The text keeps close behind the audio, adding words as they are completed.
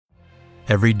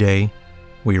Every day,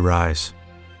 we rise,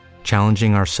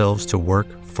 challenging ourselves to work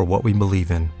for what we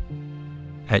believe in.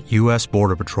 At U.S.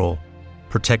 Border Patrol,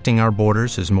 protecting our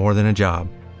borders is more than a job.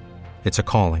 It's a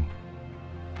calling.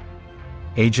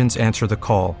 Agents answer the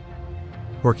call,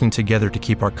 working together to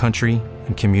keep our country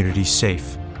and communities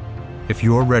safe. If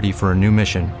you're ready for a new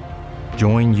mission,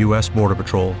 join U.S. Border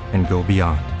Patrol and go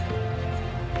beyond.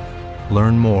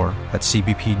 Learn more at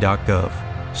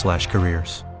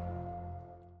cbp.gov/careers.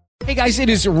 Hey guys, it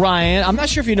is Ryan. I'm not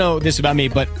sure if you know this about me,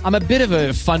 but I'm a bit of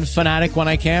a fun fanatic when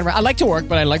I can. I like to work,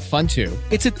 but I like fun too.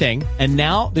 It's a thing. And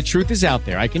now the truth is out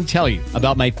there. I can tell you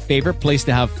about my favorite place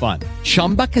to have fun.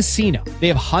 Chumba Casino. They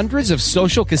have hundreds of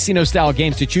social casino style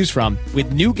games to choose from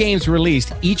with new games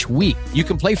released each week. You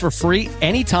can play for free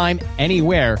anytime,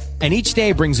 anywhere. And each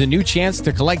day brings a new chance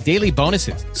to collect daily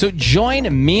bonuses. So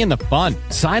join me in the fun.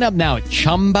 Sign up now at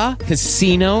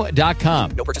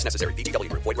ChumbaCasino.com. No purchase necessary. VGW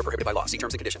Group. Void where prohibited by law. See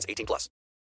terms and conditions. 18+.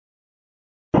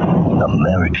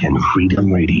 American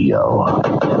Freedom Radio.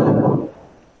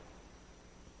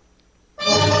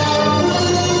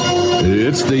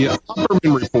 It's the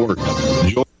Opperman Report.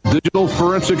 Join digital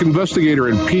forensic investigator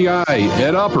and PI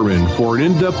Ed Opperman for an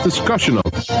in-depth discussion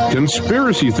of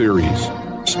conspiracy theories,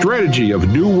 strategy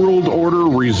of New World Order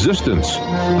resistance,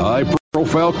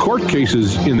 high-profile court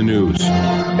cases in the news,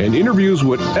 and interviews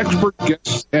with expert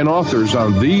guests and authors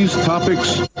on these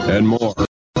topics and more.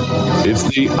 It's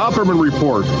the Opperman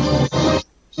Report.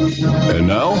 And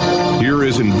now, here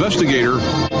is investigator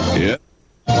Ed.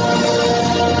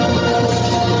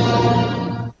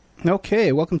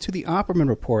 Okay, welcome to the Opperman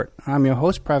Report. I'm your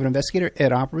host, Private Investigator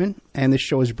Ed Opperman, and this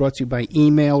show is brought to you by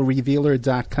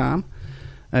emailrevealer.com.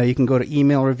 You can go to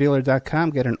emailrevealer.com,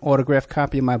 get an autographed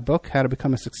copy of my book, How to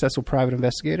Become a Successful Private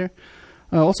Investigator.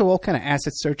 Also, all kind of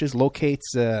asset searches,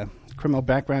 locates, criminal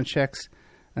background checks,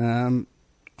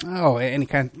 any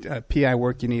kind of PI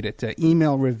work you need at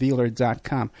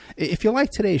emailrevealer.com. If you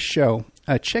like today's show,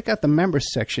 check out the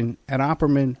members section at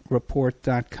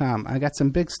OppermanReport.com. I got some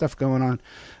big stuff going on.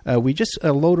 We just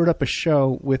loaded up a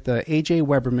show with A.J.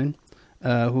 Weberman,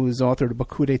 who's authored the book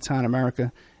Coup d'Etat in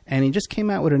America, and he just came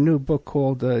out with a new book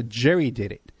called Jerry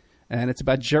Did It. And it's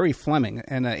about Jerry Fleming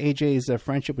and AJ's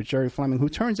friendship with Jerry Fleming, who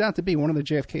turns out to be one of the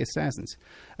JFK assassins.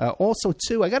 Also,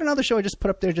 too, I got another show I just put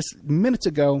up there just minutes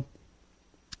ago.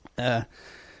 I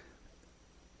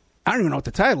don't even know what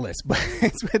the title is, but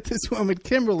it's with this woman,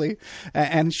 Kimberly,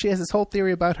 and she has this whole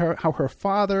theory about how her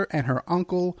father and her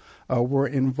uncle were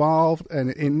involved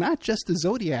in not just the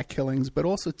Zodiac killings, but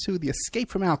also, too, the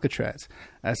escape from Alcatraz.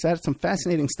 So that's some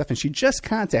fascinating stuff, and she just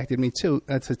contacted me, too,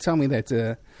 to tell me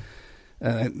that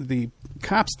the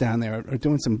cops down there are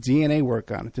doing some DNA work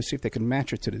on it to see if they can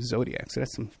match it to the Zodiac. So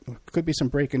that's could be some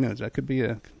breaking news. That could be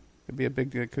a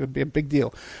big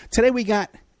deal. Today we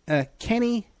got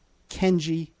Kenji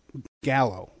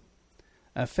Gallo,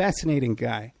 a fascinating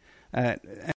guy, and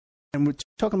we're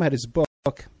talking about his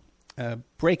book,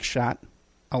 Breakshot: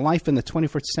 A Life in the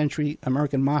 21st Century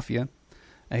American Mafia.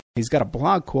 He's got a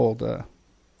blog called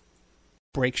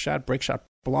Breakshot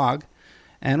blog,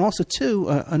 and also too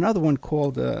another one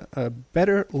called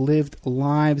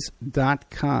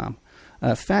BetterLivedLives.com.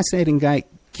 Fascinating guy,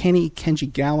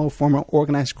 Kenji Gallo, former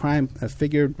organized crime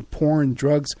figure, porn,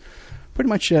 drugs. Pretty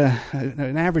much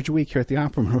an average week here at the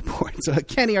Opperman Report. So,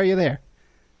 Kenny, are you there?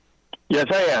 Yes,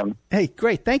 I am. Hey,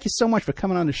 great. Thank you so much for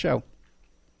coming on the show.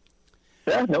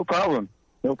 Yeah, no problem.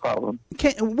 No problem.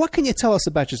 What can you tell us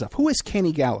about yourself? Who is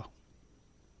Kenny Gallo?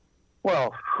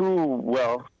 Well,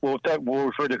 we'll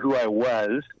refer to who I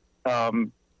was. I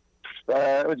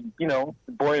was,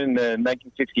 born in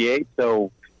 1968,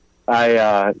 so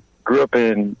I grew up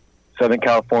in Southern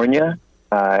California.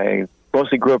 I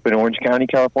mostly grew up in Orange County,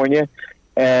 California.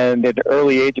 And at an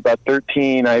early age, about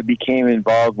 13, I became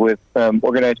involved with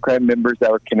organized crime members that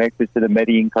were connected to the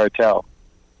Medellin cartel.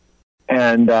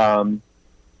 And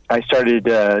I started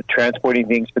transporting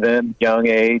things for them, young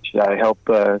age. I helped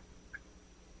them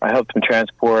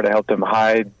transport. I helped them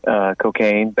hide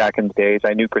cocaine back in the days.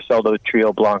 I knew Griselda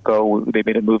Trio Blanco. They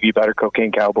made a movie about her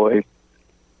cocaine cowboys.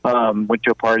 Went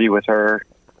to a party with her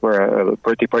for a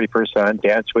birthday party for her son,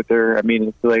 danced with her. I mean,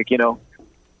 it's like,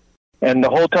 and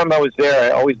the whole time I was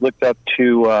there, I always looked up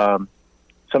to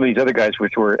some of these other guys,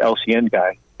 which were LCN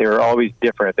guys. They were always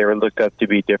different. They were looked up to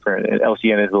be different. And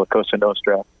LCN is La Cosa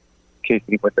Nostra, in case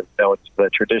anyone doesn't know. It's the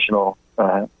traditional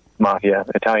mafia,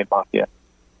 Italian mafia.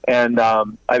 And I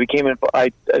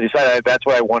decided that's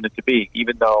what I wanted to be,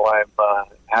 even though I'm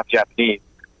half Japanese.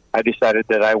 I decided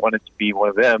that I wanted to be one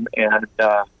of them, and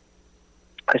I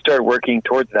started working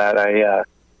towards that. I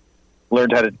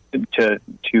learned how to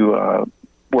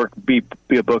be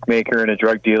a bookmaker and a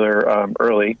drug dealer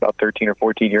early, about 13 or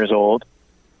 14 years old,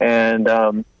 and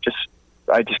I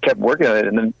just kept working on it.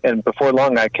 And before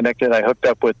long, I hooked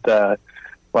up with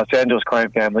Los Angeles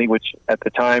crime family, which at the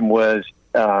time was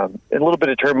in a little bit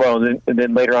of turmoil, and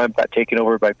then later on got taken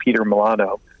over by Peter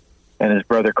Milano and his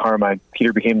brother Carmine.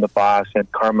 Peter became the boss, and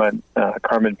Carmine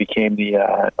became the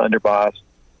underboss.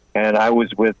 And I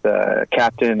was with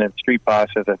Captain and Street Boss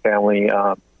as a family,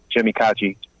 Jimmy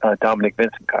Kachi, Dominic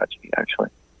Vincent Kachi, actually.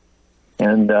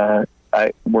 And I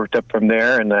worked up from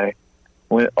there, and I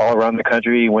went all around the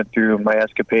country, went through my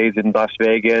escapades in Las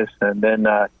Vegas, and then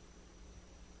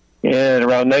in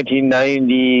around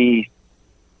 1990,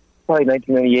 probably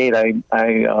 1998,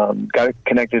 I got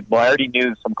connected. Well, I already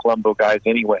knew some Colombo guys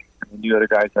anyway. I knew other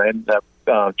guys, and I ended up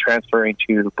transferring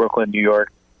to Brooklyn, New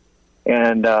York.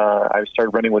 And I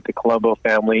started running with the Colombo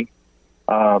family.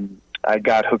 I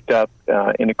got hooked up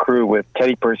in a crew with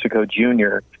Teddy Persico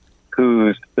Jr.,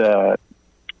 who's the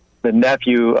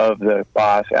nephew of the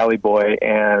boss, Alley Boy,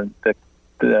 and the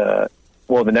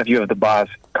nephew of the boss,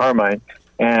 Carmine,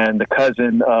 and the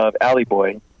cousin of Alley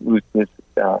Boy, who's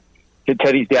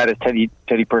Teddy's dad is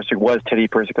Teddy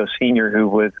Persico Sr., who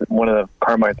was one of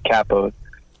Carmine's capos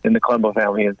in the Colombo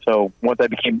family. And so once I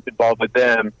became involved with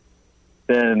them,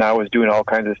 then I was doing all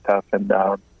kinds of stuff. And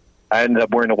I ended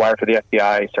up wearing a wire for the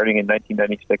FBI starting in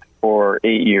 1996 for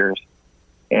 8 years.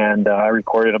 And I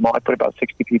recorded them all. I put about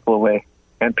 60 people away.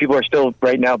 And people are still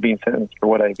right now being sentenced for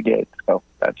what I did. So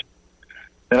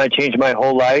then I changed my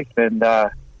whole life and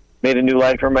made a new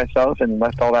life for myself and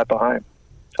left all that behind.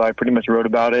 So I pretty much wrote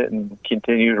about it and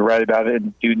continue to write about it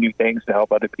and do new things to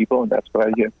help other people, and that's what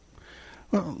I do.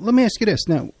 Well, let me ask you this.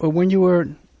 Now, when you were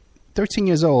 13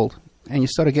 years old and you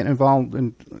started getting involved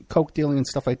in coke dealing and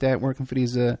stuff like that, working for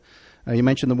these, you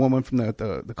mentioned the woman from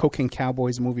the Cocaine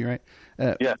Cowboys movie, right?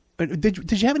 Yeah.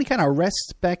 Did you have any kind of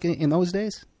arrests back in those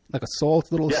days? Like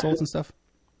assaults and stuff?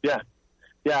 Yeah.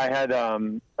 Yeah, I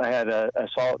had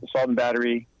assault and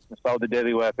battery, assault with a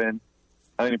deadly weapon.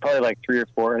 I mean, probably like 3 or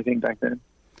 4, I think, back then.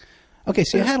 Okay,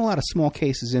 so you had a lot of small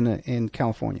cases in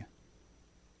California.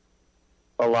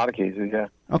 A lot of cases, yeah.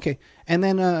 Okay, and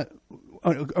then a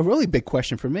really big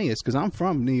question for me is, because I'm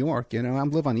from New York, I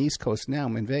live on the East Coast now,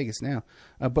 I'm in Vegas now,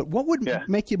 but what would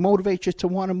make you motivate you to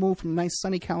want to move from nice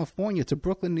sunny California to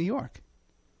Brooklyn, New York?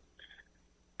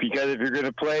 Because if you're going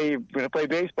to play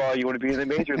baseball, you want to be in the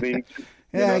major leagues.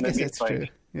 Yeah, I guess that's true.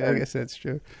 Yeah, I guess that's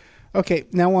true. Okay,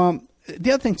 now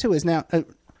the other thing too is now,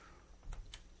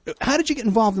 how did you get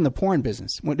involved in the porn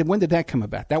business? When did that come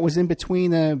about? That was in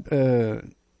between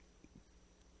 81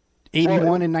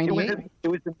 and 98?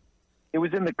 It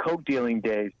was in the coke dealing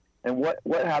days. And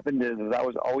what happened is I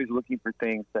was always looking for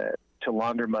things to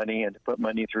launder money and to put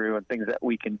money through and things that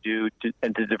we can do to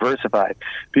diversify.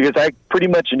 Because I pretty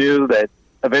much knew that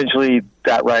eventually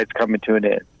that ride's coming to an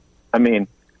end. I mean,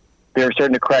 they were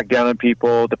starting to crack down on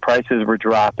people. The prices were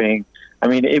dropping. I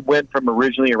mean, it went from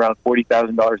originally around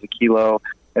 $40,000 a kilo,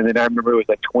 and then I remember it was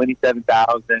like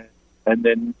 $27,000, and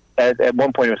then at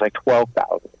one point it was like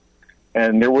 $12,000.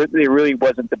 And there really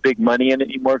wasn't the big money in it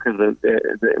anymore because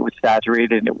it was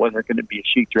saturated and it wasn't going to be a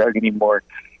chic drug anymore.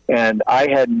 And I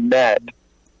had met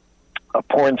a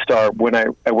porn star when I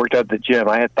worked out at the gym.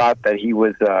 I had thought that he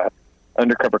was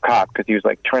undercover cop because he was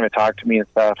like trying to talk to me and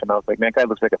stuff. And I was like, man, that guy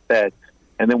looks like a Fed.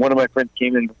 And then one of my friends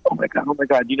came in and goes, oh my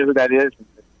God, you know who that is? And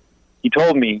he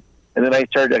told me. And then I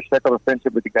struck up a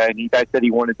friendship with the guy, and the guy said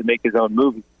he wanted to make his own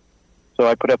movie. So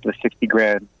I put up the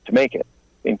 $60,000 to make it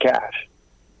in cash.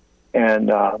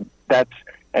 And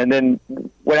and then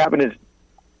what happened is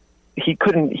he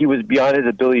was beyond his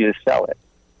ability to sell it.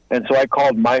 And so I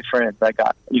called my friends. I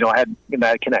had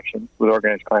connections with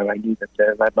organized crime. I knew them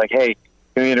there. And I'm like, hey,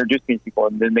 can you introduce me to people?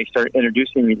 And then they started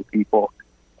introducing me to people.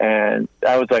 And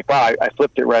I was like, wow, I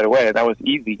flipped it right away. And that was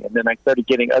easy. And then I started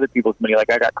getting other people's money.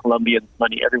 Like I got Colombian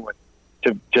money, everyone,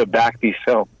 to back these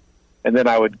films. And then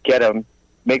I would get them,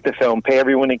 make the film, pay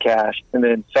everyone in cash, and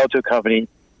then sell to a company.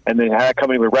 And then that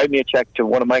company would write me a check to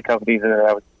one of my companies, and then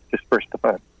I would disperse the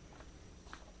funds.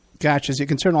 Gotcha. So you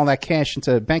can turn all that cash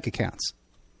into bank accounts.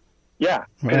 Yeah.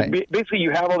 Right. Basically, you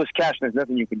have all this cash, and there's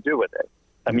nothing you can do with it.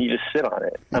 I mean, you just sit on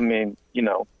it. I mean,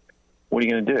 what are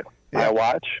you going to do? Buy a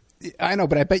watch? I know,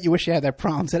 but I bet you wish you had that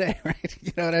problem today, right?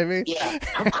 You know what I mean? Yeah,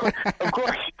 of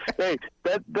course. Hey,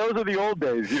 those are the old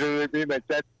days. You know what I mean? That's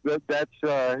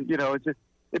it's just.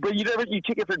 But you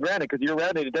take it for granted because you're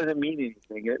around it. It doesn't mean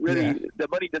anything. It really, the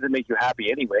money doesn't make you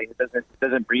happy anyway. It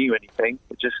doesn't bring you anything.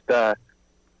 It's just a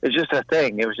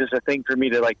thing. It was just a thing for me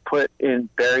to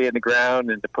bury in the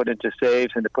ground and to put into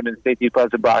safes and to put in safety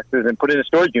deposit boxes and put in a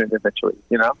storage unit eventually.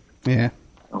 Yeah.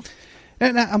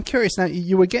 Now, I'm curious. Now,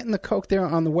 you were getting the coke there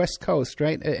on the West Coast,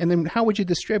 right? And then how would you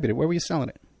distribute it? Where were you selling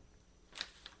it?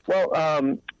 Well,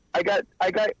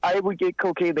 I would get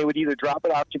cocaine. They would either drop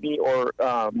it off to me, or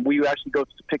we would actually go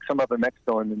to pick some up in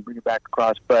Mexico and then bring it back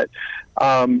across. But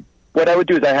what I would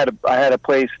do is I had a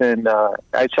place in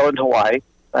I sell in Hawaii,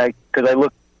 because I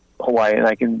look Hawaii and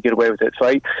I can get away with it.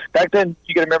 So back then,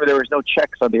 you got to remember there was no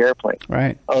checks on the airplane.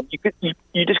 Right.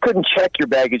 You just couldn't check your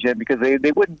baggage in because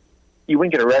they wouldn't. You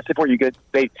wouldn't get arrested for it.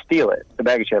 They'd steal it. The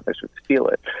baggage handlers would steal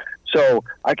it. So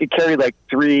I could carry like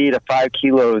 3 to 5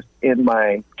 kilos in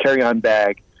my carry-on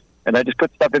bag, and I just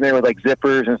put stuff in there with like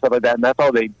zippers and stuff like that, and that's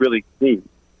all they'd really see.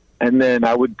 And then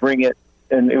I would bring it,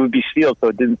 and it would be sealed so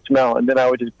it didn't smell. And then I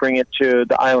would just bring it to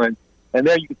the island, and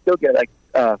there you could still get like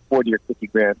 40 or 50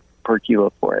 grand per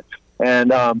kilo for it.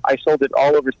 And I sold it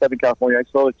all over Southern California. I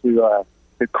sold it to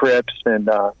the Crips and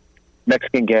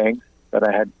Mexican gangs that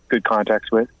I had good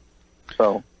contacts with.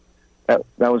 So that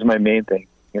was my main thing,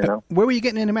 you know. Where were you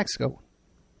getting into Mexico?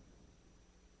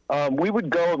 We would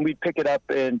go and we'd pick it up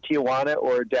in Tijuana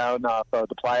or down off the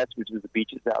Playas, which is the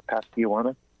beaches out past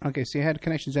Tijuana. Okay, so you had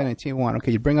connections in Tijuana.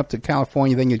 Okay, you'd bring up to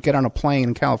California, then you'd get on a plane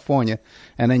in California,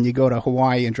 and then you go to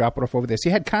Hawaii and drop it off over there. So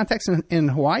you had contacts in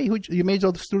Hawaii? You made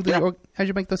those through the... Yeah. How'd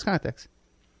you make those contacts?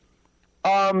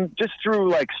 Just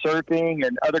through like surfing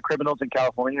and other criminals in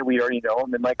California. We already know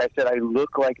them, and like I said, I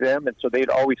look like them, and so they'd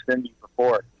always send me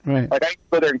before. Right. Like I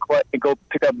go there and go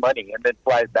pick up money and then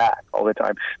fly back all the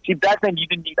time. See, back then you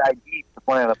didn't need ID to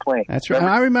fly on a plane. That's right.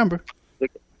 I remember.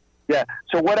 Yeah.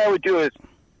 So what I would do is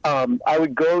I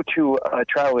would go to a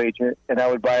travel agent and I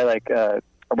would buy like a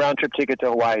round trip ticket to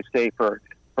Hawaii, say for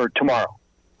tomorrow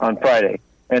on Friday,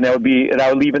 and I would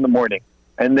leave in the morning,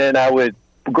 and then I would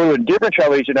go to a different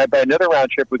travel agent. I'd buy another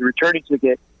round trip with a returning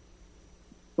ticket,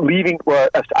 leaving. Well,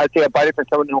 I'd say I'd buy it for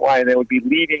someone in Hawaii, and they would be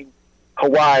leaving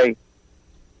Hawaii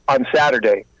on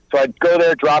Saturday. So I'd go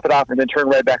there, drop it off, and then turn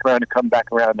right back around and come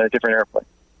back around in a different airplane.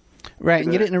 Right,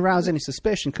 and you didn't arouse any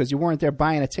suspicion because you weren't there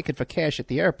buying a ticket for cash at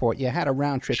the airport. You had a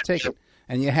round trip ticket,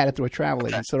 and you had it through a travel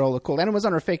agent, so it all looked cool. And it was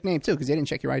under a fake name too, because they didn't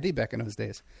check your ID back in those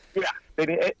days. Yeah,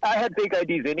 I had fake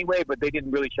IDs anyway, but they didn't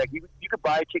really check. You could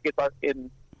buy tickets in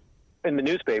the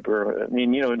newspaper. I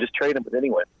mean, and just trade them with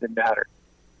anyone. It didn't matter.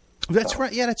 That's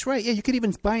right. Yeah, that's right. Yeah, you could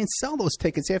even buy and sell those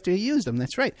tickets after you used them.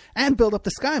 That's right. And build up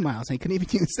the Sky Miles, and you can even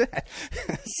use that.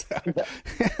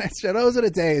 So those are the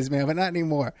days, man, but not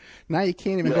anymore. Now you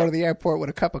can't even go to the airport with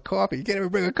a cup of coffee. You can't even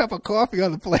bring a cup of coffee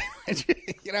on the plane. That's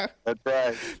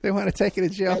right. They want to take you to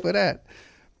jail for that.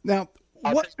 Now,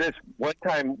 I'll say this. One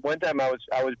time I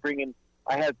was bringing.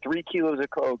 I had 3 kilos of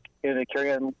coke in a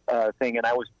carry-on thing, and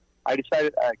I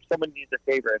decided someone needed a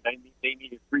favor, and they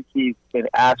needed 3 keys in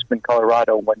Aspen,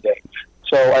 Colorado one day.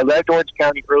 So I left Orange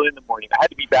County early in the morning. I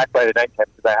had to be back by the nighttime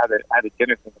because I had a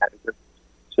dinner thing I had to do.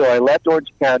 So I left Orange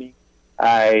County.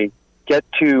 I had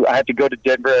to go to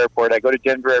Denver Airport. I go to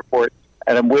Denver Airport,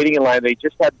 and I'm waiting in line. They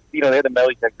just had, they had a metal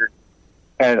detector.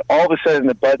 And all of a sudden,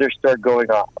 the buzzers start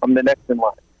going off. I'm the next in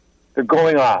line. They're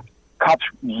going off. Cops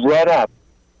run up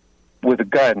with the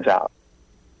guns out.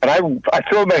 And I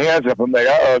throw my hands up. I'm like,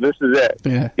 this is it.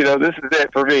 Yeah. This is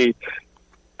it for me.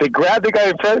 They grab the guy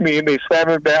in front of me and they slam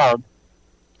him down.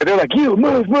 And they're like, you,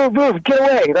 move, get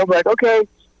away. And I'm like, okay.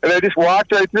 And I just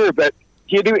walked right through. But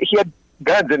he had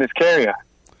guns in his carry-on.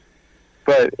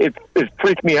 But it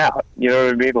freaked me out. You know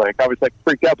what I mean? Like, I was like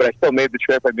freaked out, but I still made the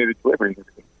trip. I made the delivery and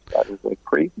everything. That was like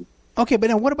crazy. Okay,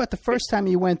 but now what about the first time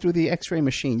you went through the X-ray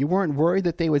machine? You weren't worried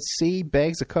that they would see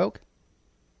bags of coke?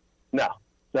 No,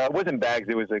 it wasn't bags.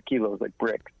 It was kilos, like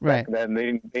bricks. Right. And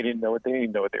they didn't know what they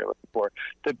were looking for.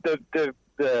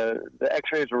 The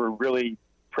X-rays were really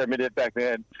primitive back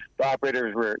then. The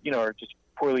operators were, are just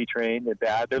poorly trained and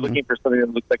bad. They're looking for something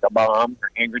that looks like a bomb or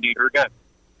a hand grenade or a gun.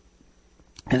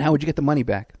 And how would you get the money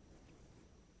back?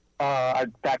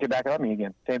 I'd pack it back on me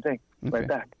again. Same thing. Okay. Right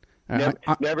back.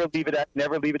 Never leave it out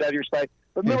of your sight.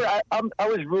 But remember, I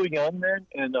was really young then,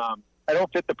 and I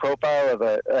don't fit the profile of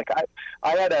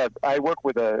I work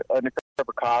with an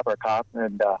undercover cop,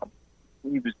 and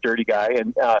he was a dirty guy,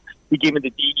 and he gave me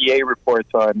the DEA reports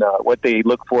on what they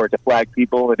look for to flag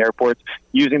people in airports,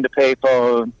 using the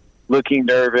payphone, looking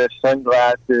nervous,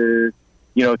 sunglasses,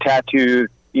 tattoos,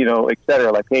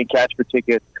 etc., like paying cash for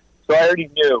tickets. So I already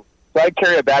knew. So I'd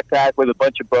carry a backpack with a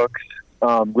bunch of books.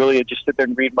 Really, I'd just sit there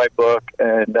and read my book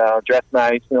and dress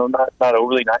nice, not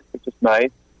overly nice, but just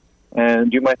nice, and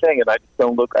do my thing. And I just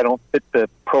I don't fit the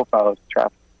profile of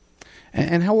traffic.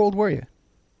 And how old were you?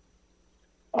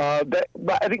 I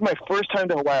think my first time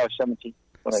to Hawaii, I was 17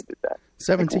 when I did that.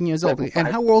 17 years old. And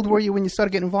how old were you when you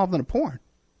started getting involved in a porn?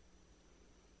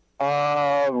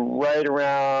 Right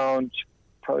around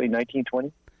probably 19,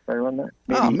 20. Right around there.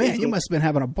 Maybe Oh, man, 18. you must have been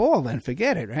having a ball then.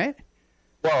 Forget it, right?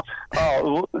 Well,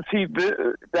 see,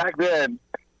 back then,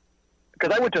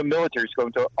 because I went to a military school, I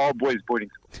went to all boys boarding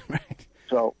school. Right.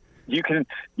 So you can,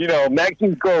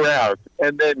 magazines go around,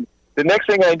 and then the next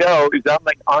thing I know is I'm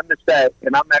like on the set,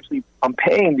 and I'm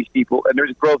paying these people, and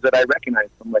there's girls that I recognize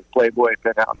from like Playboy,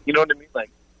 Penthouse. You know what I mean?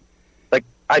 Like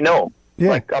I know 'em. Yeah.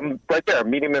 Like I'm right there, I'm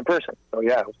meeting them in person. So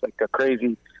yeah, it was like a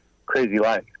crazy, crazy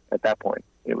life at that point.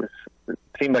 It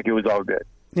seemed like it was all good.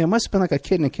 Yeah, it must have been like a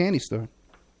kid in a candy store.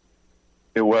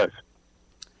 It was.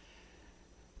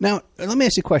 Now, let me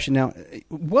ask you a question. Now,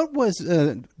 what was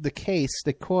the case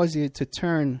that caused you to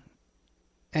turn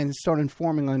and start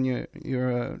informing on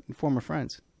your former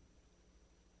friends?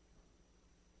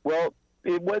 Well,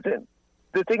 it wasn't.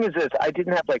 The thing is this: I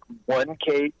didn't have like one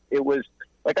case. It was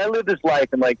like I lived this life,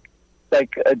 and like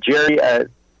Jerry.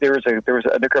 There was an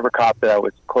undercover cop that I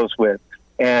was close with,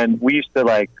 and we used to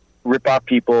like rip off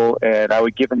people, and I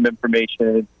would give him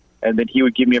information, and then he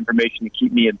would give me information to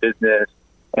keep me in business,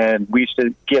 and we used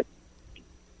to get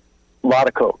a lot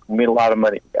of coke. We made a lot of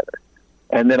money together,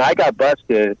 and then I got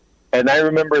busted, and I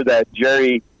remember that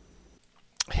Jerry.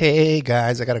 Hey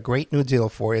guys, I got a great new deal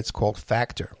for you. It's called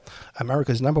Factor,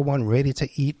 America's #1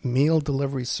 ready-to-eat meal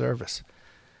delivery service.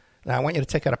 Now, I want you to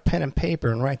take out a pen and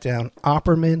paper and write down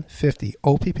Opperman 50,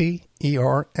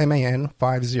 OPPERMAN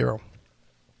 50.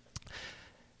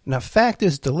 Now,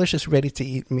 Factor's delicious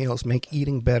ready-to-eat meals make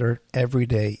eating better every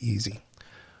day easy.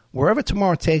 Wherever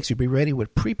tomorrow takes you, be ready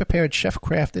with pre-prepared,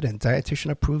 chef-crafted, and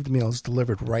dietitian-approved meals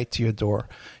delivered right to your door.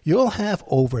 You'll have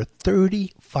over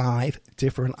 35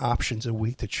 different options a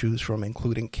week to choose from,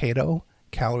 including keto,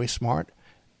 calorie smart,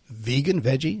 vegan,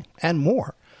 veggie, and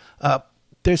more.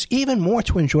 There's even more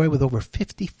to enjoy with over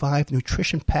 55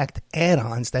 nutrition-packed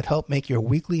add-ons that help make your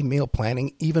weekly meal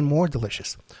planning even more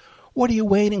delicious. What are you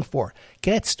waiting for?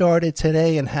 Get started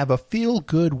today and have a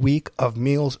feel-good week of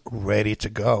meals ready to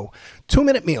go.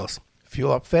 2-minute meals.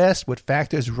 Fuel up fast with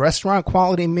Factor's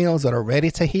restaurant-quality meals that are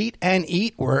ready to heat and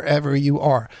eat wherever you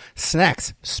are.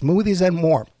 Snacks, smoothies, and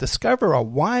more. Discover a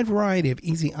wide variety of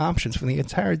easy options for the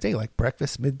entire day, like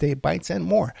breakfast, midday bites, and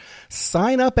more.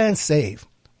 Sign up and save.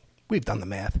 We've done the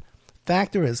math.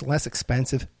 Factor is less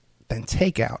expensive than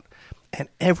takeout, and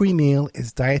every meal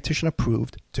is dietitian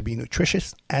approved to be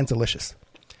nutritious and delicious.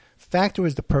 Factor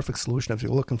is the perfect solution if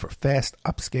you're looking for fast,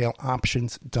 upscale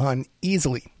options done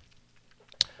easily.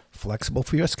 Flexible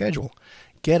for your schedule.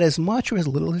 Get as much or as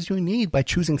little as you need by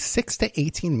choosing 6 to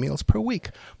 18 meals per week.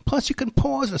 Plus, you can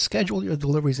pause or schedule your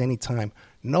deliveries anytime.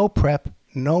 No prep,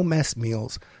 no mess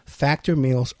meals. Factor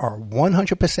meals are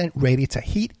 100% ready to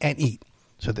heat and eat.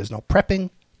 So there's no prepping,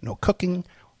 no cooking,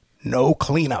 no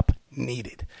cleanup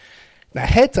needed. Now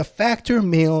head to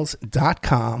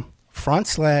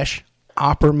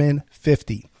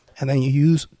factormeals.com/Opperman50, and then you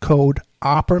use code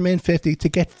Opperman50 to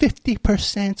get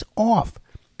 50% off.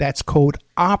 That's code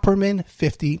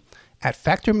Opperman50 at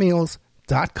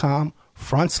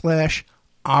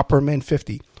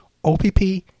factormeals.com/Opperman50.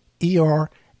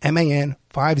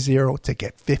 OPPERMAN50 to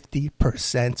get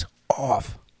 50%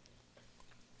 off.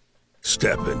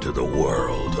 Step into the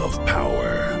world of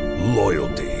power,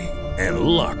 loyalty, and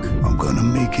luck. I'm gonna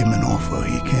make him an offer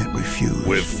he can't refuse.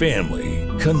 With family,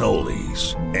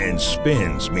 cannolis, and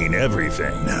spins mean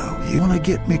everything. Now, you wanna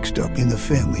get mixed up in the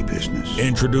family business.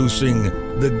 Introducing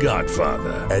The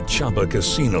Godfather at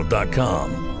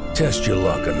ChumbaCasino.com. Test your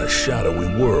luck in the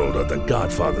shadowy world of The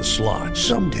Godfather slot.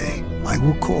 Someday, I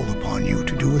will call upon you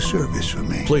to do a service for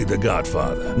me. Play The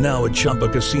Godfather, now at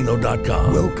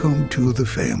ChumbaCasino.com. Welcome to the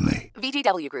family.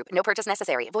 VGW Group. No purchase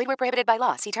necessary. Void where prohibited by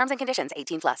law. See terms and conditions.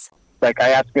 18+. Like I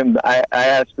asked him,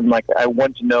 like I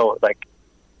wanted to know, like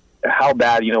how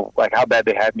bad, how bad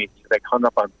they had me. He like hung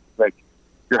up on, like,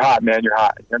 you're hot, man, you're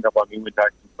hot. He hung up on me when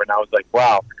talking to him, and I was like,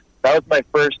 wow, that was my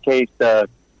first case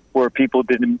where people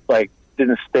didn't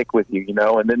stick with you,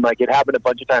 And then like it happened a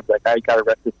bunch of times. Like I got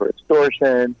arrested for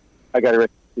extortion, I got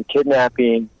arrested for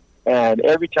kidnapping, and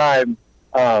every time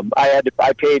I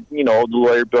paid, the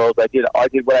lawyer bills. I did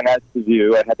what I had to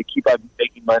do. I had to keep on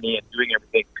making money and doing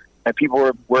everything, and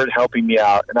people weren't helping me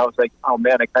out. And I was like, oh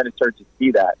man, I kind of started to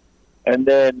see that. And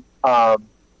then I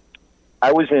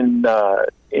was in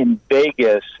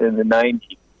Vegas in the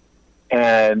 90s,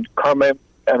 and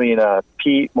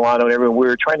Pete, Milano, and everyone, we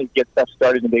were trying to get stuff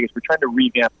started in Vegas. We're trying to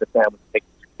revamp the family.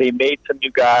 They made some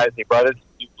new guys. They brought us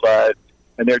new blood,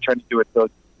 and they were trying to do it. So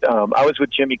I was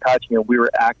with Jimmy Kachi, and we were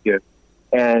active.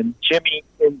 And Jimmy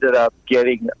ended up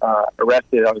getting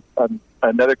arrested on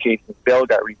another case. His bail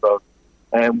got revoked.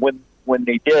 And when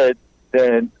they did,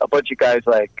 then a bunch of guys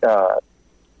like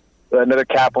another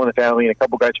capo in the family and a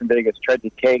couple guys from Vegas tried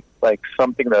to take like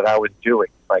something that I was doing,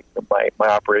 like my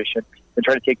operation, and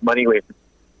try to take money away from me.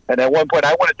 And at one point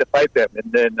I wanted to fight them,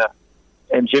 and then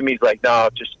and Jimmy's like, no,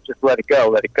 just let it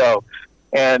go.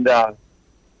 And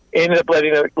ended up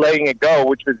letting it go,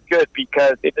 which was good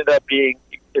because it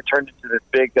turned into this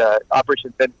big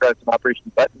Operation Thin Crust and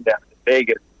Operation Button Down in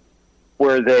Vegas,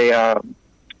 where they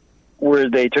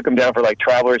took him down for like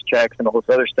traveler's checks and all this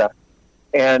other stuff.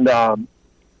 And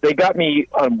they got me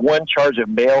on one charge of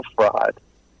mail fraud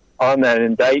on that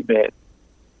indictment.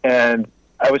 And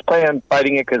I was planning on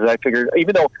fighting it because I figured,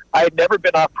 even though I had never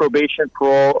been off probation,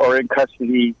 parole, or in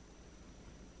custody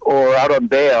or out on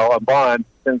bail, on bond,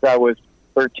 since I was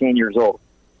 13 years old,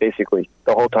 basically.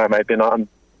 The whole time I'd been on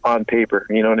paper,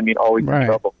 you know what I mean? Always in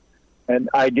trouble. And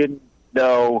I didn't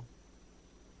know.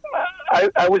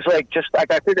 I was like,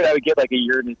 I figured I would get like a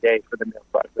year and a day for the mail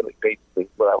fraud, really, basically,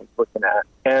 what I was looking at.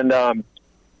 And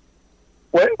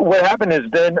what happened is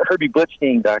then Herbie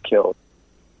Blitzstein got killed.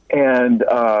 And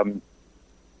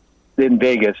in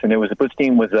Vegas, and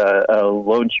Blitzstein was a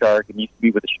loan shark and used to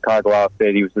be with the Chicago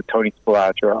outfit. He was with Tony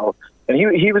Spilotro, and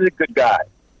he was a good guy.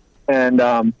 And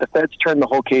the feds turned the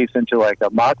whole case into like a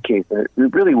mob case. And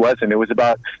it really wasn't. It was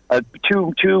about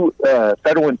two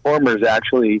federal informers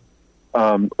actually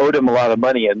owed him a lot of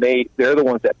money, and they're the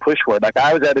ones that pushed for it. Like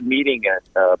I was at a meeting at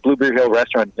Blueberry Hill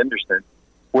Restaurant in Henderson,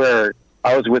 where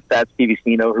I was with that Stevie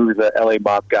Sino, who was a LA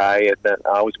mob guy, and then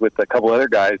I was with a couple other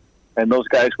guys, and those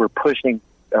guys were pushing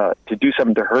to do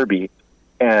something to Herbie,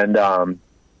 and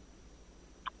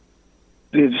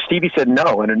Stevie said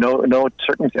no under no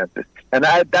circumstances. And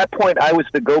at that point, I was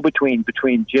the go-between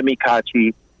between Jimmy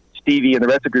Kachi, Stevie, and the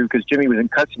rest of the group, because Jimmy was in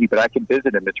custody, but I could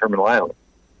visit him at Terminal Island.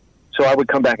 So I would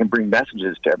come back and bring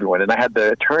messages to everyone, and I had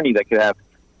the attorney that could have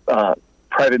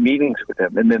private meetings with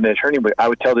him. And then I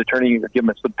would tell the attorney, give him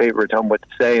a slip of paper, tell him what to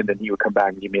say, and then he would come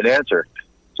back and give me an answer.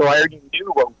 So I already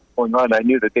knew what was going on. I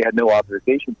knew that they had no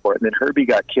authorization for it. And then Herbie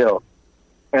got killed.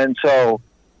 And so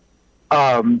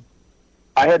I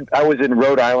was in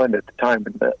Rhode Island at the time,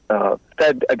 and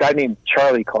a guy named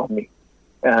Charlie called me.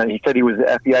 He said he was an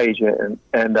FBI agent,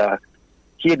 and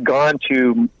he had gone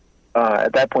to,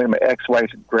 at that point, my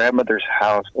ex-wife's grandmother's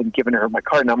house and given her my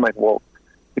card. And I'm like, well,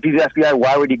 if he's FBI,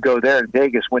 why would he go there in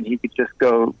Vegas when he could just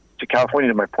go to California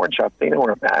to my porn shop? They know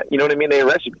where I'm at. You know what I mean? They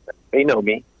arrested me. They know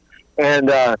me.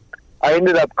 And I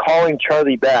ended up calling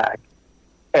Charlie back,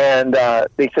 and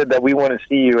they said that we want to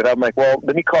see you. And I'm like, well,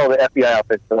 let me call the FBI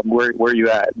office. Where are you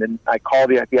at? And then I called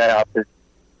the FBI office,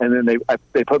 and then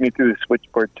they put me through the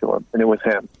switchboard to him, and it was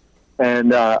him.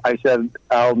 And I said,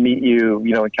 I'll meet you,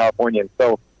 in California.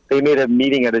 So they made a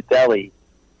meeting at a deli,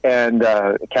 and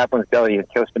Kaplan's Deli in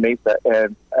Costa Mesa.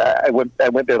 And I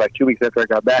went there like 2 weeks after I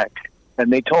got back,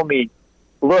 and they told me,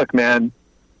 look, man,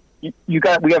 we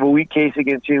have a weak case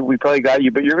against you. We probably got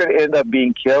you, but you're going to end up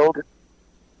being killed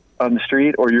on the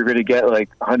street, or you're going to get like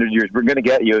 100 years. We're going to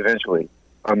get you eventually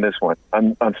on this one,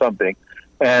 on something.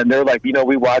 And they're like,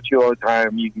 we watch you all the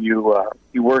time. You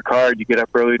work hard. You get up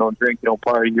early. You don't drink. You don't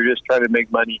party. You're just trying to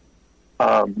make money.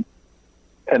 And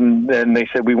then they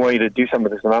said, we want you to do some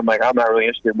of this. And I'm like, I'm not really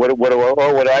interested. What do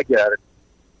I get out of it?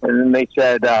 And then they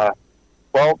said,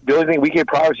 well, the only thing we can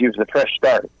promise you is a fresh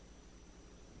start.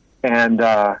 And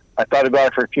I thought about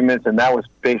it for a few minutes, and that was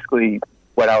basically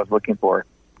what I was looking for.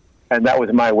 And that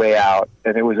was my way out,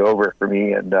 and it was over for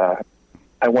me. And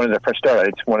I wanted a fresh start.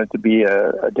 I just wanted to be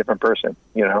a different person,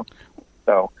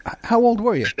 So, how old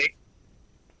were you?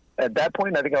 At that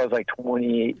point, I think I was like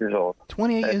 28 years old.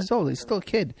 28 years old. He's still a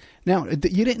kid. Now,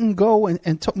 you didn't go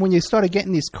and when you started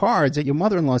getting these cards at your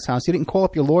mother-in-law's house, you didn't call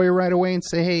up your lawyer right away and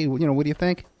say, hey, what do you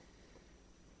think?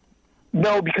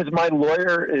 No, because my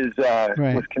lawyer was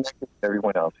connected to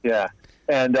everyone else. Yeah,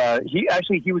 and he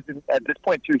was at this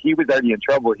point too. He was already in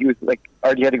trouble. He was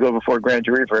already had to go before a grand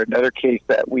jury for another case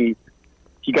that he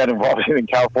got involved in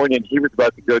California, and he was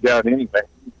about to go down anyway.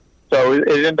 So it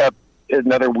ended up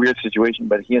another weird situation.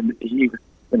 But he it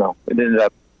ended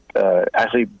up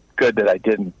actually good that I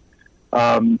didn't.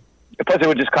 Plus, it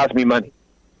would just cost me money.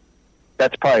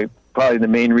 That's probably the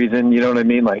main reason. You know what I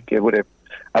mean? Like I would have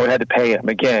had to pay him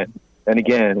again. And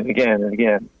again and again and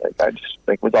again. I just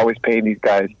was always paying these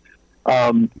guys.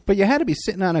 But you had to be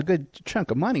sitting on a good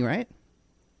chunk of money, right?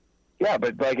 Yeah,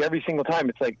 but every single time,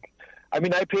 it's I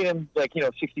paid him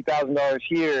 $60,000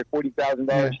 here,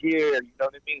 $40,000 here. You know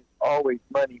what I mean? Always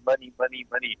money.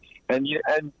 And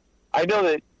I know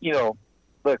that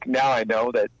look, now I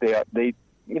know that they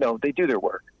do their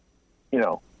work.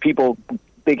 People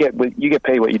you get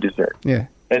paid what you deserve. Yeah,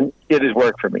 and it is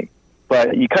work for me.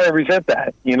 But you kind of resent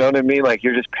that, you know what I mean? Like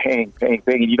you're just paying, and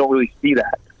you don't really see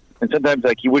that. And sometimes,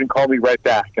 like, he wouldn't call me right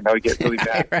back, and I would get really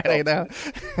mad. Right, I know.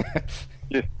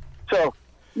 So,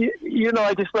 you know,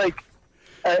 I just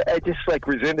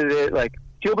resented it. Like,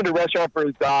 he opened a restaurant for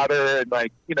his daughter, and,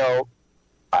 like, you know,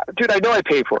 dude, I know I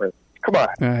pay for it. Come on.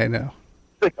 I know.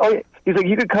 He's like,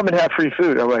 you could come and have free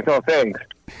food. I'm like, oh, thanks.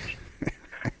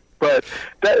 But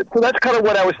so that's kind of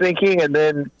what I was thinking. And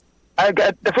then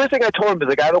the first thing I told him is,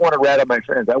 like, I don't want to rat on my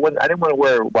friends. I didn't want to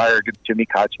wear a wire against Jimmy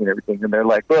Koch and everything. And they're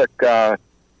like, look, we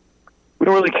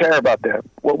don't really care about them.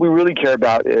 What we really care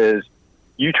about is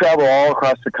you travel all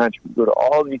across the country. You go to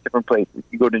all these different places.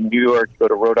 You go to New York, you go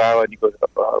to Rhode Island, you go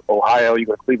to Ohio, you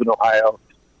go to Cleveland, Ohio,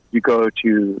 you go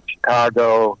to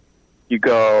Chicago, you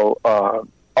go all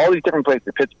these different places,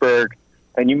 Pittsburgh,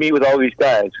 and you meet with all these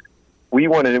guys. We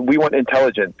want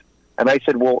intelligence. And I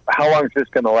said, well, how long is this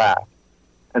going to last?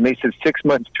 And they said 6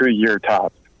 months to a year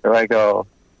tops. And I go,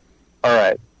 all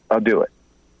right, I'll do it.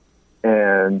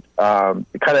 And I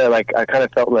kind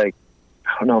of felt like,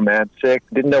 I don't know, man, sick,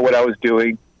 didn't know what I was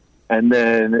doing. And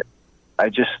then I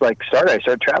just I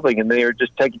started traveling, and they were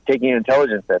just taking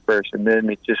intelligence at first. And then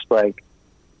it just morphed.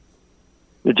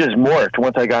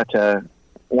 Once I got to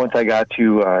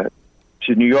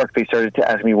New York, they started to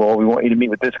ask me, well, we want you to meet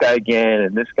with this guy again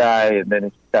and this guy. And then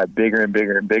it got bigger and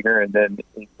bigger and bigger. And then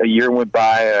a year went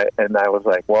by, and I was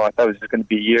like, well, I thought it was just going to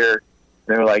be a year.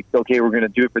 And they were like, okay, we're going to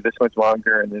do it for this much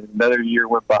longer. And then another year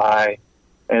went by,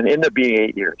 and it ended up being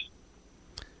 8 years.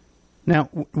 Now,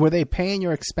 were they paying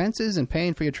your expenses and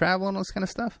paying for your travel and all this kind of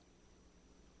stuff?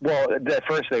 Well, at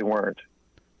first they weren't.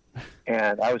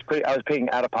 And I was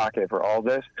paying out of pocket for all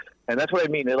this. And that's what I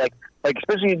mean. They're like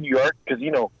especially in New York, because,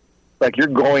 you know, like, you're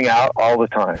going out all the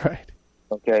time. Right.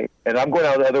 Okay. And I'm going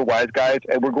out with other wise guys,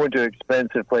 and we're going to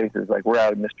expensive places. Like, we're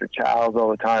out at Mr. Chow's all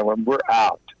the time. When we're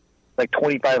out, like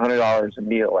 $2,500 a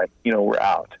meal, like, you know, we're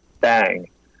out. Bang.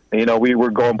 And, you know, we were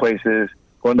going places,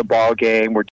 going to the ball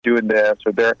game, we're doing this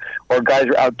or guys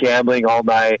are out gambling all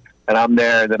night, and I'm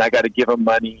there, and then I got to give them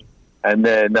money, and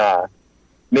then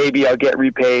maybe I'll get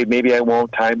repaid, maybe I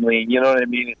won't timely, you know what I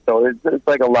mean? So it's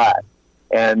like a lot.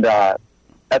 And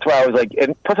that's why I was like,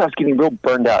 and plus I was getting real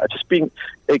burned out. Just being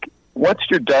like, once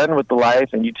you're done with the life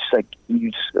and you just can't,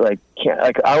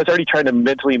 like, I was already trying to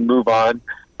mentally move on,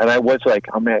 and I was like,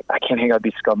 oh man, I can't hang out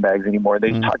with these scumbags anymore.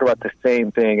 They just talk about the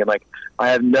same thing, and like, I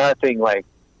have nothing, like,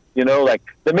 you know, like,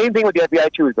 the main thing with the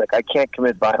FBI too is, like, I can't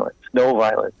commit violence, no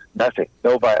violence, nothing,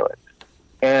 no violence.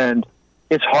 And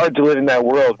it's hard to live in that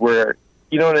world where,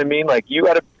 you know what I mean? Like, you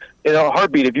gotta, in a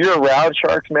heartbeat, if you're around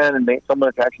sharks, man, and someone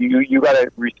attacks you got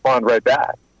to respond right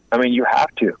back. I mean, you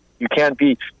have to. You can't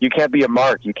be a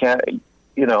mark. You can't,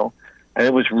 you know. And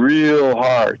it was real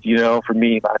hard, you know, for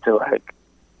me not to, like,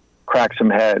 crack some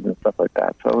heads and stuff like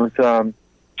that. So it was.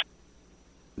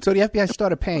 So the FBI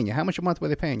started paying you. How much a month were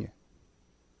they paying you?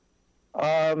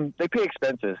 They pay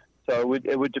expenses, so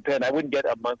it would depend. I wouldn't get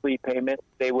a monthly payment.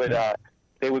 They would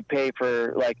pay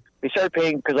for, like, they started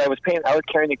paying because I was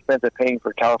carrying the expense of paying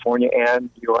for California and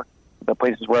New York, the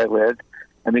places where I lived,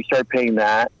 and they started paying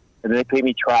that, and then they paid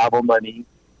me travel money,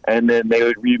 and then they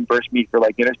would reimburse me for,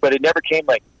 like, dinners, but it never came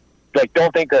like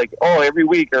don't think like, oh, every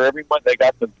week or every month I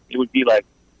got them. It would be like,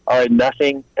 all right,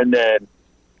 nothing, and then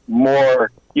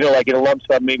more, you know, like in a lump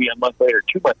sum, maybe a month later,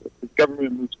 2 months. The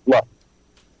government moves slow,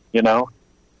 you know,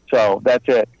 so that's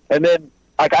it. And then,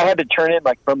 like, I had to turn in,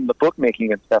 like, from the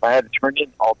bookmaking and stuff, I had to turn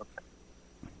in all the money,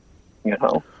 you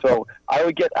know. So I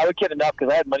would get enough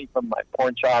because I had money from my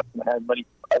porn shops and I had money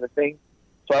from other things.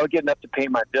 So I would get enough to pay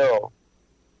my bill,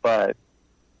 but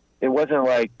it wasn't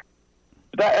like,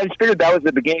 I just figured that was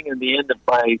the beginning and the end of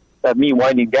me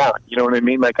winding down. You know what I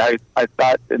mean? Like, I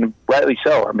thought, and rightly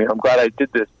so. I mean, I'm glad I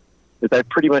did this, because I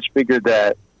pretty much figured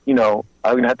that, you know,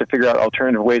 I'm going to have to figure out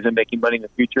alternative ways of making money in the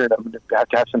future, and I'm going to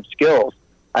have some skills.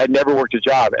 I had never worked a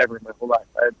job ever in my whole life.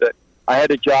 I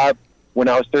had a job when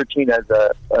I was 13 as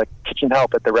a kitchen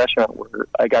help at the restaurant where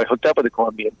I got hooked up with a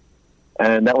Colombian,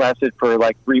 and that lasted for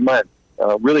like 3 months.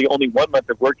 Really only 1 month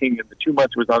of working, and the 2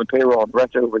 months was on the payroll, and the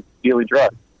rest of it was dealing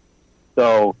drugs.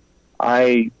 So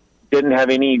I didn't have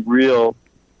any real,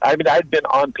 I mean, I'd been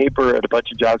on paper at a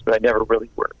bunch of jobs, but I never really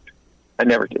worked. I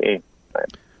never did.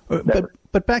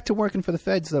 But back to working for the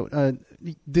feds, though.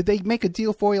 Did they make a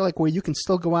deal for you, like, where you can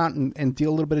still go out and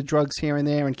deal a little bit of drugs here and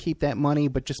there and keep that money,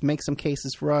 but just make some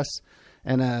cases for us?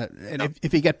 And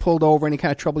if you get pulled over, any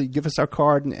kind of trouble, you give us our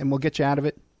card and we'll get you out of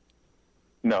it?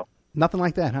 No. Nothing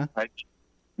like that, huh?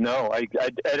 No. And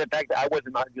in fact, I was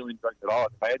not dealing drugs at all.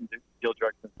 I hadn't dealt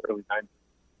drugs since the early 90s.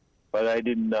 But I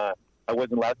didn't, I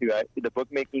wasn't allowed to. The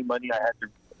bookmaking money I had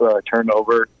to turn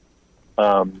over,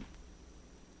 all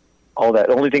that.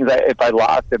 The only things if I had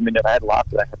lost it, I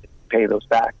had to pay those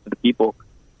back to the people.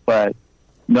 But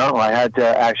No, I had to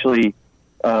actually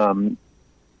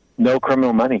no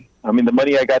criminal money. I mean, the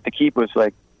money I got to keep was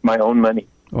like my own money.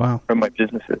 Wow. From my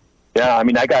businesses. Yeah, I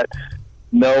mean, I got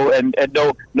no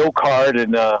card,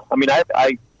 and I mean,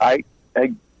 I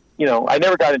you know, I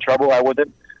never got in trouble. I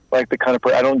wasn't like the kind of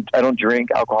person. I don't drink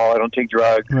alcohol. I don't take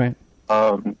drugs. Right.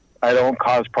 I don't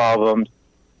cause problems.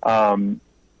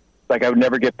 Like I would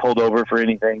never get pulled over for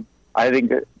anything. I think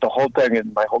that the whole thing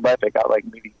in my whole life, I got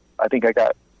I think I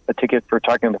got a ticket for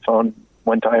talking on the phone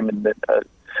one time, and then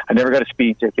I never got a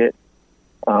speeding ticket.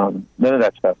 None of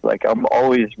that stuff. Like I'm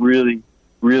always really,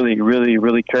 really, really,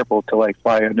 really careful to like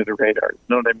fly under the radar. You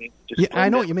know what I mean? Yeah, I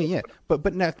know what you mean. Yeah,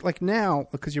 but now,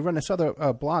 because you run this other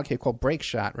blog here called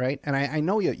Breakshot, right? And I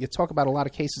know you talk about a lot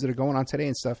of cases that are going on today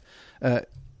and stuff.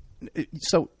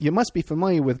 So you must be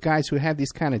familiar with guys who have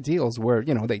these kind of deals where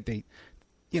they're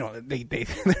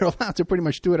allowed to pretty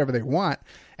much do whatever they want,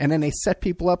 and then they set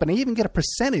people up, and they even get a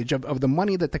percentage of the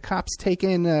money that the cops take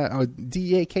in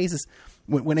DEA cases.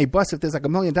 When they bust, if there's like $1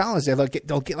 million there,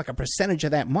 they'll get like a percentage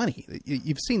of that money.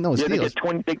 You've seen those deals.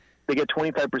 They get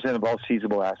 25% of all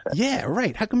seizable assets. Yeah,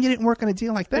 right. How come you didn't work on a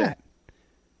deal like that? Yeah.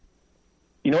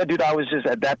 You know what, dude? I was just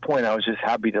at that point. I was just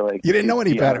happy to like. You didn't know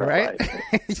any better, right?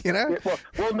 You know.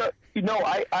 Well, no.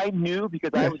 I knew because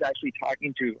I was actually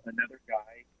talking to another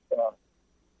guy.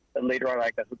 And later on, I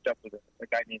got hooked up with a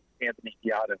guy named Anthony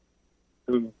Giotto,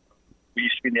 who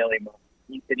used to be in the LA Mafia.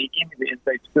 And he gave me the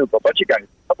inside scoop. A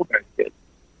couple guys did.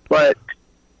 But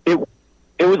it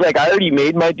was like I already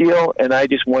made my deal, and I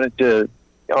just wanted to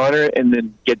honor it and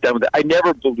then get done with it. I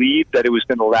never believed that it was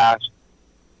going to last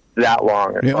that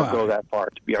long or go that far,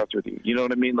 to be honest with you. You know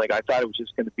what I mean? Like I thought it was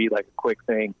just going to be like a quick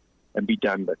thing and be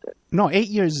done with it. No, 8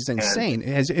 years is insane.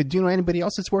 Do you know anybody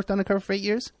else that's worked undercover for 8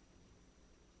 years?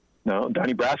 No,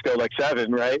 Donnie Brasco, like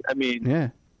 7, right? I mean, yeah.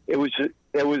 It was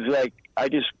like I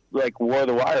just like wore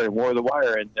the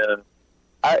wire, and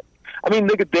I mean,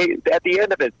 look at at the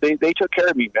end of it, they took care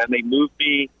of me, man. They moved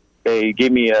me, they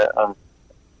gave me a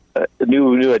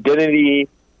new identity,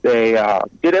 they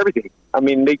did everything. I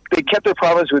mean, they kept their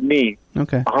promise with me,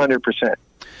 100%.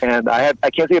 And I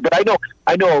can't say it, but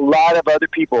I know a lot of other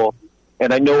people,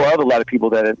 and I know of a lot of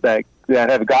people that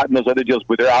have gotten those other deals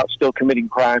where they're out still committing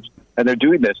crimes, and they're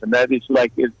doing this, and that is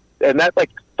like, and that's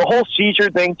like the whole seizure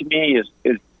thing to me is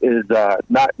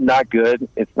not good.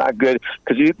 It's not good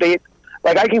because they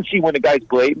like I can see when a guy's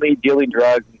blatantly dealing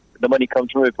drugs, the money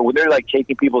comes from it, but when they're like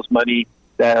taking people's money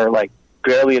that are like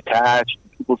barely attached,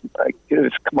 people's like,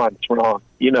 dude, come on, it's wrong.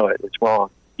 You know it, it's wrong.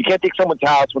 You can't take someone's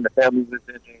house when the family lives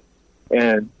in it,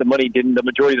 and the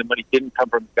majority of the money didn't come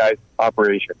from the guy's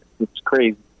operation. It's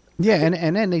crazy. Yeah,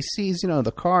 and then they seize,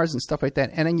 the cars and stuff like that,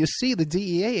 and then you see the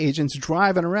DEA agents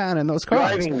driving around in those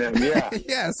cars. Driving them, yeah.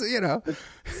 Yeah, so, you know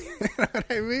what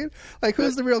I mean? Like,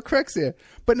 who's the real crooks here?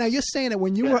 But now you're saying that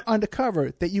when you were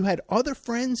undercover, that you had other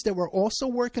friends that were also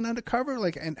working undercover?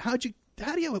 Like, and how do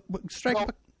you strike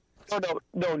up?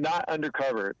 No, not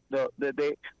undercover. No,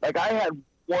 like I had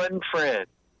one friend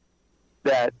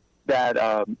that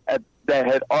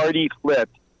had already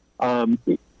flipped.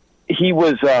 He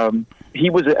was an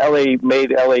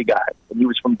LA guy, and he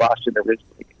was from Boston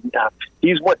originally.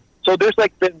 So there's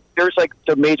the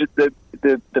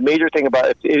major thing about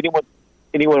if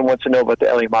anyone wants to know about the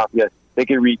LA Mafia, they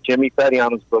can read Jimmy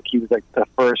Fadiano's book. He was like the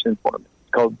first informant.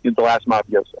 It's called The Last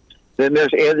Mafioso. Then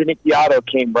there's Anthony Giotto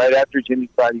came right after Jimmy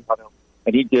Fadiano,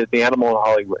 and he did The Animal in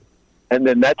Hollywood. And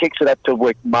then that takes it up to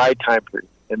like my time period,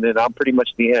 and then I'm pretty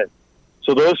much the end.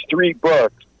 So those 3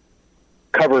 books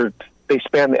they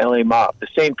span the LA mob, the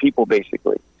same people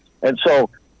basically. And so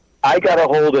I got a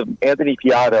hold of Anthony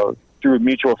Giotto through a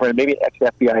mutual friend, maybe an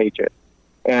ex-FBI agent.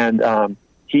 And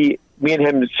me and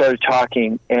him started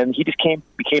talking, and he just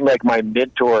became like my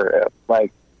mentor,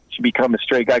 like to become a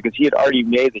straight guy, because he had already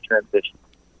made the transition.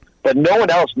 But no one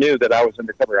else knew that I was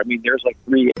undercover. I mean, there's like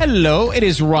 3. Hello, it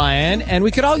is Ryan, and we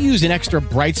could all use an extra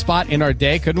bright spot in our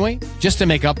day, couldn't we? Just to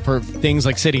make up for things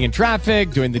like sitting in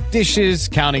traffic, doing the dishes,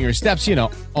 counting your steps,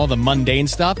 all the mundane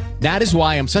stuff. That is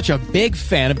why I'm such a big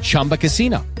fan of Chumba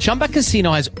Casino. Chumba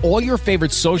Casino has all your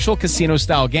favorite social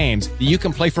casino-style games that you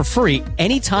can play for free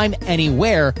anytime,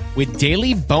 anywhere with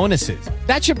daily bonuses.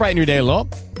 That should brighten your day a little.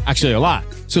 Actually, a lot.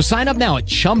 So sign up now at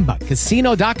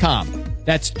ChumbaCasino.com.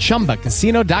 That's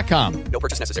ChumbaCasino.com. No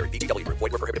purchase necessary. VGW Group.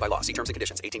 Void where prohibited by law. See terms and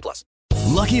conditions. 18+.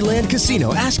 Lucky Land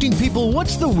Casino, asking people,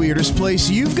 what's the weirdest place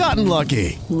you've gotten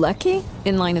lucky? Lucky?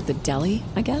 In line at the deli,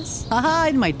 I guess? Aha,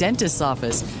 in my dentist's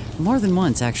office. More than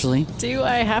once, actually. Do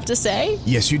I have to say?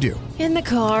 Yes, you do. In the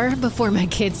car before my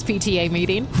kids' PTA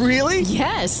meeting. Really?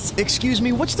 Yes. Excuse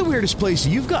me, what's the weirdest place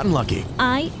you've gotten lucky?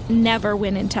 I never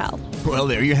win and tell. Well,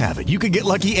 there you have it. You can get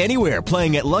lucky anywhere,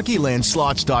 playing at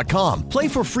LuckyLandSlots.com. Play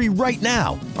for free right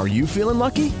now. Are you feeling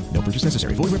lucky? No purchase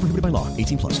necessary. Void where prohibited by law.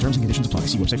 18+. Terms and conditions apply.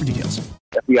 See website for details.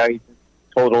 FBI agent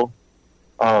total.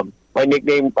 My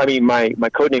nickname, my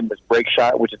code name was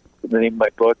Breakshot, which is the name of my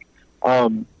book.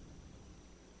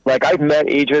 I've met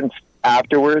agents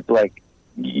afterwards, like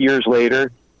years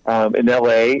later, in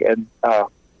LA, and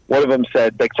one of them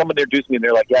said, like, someone introduced me, and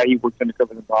they're like, "Yeah, he works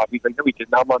undercover in the Mafia." He's like, "No, he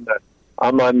didn't.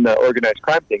 I'm on the organized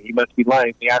crime thing." He must be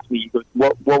lying. He asked me, he goes,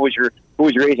 "What was your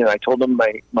agent?" I told him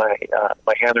my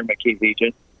handler, my case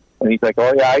agent, and he's like,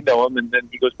 "Oh yeah, I know him." And then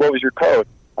he goes, "What was your code?"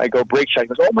 I go, "Breakshot." He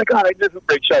goes, "Oh my God, I know who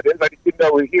Breakshot is. I just didn't know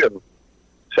it was you."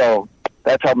 So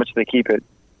that's how much they keep it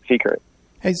secret.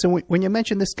 Hey, so when you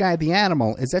mentioned this guy, the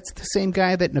animal, is that the same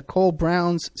guy that Nicole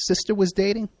Brown's sister was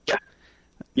dating? Yeah.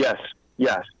 Yes.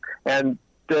 And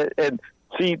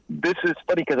see, this is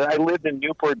funny because I lived in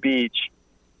Newport Beach.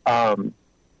 I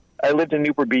lived in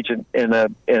Newport Beach in a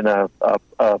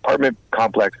apartment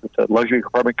complex. It's a luxury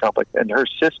apartment complex, and her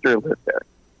sister lived there.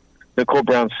 Nicole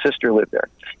Brown's sister lived there.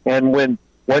 And when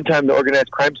one time the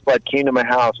organized crime squad came to my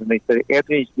house and they said,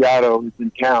 "Anthony Sciato is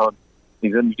in town.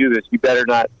 He's going to do this. You better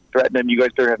not threaten him. You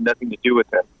guys better have nothing to do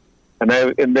with him."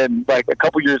 And then like a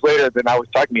couple years later, then I was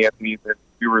talking to Anthony, and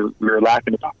we were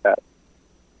laughing about that.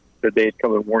 That they had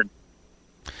come and warned.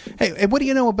 Hey, what do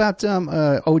you know about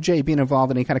OJ being involved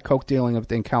in any kind of coke dealing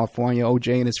up in California?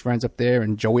 OJ and his friends up there,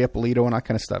 and Joey Ippolito and that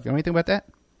kind of stuff. You know anything about that?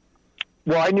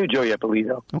 Well, I knew Joey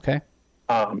Ippolito. Okay.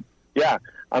 Yeah,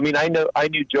 I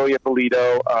knew Joey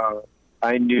Ippolito.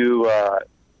 I knew.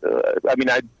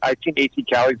 I'd seen AC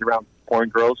Callie's around porn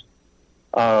girls.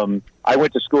 I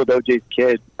went to school with OJ's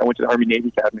kid. I went to the Army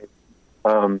Navy Academy,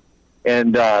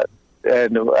 and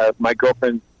my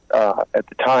girlfriend at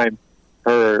the time,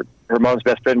 her mom's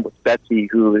best friend was Betsy,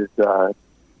 who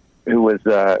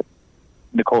was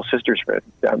Nicole's sister's friend.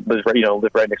 Lived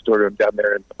right next door to him down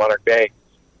there in Monarch Bay.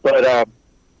 But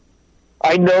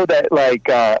I know that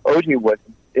OJ was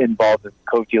involved in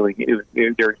coke dealing. They were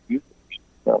users.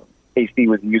 AC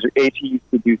was a user. AC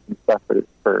used to do some stuff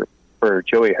for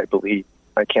Joey, I believe.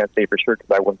 I can't say for sure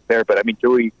because I wasn't there, but I mean,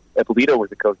 Joey Ippolito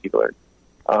was a coke dealer.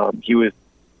 He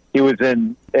was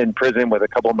in prison with a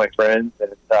couple of my friends,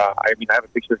 and I have a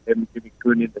picture of him and Jimmy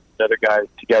Coonan and another guy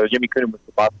together. Jimmy Coonan was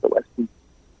the boss of the West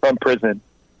from prison,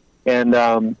 and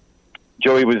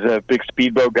Joey was a big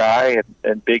speedboat guy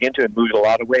and big into it, moved a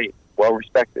lot of weight, well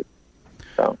respected.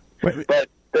 So, but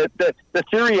the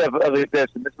theory of this,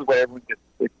 and this is what everyone gets: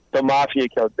 the Mafia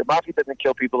killed. The Mafia doesn't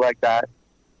kill people like that,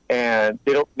 and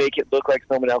they don't make it look like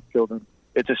someone else killed them.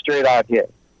 It's a straight out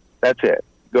hit. That's it.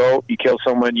 Go, you kill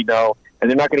someone, and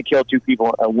they're not going to kill two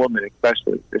people, a woman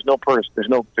especially. There's no purse. There's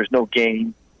no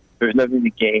gain. There's nothing to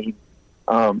gain.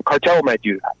 Cartel might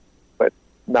do that, but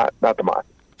not the Mafia.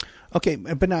 Okay,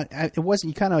 but not, it wasn't.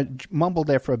 You kind of mumbled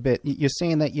there for a bit. You're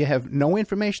saying that you have no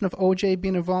information of OJ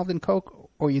being involved in coke,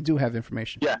 or you do have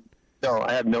information? Yeah. No,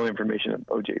 I have no information of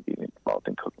OJ being involved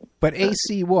in coke. But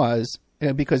AC was,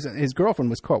 because his girlfriend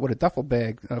was caught with a duffel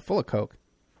bag full of coke.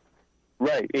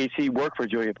 Right. AC worked for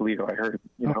Joey Ippolito, I heard.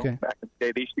 Back in the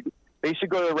day. They used to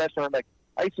go to a restaurant. Like,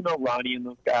 I used to know Ronnie and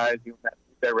those guys.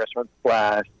 That restaurant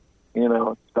Splash. They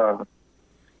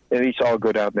used to all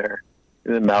go down there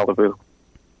in Malibu.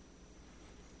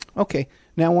 Okay.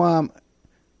 Now,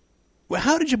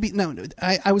 how did you be? No,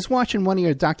 I was watching one of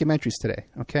your documentaries today.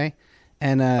 Okay,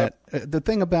 and the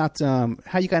thing about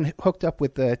how you got hooked up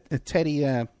with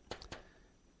Teddy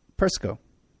Persco.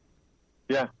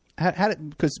 Yeah. How did,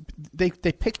 because they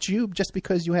picked you just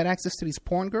because you had access to these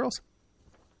porn girls?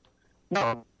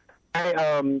 No,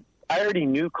 I already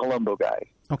knew Colombo guys.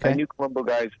 Okay. I knew Colombo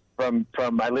guys from.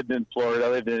 I lived in Florida. I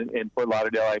lived in Fort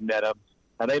Lauderdale. I met them,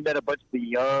 and I met a bunch of the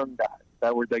young guys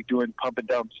that were like doing pump and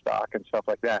dump stock and stuff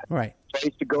like that. Right. So I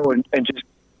used to go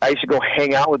I used to go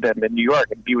hang out with them in New York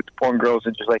and be with the porn girls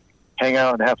and just like hang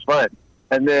out and have fun.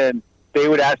 And then they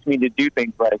would ask me to do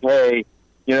things like, "Hey,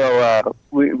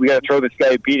 we got to throw this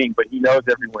guy a beating, but he knows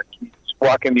everyone. Can you just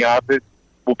walk in the office?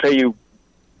 We'll pay you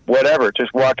whatever.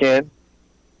 Just walk in,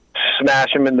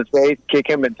 smash him in the face, kick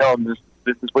him, and tell him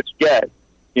this is what you get."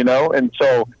 And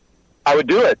so I would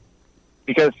do it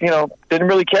because didn't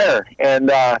really care.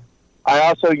 And I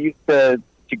also used to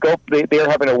go. They were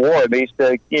having a war. They used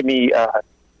to give me.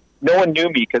 No one knew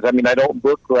me because I don't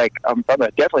look like I'm from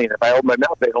it. Definitely, and if I open my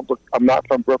mouth, I'm not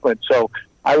from Brooklyn. So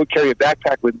I would carry a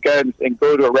backpack with guns and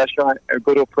go to a restaurant or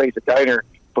go to a place, a diner,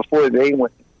 before they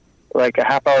went, like a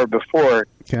half hour before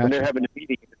when they're having a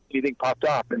meeting. If anything popped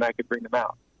off, then I could bring them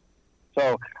out.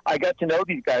 So I got to know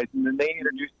these guys, and then they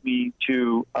introduced me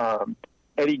to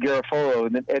Eddie Garofalo,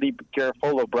 and then Eddie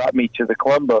Garofalo brought me to the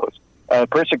Colombos.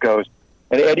 Persicos,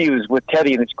 and Eddie was with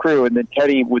Teddy and his crew, and then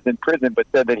Teddy was in prison, but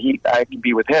said that I could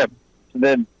be with him. So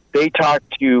then they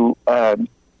talked to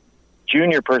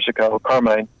Junior Persico,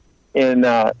 Carmine, and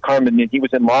he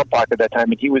was in Lompoc at that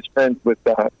time, and he was friends with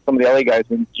some of the LA guys,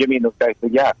 and Jimmy and those guys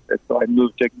said, yeah. And so I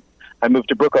moved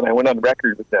to Brooklyn. I went on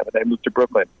record with them, and I moved to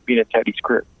Brooklyn, being in Teddy's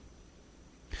crew.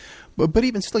 But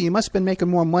even still, you must have been making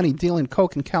more money dealing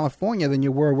coke in California than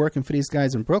you were working for these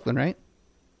guys in Brooklyn, right?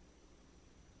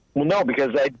 Well, no,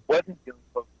 because I wasn't dealing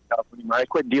coke in California. I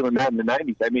quit dealing that in the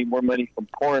 90s. I made more money from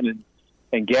porn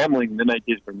and gambling than I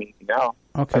did from anything else.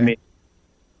 Okay.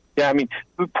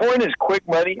 Porn is quick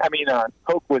money.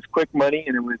 Coke was quick money,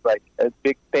 and it was like a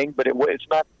big thing, but it's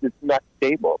not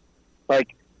stable.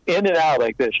 Like in and out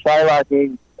like this,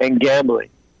 shylocking and gambling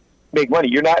make money.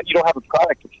 You don't have a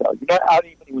product to sell. You're not out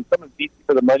even when someone beats you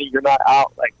for the money. You're not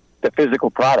out like the physical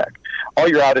product. All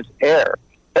you're out is air.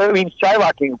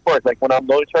 Shylocking, of course, like when I'm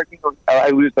loan sharking, I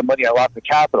lose the money, I lost the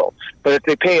capital. But if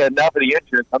they pay enough of the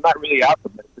insurance, I'm not really out the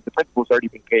money because the principal's already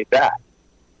been paid back.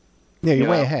 Yeah, you're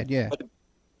way ahead, yeah.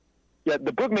 But,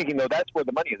 the bookmaking, though, that's where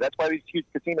the money is. That's why these huge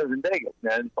casinos in Vegas,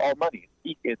 man, it's all money.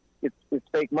 It's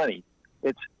fake money.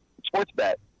 It's sports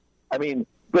bet. We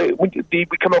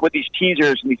come up with these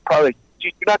teasers and these products.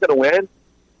 You're not going to win.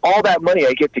 All that money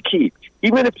I get to keep.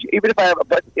 Even if I have a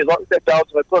budget, as long as that balance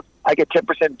in my book, I get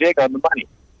 10% vig on the money.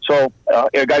 So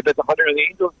a guy bets 100 on the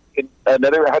Angels, and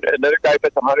another guy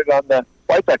bets 100 on the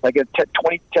White Sox. I get $10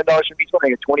 from each one. I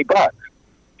get $20.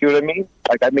 See what I mean?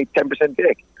 Like I make 10%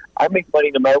 vig. I make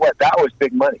money no matter what. That was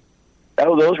big money.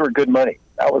 Those were good money.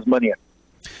 That was money.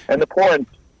 And the porn,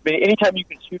 anytime you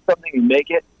can shoot something and make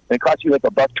it, and it costs you like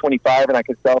 $1.25, and I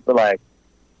can sell for like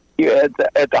at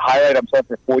the highlight, I'm selling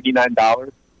for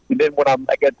 $49. And then when at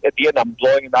the end, I'm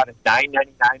blowing them out at $9.99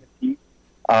 a piece.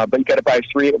 But you got to buy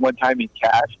 3 at one time in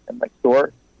cash at my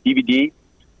store, DVD.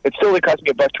 It still only cost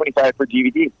me $1.25 for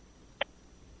DVD.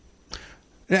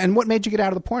 And what made you get out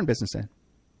of the porn business then?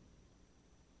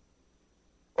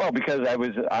 Well, because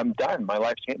I'm done. My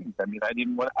life's changed. I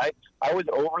didn't want. I was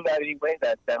over that anyway.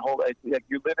 That whole like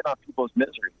you're living on people's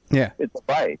misery. Yeah, it's a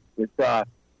vice. It's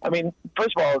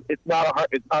first of all, it's not a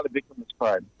victimless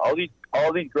crime. All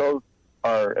these girls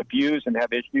are abused and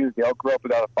have issues. They all grew up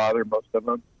without a father. Most of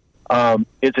them.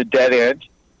 It's a dead end.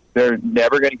 They're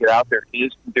never going to get out. There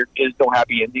is no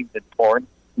happy endings in porn.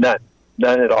 None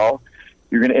at all.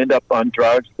 You're going to end up on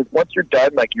drugs because once you're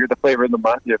done, like you're the flavor of the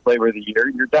month, you're the flavor of the year.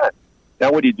 You're done.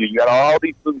 Now what do? You got all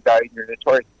these movie guys, and you're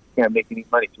notorious. You can't make any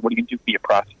money. So what are you going to do? Be a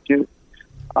prostitute?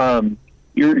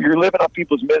 You're living on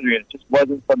people's misery, and it just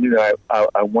wasn't something that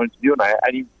I wanted to do, and I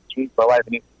didn't change my life.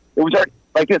 And it was already,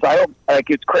 like this. I don't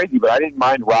like it's crazy, but I didn't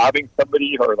mind robbing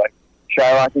somebody or like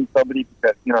shylocking somebody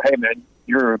because hey man,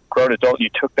 you're a grown adult, and you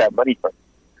took that money from me.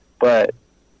 But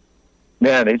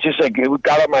man, it's just like it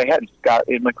got on my head. It just got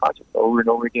in my conscience over and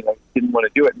over again. I didn't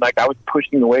want to do it, and like I was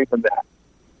pushing away from that.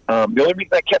 The only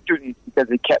reason I kept doing it is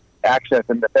because it kept access,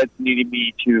 and the feds needed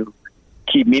me to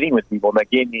keep meeting with people, and that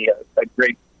gave me a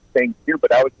great thing to do.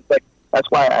 But I was just like, that's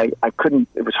why I couldn't.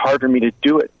 It was hard for me to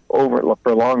do it over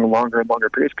for longer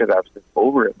periods because I was just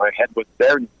over it. My head wasn't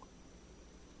there anymore.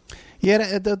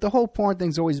 Yeah, the whole porn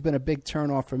thing's always been a big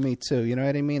turnoff for me too. You know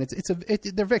what I mean?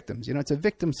 They're victims. It's a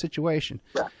victim situation.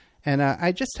 Yeah. And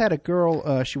I just had a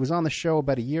girl. She was on the show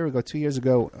about 2 years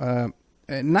ago.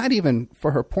 Not even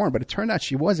for her porn, but it turned out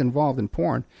she was involved in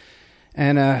porn.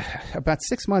 And about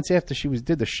 6 months after she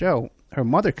did the show, her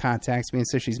mother contacts me and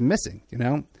says she's missing.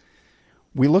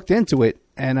 We looked into it,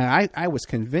 and I was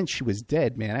convinced she was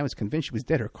dead, man. I was convinced she was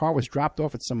dead. Her car was dropped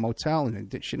off at some motel,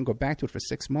 and she didn't go back to it for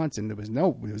 6 months. And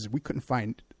we couldn't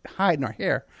find hide in our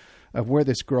hair of where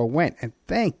this girl went. And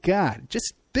thank God,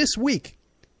 just this week,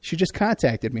 she just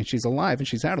contacted me, and she's alive, and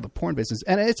she's out of the porn business.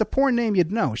 And it's a porn name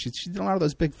you'd know. She did a lot of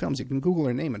those big films. You can Google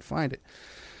her name and find it.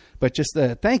 But just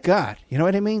thank God. You know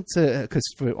what I mean? Because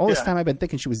for all this time, I've been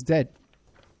thinking she was dead.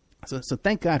 So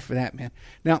thank God for that, man.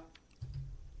 Now,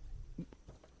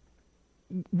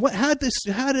 how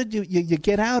did you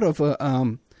get out of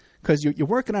because you're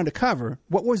working undercover?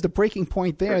 What was the breaking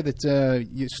point there that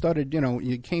you started?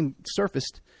 You came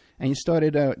surfaced and you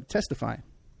started testifying.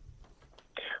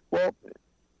 Well.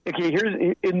 Okay,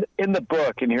 here's in the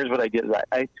book, and here's what I did.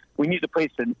 We need to place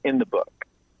in the book.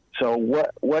 So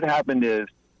what happened is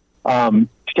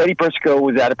Teddy Persico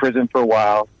was out of prison for a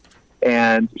while,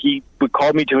 and he would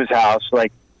call me to his house.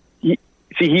 Like he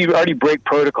already break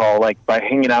protocol, like by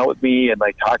hanging out with me and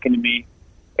like talking to me,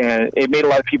 and it made a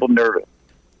lot of people nervous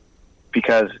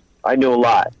because I knew a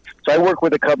lot. So I worked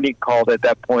with a company called at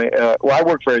that point. I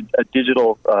worked for a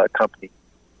digital company.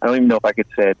 I don't even know if I could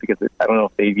say it because I don't know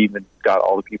if they've even got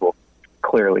all the people.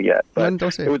 clearly yet. But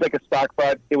don't say it was like a stock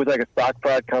fraud. It was like a stock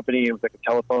fraud company. It was like a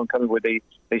telephone company where they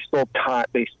stole time.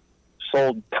 They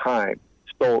sold time.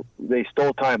 They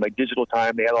stole time, like digital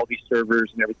time. They had all these servers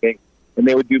and everything, and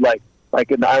they would do like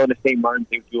in the island of St. Martin,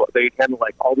 they'd handle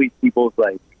like all these people's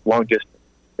like long distance,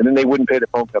 and then they wouldn't pay the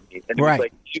phone company. And it was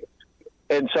like,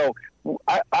 and so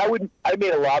I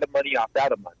made a lot of money off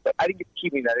that a month, but I didn't get to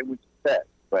keep that. It was success,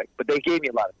 right? But they gave me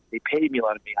a lot of. They paid me a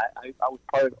lot of money. I was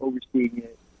part of overseeing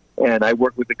it, and I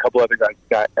worked with a couple other guys.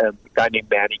 A guy named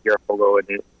Manny Garofalo and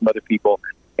some other people,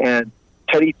 and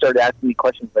Teddy started asking me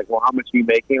questions like, "Well, how much are you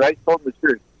making?" And I just told him the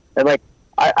truth. And like,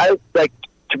 I like,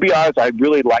 to be honest, I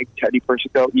really liked Teddy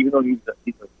Persico, even though he's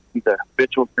a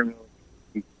habitual criminal.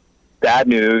 He's bad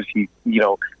news. He's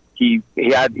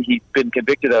been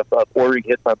convicted of ordering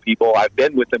hits on people. I've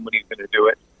been with him when he's going to do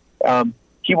it.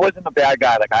 He wasn't a bad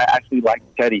guy. Like, I actually liked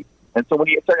Teddy. And so when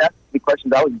he started asking me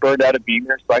questions, I was burned out of being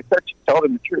there. So I started to tell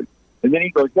him the truth. And then he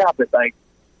goes, "Yeah, but like,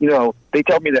 they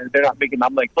tell me that they're not making."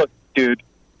 I'm like, "Look, dude,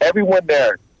 everyone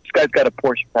there. This guy's got a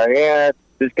Porsche Cayenne.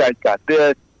 This guy's got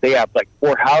this. They have like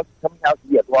 4 houses. How many houses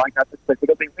do you have?" "Well, I got this place.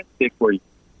 They rent it for you."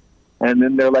 And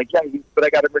then they're like, "Yeah, but I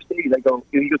got a Mercedes." I go,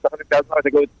 "He goes $100,000." I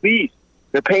go, "It's lease.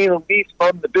 They're paying the lease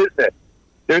from the business.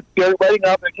 They're writing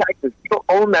off their taxes. You don't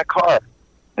own that car."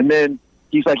 And then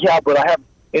he's like, "Yeah, but I have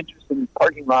interest in the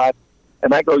parking lot."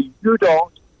 And I go, "You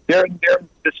don't. They're in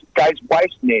this guy's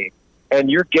wife's name, and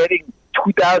you're getting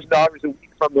 $2,000 a week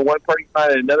from the one parking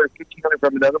lot and another $1,500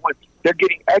 from another one. They're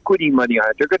getting equity money on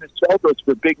it. They're going to sell those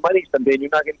for big money someday, and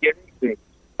you're not going to get anything."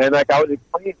 And like, I was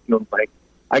explaining to him, like,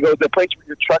 I go, "The place where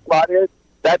your truck lot is,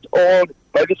 that's owned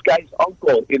by this guy's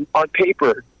uncle on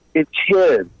paper. It's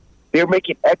his. They're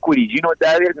making equities. You know what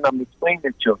that is?" And I'm explaining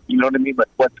it to him. You know what I mean? Like,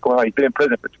 what's going on? He's been in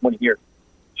prison for 20 years.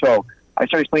 So I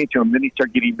started explaining to him. Then he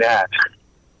started getting mad.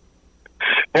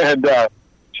 And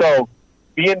so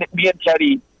me and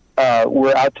Teddy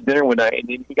were out to dinner one night, and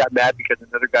then he got mad because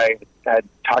another guy had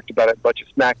talked about it a bunch of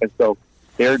smack. And so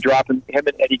they were dropping, him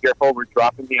and Eddie Garofalo were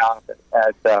dropping me off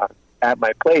at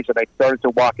my place, and I started to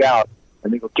walk out,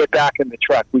 and they go, "Get back in the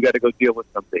truck. We got to go deal with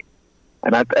something."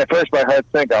 And at first my heart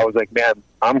sank. I was like, "Man,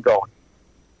 I'm going.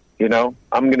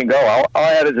 I'm going to go." All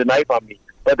I had is a knife on me,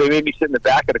 but they made me sit in the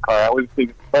back of the car. I was sitting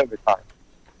in front of the car,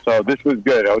 so this was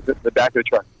good. I was in the back of the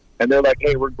truck, and they're like,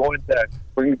 "Hey, we're going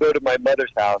to go to my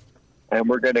mother's house, and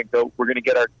we're going to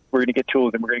get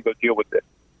tools, and we're going to go deal with this."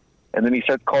 And then he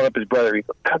starts calling up his brother. He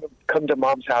goes, "Come to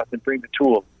Mom's house and bring the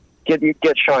tools. Get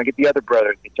Sean, get the other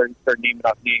brother." They start naming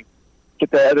off names. "Get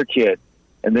the other kid."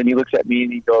 And then he looks at me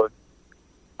and he goes,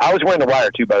 I was wearing the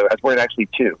wire too, by the way. I was wearing actually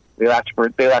 2. One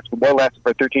lasted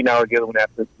for 13 hours, the other one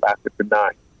lasted for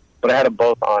 9. But I had them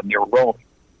both on. They were rolling.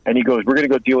 And he goes, "We're going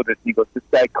to go deal with this." And he goes, "This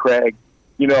guy Craig,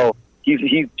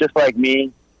 he's just like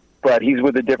me, but he's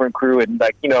with a different crew, and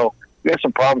like, we have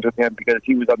some problems with him because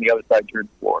he was on the other side during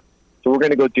the war. So we're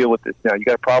going to go deal with this now. You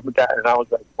got a problem with that?" And I was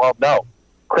like, "Well, no.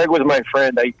 Craig was my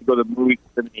friend. I used to go to the movies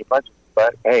with him and a bunch of,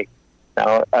 but hey,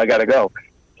 now I got to go."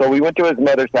 So we went to his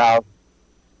mother's house.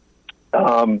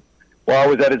 While I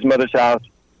was at his mother's house,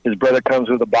 his brother comes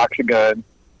with a box of guns.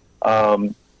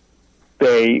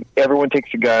 Everyone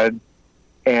takes a gun,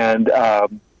 and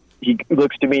he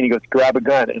looks to me and he goes, "Grab a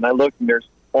gun." And I look, and there's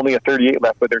only a 38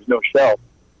 left, but there's no shell.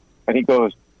 And he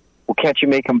goes, "Well, can't you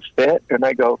make them fit?" And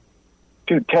I go,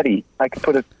 "Dude, Teddy, I could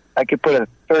put a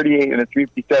 38 and a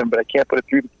 357, but I can't put a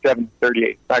 357 and 38.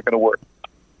 It's not going to work."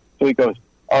 So he goes,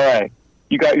 "All right,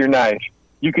 you got your knife.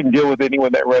 You can deal with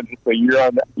anyone that runs this way. You're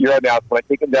on the outside. When I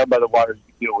take them down by the water, you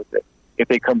can deal with it if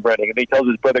they come running." And he tells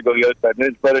his brother, "Go the other side." And then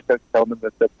his brother starts telling him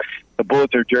that the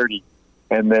bullets are dirty.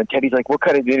 And then Teddy's like, "What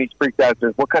kind of?" Then he freaks out.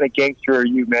 Says, "What kind of gangster are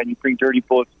you, man? You bring dirty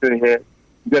bullets to the head."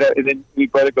 And then his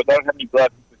brother goes, "I don't have any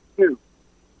gloves." He goes, "Dude,"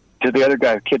 to the other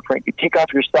guy, Kid Frank, "you take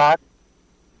off your socks.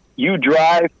 You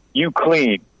drive. You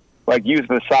clean. Like, use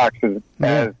the socks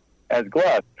as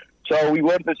gloves." So we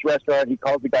went to this restaurant. He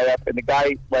calls the guy up, and the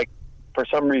guy, like, for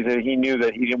some reason, he knew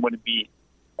that he didn't want to be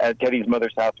at Teddy's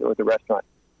mother's house or at the restaurant.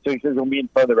 So he says, "We'll meet in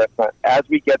front of the restaurant." As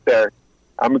we get there,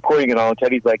 I'm recording it all, and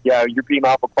Teddy's like, "Yeah, you're being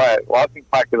awful quiet." Well, I was being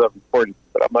quiet because I'm recording.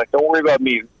 But I'm like, "Don't worry about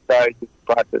me. This is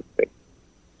a process thing."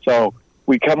 So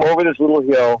we come over this little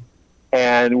hill,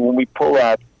 and when we pull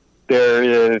up, there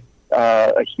is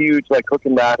a huge, like, hook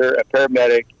and ladder, a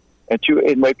paramedic, and 2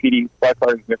 NYPD SWAT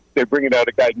cars. They're bringing out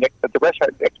a guy next at the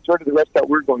restaurant, next door to the restaurant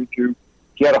we're going to.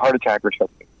 He had a heart attack or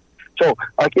something. So,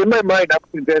 like, in my mind, I'm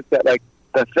convinced that, like,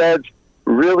 the feds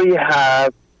really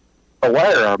have a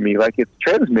wire on me. Like, it's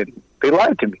transmitting. They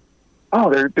lied to me. Oh,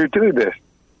 they're doing this.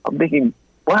 I'm thinking,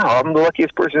 wow, I'm the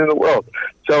luckiest person in the world.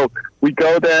 So we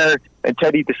go there, and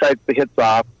Teddy decides to hit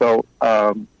off. So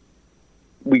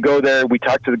we go there, we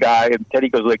talk to the guy, and Teddy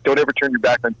goes like, "Don't ever turn your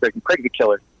back on Craig. Craig's a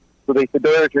killer." So they said,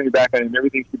 "Don't ever turn your back on him.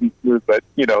 Everything should be smooth." But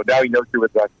now he knows you're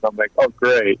with us. So I'm like, "Oh,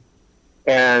 great."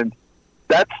 And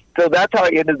that's how I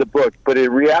ended the book. But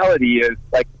in reality, is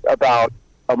like about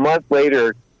a month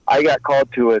later, I got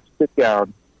called to a sit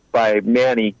down by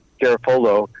Manny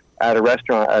Garofalo at a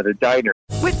restaurant, at a diner.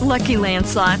 With Lucky Land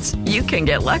Slots, you can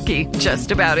get lucky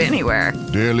just about anywhere.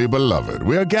 Dearly beloved,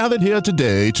 we are gathered here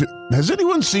today to... Has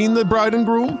anyone seen the bride and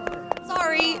groom?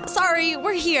 Sorry,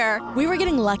 we're here. We were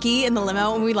getting lucky in the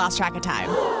limo and we lost track of time.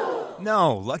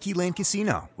 No, Lucky Land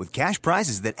Casino, with cash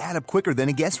prizes that add up quicker than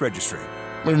a guest registry.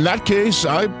 In that case,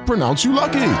 I pronounce you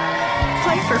lucky.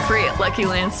 Play for free at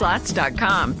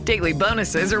LuckyLandSlots.com. Daily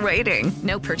bonuses are waiting.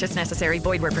 No purchase necessary.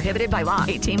 Void where prohibited by law.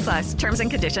 18+. Terms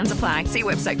and conditions apply. See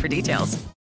website for details.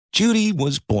 Judy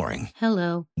was boring.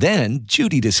 Hello. Then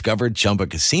Judy discovered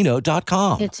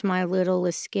ChumbaCasino.com. It's my little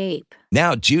escape.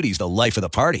 Now Judy's the life of the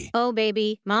party. Oh,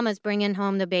 baby, mama's bringing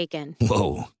home the bacon.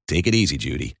 Whoa, take it easy,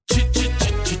 Judy.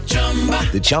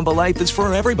 The Chumba life is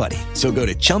for everybody. So go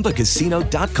to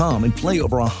ChumbaCasino.com and play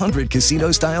over 100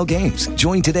 casino-style games.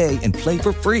 Join today and play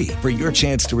for free for your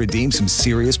chance to redeem some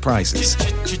serious prizes.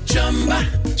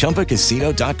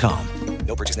 ChumbaCasino.com.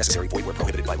 No purchase necessary. Void where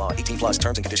prohibited by law. 18+.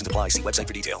 Terms and conditions apply. See website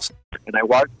for details. And I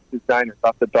walked to this diner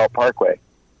off the Bell Parkway.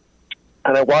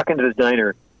 And I walk into this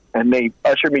diner, and they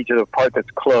usher me to the part that's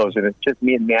closed, and it's just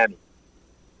me and Manny.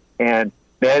 And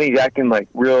Manny's acting like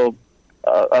real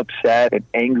upset and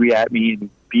angry at me, and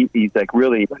he's like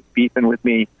really like beefing with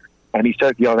me, and he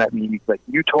starts yelling at me. He's like,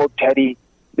 "You told Teddy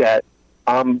that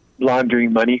I'm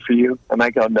laundering money for you?" And I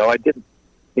go, "No, I didn't."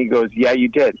 He goes, "Yeah, you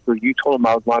did." So you told him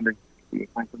I was laundering for you.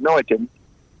 I go, "No, I didn't."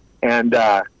 And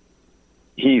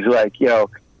he's like, he goes,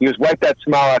 "Wipe that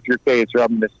smile off your face, or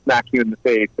I'm going to smack you in the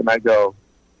face." And I go,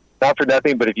 "Not for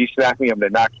nothing, but if you smack me, I'm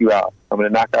going to knock you out. I'm going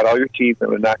to knock out all your teeth. I'm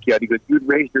going to knock you out." He goes, "You'd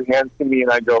raise your hands to me?" And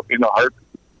I go, "In a heartbeat."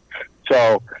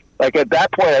 So, like, at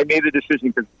that point, I made the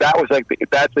decision, because that was like,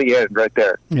 that's the end right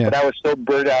there. Yeah. But I was so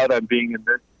burnt out on being in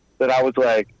this that I was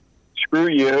like, screw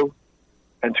you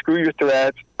and screw your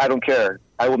threats. I don't care.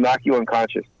 I will knock you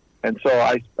unconscious. And so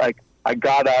I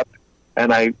got up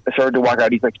and I started to walk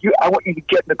out. He's like, I want you to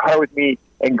get in the car with me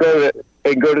and go to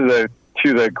the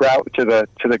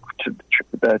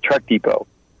truck depot,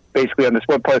 basically on this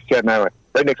one part of Staten Island,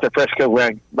 right next to Fresco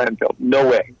landfill. No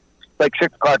way. Like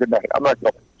 6 o'clock at night. I'm not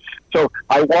going. So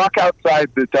I walk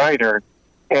outside the diner,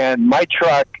 and my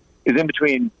truck is in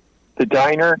between the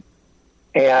diner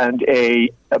and a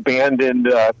abandoned,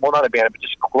 not abandoned, but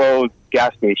just closed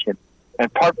gas station.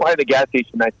 And parked behind the gas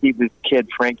station, I see this kid,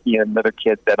 Frankie, and another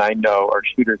kid that I know are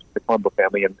shooters of the Colombo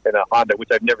family in a Honda, which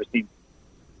I've never seen.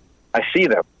 I see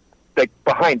them, like,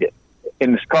 behind it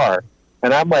in this car.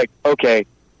 And I'm like, okay,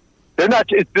 they're not.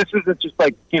 This isn't just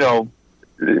like,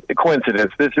 a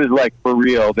coincidence. This is like for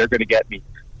real. They're going to get me.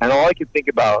 And all I can think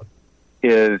about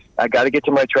is I got to get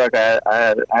to my truck. I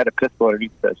had a pistol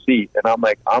underneath the seat, and I'm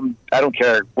like, I don't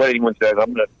care what anyone says.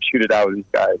 I'm going to shoot it out with these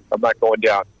guys. I'm not going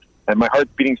down. And my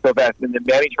heart's beating so fast. And then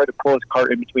Manny tried to pull his car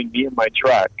in between me and my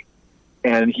truck,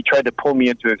 and he tried to pull me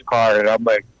into his car, and I'm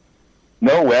like,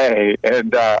 no way.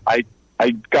 And I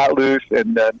got loose,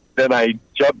 and then I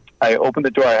jumped. I opened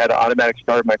the door. I had an automatic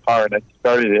start in my car, and I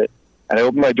started it. And I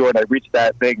opened my door, and I reached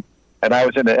that thing, and I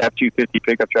was in an F-250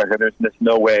 pickup truck, and there's just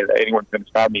no way that anyone's going to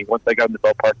stop me. Once I got in the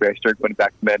Bell Parkway, I started going back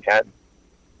to Manhattan.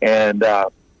 And I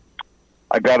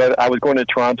was going to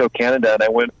Toronto, Canada, and I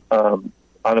went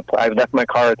I left my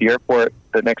car at the airport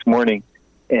the next morning.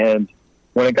 And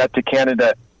when I got to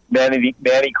Canada, Manny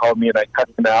called me, and I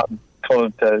cussed him out and told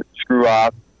him to screw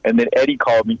off. And then Eddie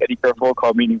Garofalo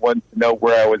called me, and he wanted to know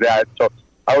where I was at. So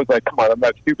I was like, come on, I'm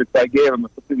not stupid. So I gave him a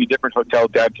completely different hotel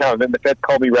downtown. And then the feds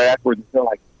called me right afterwards, and they're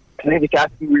like, can they just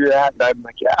ask me where you're at? And I'm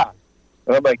like, yeah.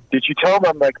 And I'm like, did you tell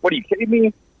them? I'm like, what, are you kidding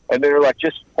me? And they were like,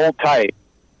 just hold tight.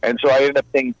 And so I ended up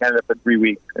staying in Canada for 3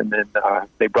 weeks, and then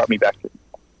they brought me back to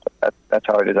that's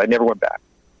how it is. I never went back.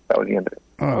 That was the end of it.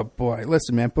 Oh, boy.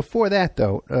 Listen, man, before that,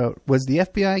 though, was the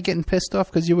FBI getting pissed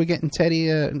off because you were getting Teddy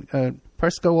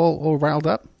Persco all riled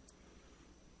up?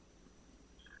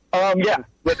 Yeah,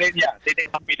 but they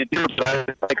didn't want me to do it. But I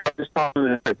was just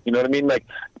telling them, you know what I mean? Like,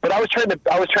 but I was trying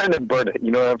to burn it. You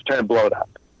know, I was trying to blow it up.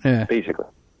 Yeah, basically.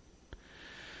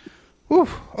 Whew.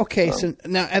 Okay, so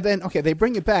now and then they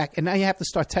bring you back, and now you have to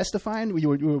start testifying.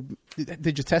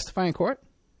 Did you testify in court?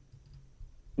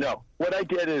 No. What I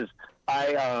did is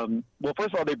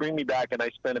first of all, they bring me back, and I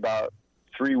spent about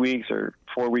 3 weeks or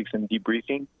 4 weeks in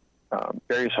debriefing,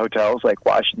 various hotels like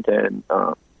Washington,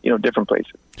 different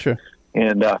places. Sure.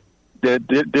 And the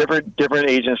different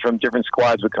agents from different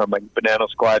squads would come, like Banana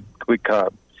Squad would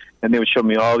come, and they would show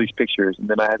me all these pictures, and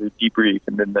then I had to debrief,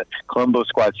 and then the Colombo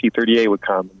squad C-38 would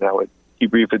come, and I would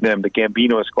debrief with them, the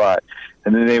Gambino squad,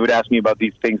 and then they would ask me about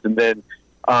these things, and then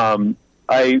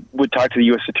I would talk to the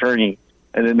U.S. attorney,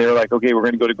 and then they were like, okay, we're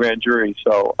going to go to grand jury,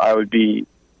 so I would be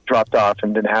dropped off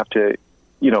and then have to,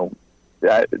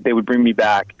 they would bring me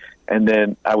back, and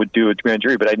then I would do a grand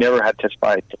jury, but I never had to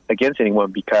testify against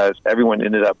anyone because everyone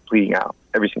ended up pleading out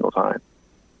every single time.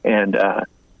 And,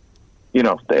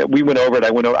 we went over it.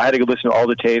 I had to go listen to all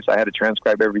the tapes. I had to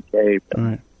transcribe every tape. All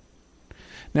right.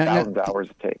 Thousands of hours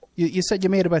of tape. You said you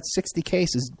made about 60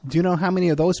 cases. Do you know how many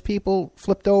of those people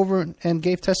flipped over and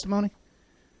gave testimony?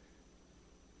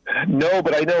 No,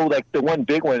 but I know the one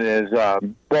big one is I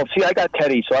got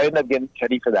Teddy, so I ended up getting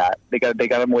Teddy for that. They got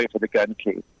him away for the gun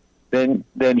case. Then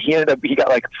he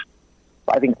got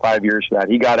I think 5 years for that.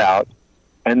 He got out,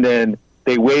 and then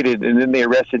they waited, and then they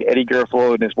arrested Eddie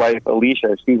Garofalo and his wife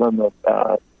Alicia. She's on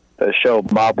the show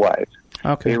Mob Wives.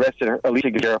 Okay. They arrested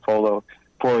Alicia Garofalo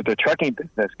for the trucking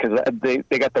business because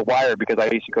they got the wire because I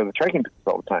used to go to the trucking business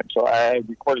all the time. So I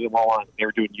recorded them all on. They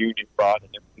were doing union fraud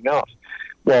and everything else.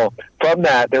 Well, from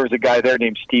that, there was a guy there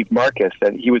named Steve Marcus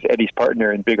that he was Eddie's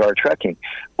partner in Big R Trucking.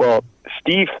 Well,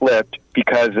 Steve flipped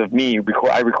because of me.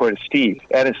 I recorded Steve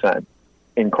and his son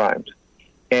in crimes,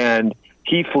 and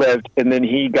he flipped, and then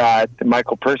he got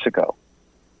Michael Persico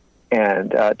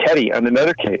and Teddy on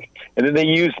another case, and then they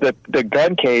used the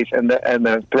gun case and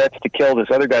the threats to kill this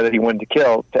other guy that he wanted to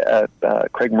kill,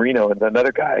 Craig Marino and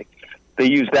another guy. They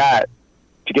used that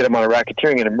to get him on a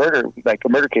racketeering and a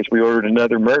murder case. We ordered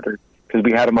another murder because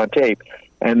we had him on tape,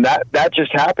 and that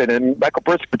just happened. And Michael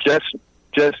Persico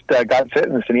just got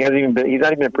sentenced, and he's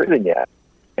not even in prison yet.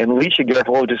 And Alicia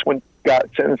Garofalo just got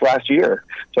sentenced last year.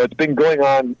 So it's been going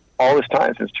on all this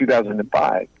time since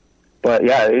 2005. But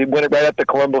yeah, it went right up the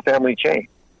Colombo family chain.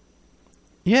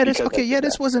 Yeah,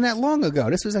 this wasn't that long ago.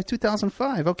 This was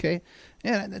 2005. Okay,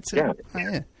 yeah, that's it.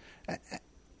 Yeah.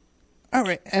 All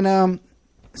right, and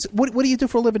so what do you do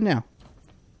for a living now?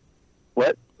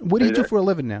 What? What do you do for a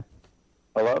living now?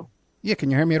 Hello? Yeah, can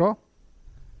you hear me at all?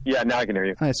 Yeah, now I can hear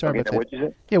you. All right, sorry about that. What'd you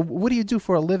say? Yeah, what do you do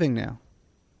for a living now?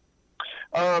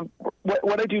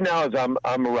 What I do now is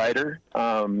I'm a writer.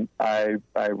 I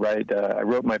write. I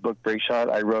wrote my book Breakshot.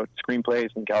 I wrote screenplays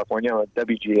in California. I'm a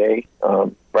WGA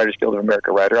Writers Guild of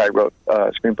America writer. I wrote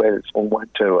screenplays that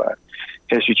went to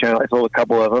History Channel. I sold a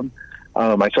couple of them.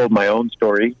 I sold my own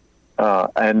story,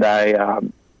 and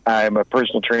I'm a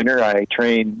personal trainer. I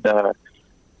train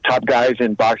top guys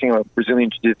in boxing. I'm a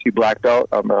Brazilian Jiu-Jitsu black belt.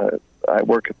 I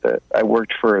worked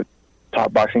for a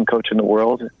top boxing coach in the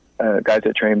world. Guys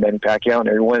that train Manny Pacquiao and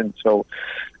everyone. And so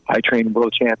I train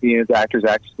world champions, actors,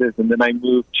 actresses, and then I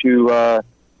moved to a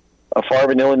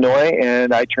farm in Illinois,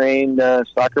 and I train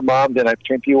soccer moms, and I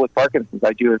train people with Parkinson's.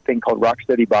 I do a thing called Rock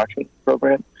Steady Boxing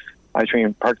program. I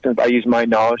train Parkinson's. I use my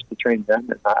knowledge to train them,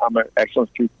 and I'm an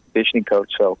excellent street conditioning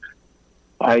coach. So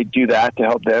I do that to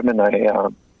help them, and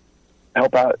I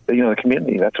help out the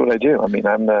community. That's what I do. I mean,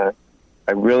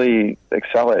 I really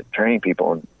excel at training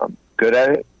people, and I'm good at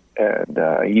it. And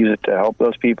I use it to help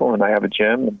those people, and I have a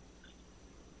gym.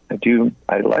 And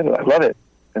I love it.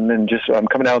 And then I'm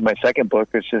coming out with my second book.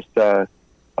 It's just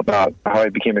about how I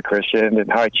became a Christian and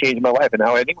how I changed my life and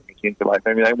how anyone can change their life.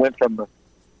 I mean, I went from,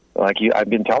 I've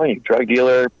been telling you, drug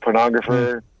dealer,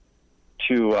 pornographer,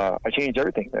 to I changed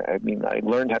everything. I mean, I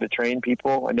learned how to train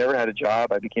people. I never had a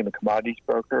job. I became a commodities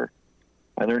broker.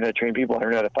 I learned how to train people. I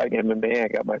learned how to fight MMA. I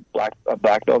got my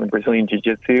black belt in Brazilian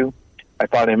Jiu-Jitsu. I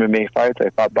fought MMA fights.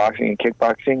 I fought boxing and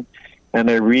kickboxing, and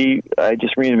I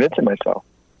just reinvented myself,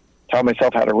 taught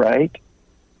myself how to write,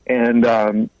 and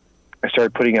I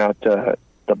started putting out the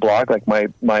blog. Like my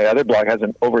other blog has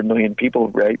over 1 million people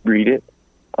read it.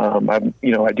 I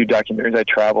do documentaries. I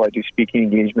travel. I do speaking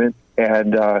engagement,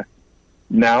 and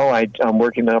now I'm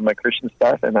working on my Christian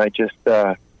stuff, and I just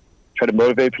try to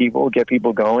motivate people, get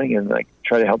people going, and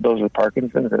try to help those with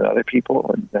Parkinson's and other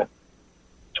people, and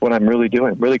it's what I'm really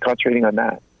doing. I'm really concentrating on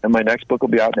that. And my next book will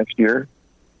be out next year.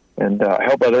 And I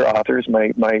help other authors.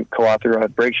 My co-author on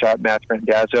Breakshot, Matt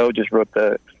Randazzo, just wrote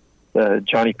the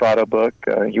Johnny Fratto book.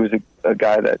 He was a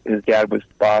guy that his dad was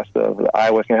the boss of the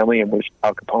Iowa family and was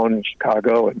Al Capone in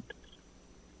Chicago. And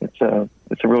it's a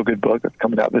real good book. It's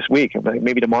coming out this week,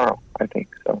 maybe tomorrow, I think.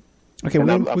 So. Okay, I'm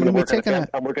working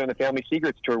on the Family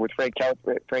Secrets tour with Frank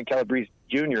Calabrese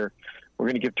Jr. We're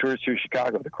going to give tours through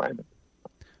Chicago, the crime.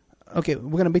 Okay,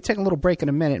 we're going to be taking a little break in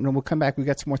a minute, and when we'll come back, we've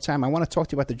got some more time. I want to talk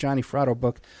to you about the Johnny Fratto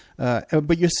book.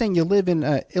 But you're saying you live in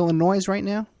Illinois right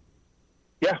now?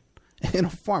 Yeah. In a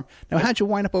farm. Now, how'd you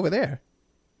wind up over there?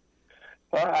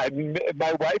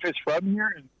 My wife is from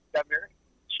here and got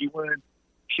married.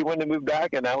 she wanted to move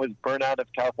back, and I was burnt out of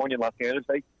California and Los Angeles.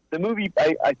 The movie,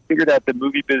 I figured out the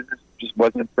movie business just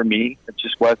wasn't for me. It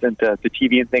just wasn't the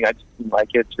TV and thing. I just didn't like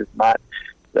it. It's just not.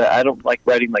 I don't like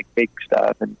writing like fake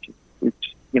stuff, and it's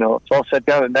it's all set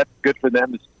down, and that's good for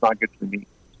them. It's not good for me.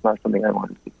 It's not something I want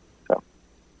to do. So,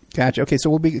 gotcha. Okay, so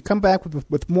we'll come back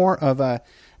with more of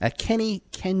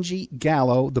Kenji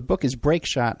Gallo. The book is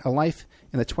Breakshot: A Life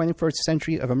in the 21st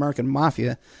Century of American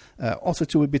Mafia. Also,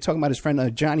 too, we'll be talking about his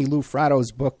friend Johnny Lou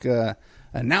Fratto's book,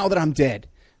 Now That I'm Dead.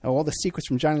 All the secrets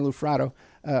from Johnny Lou Fratto.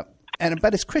 And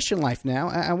about his Christian life now.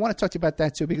 I want to talk to you about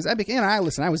that, too, because I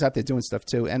was out there doing stuff,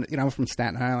 too. And, I'm from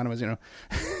Staten Island. I was,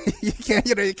 you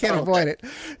can't avoid it,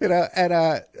 and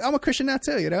I'm a Christian now,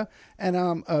 too, and,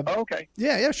 okay.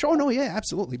 Yeah, sure. No, yeah,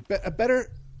 absolutely.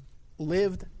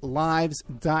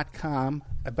 BetterLivedLives.com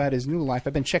about his new life.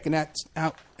 I've been checking that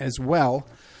out as well.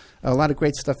 A lot of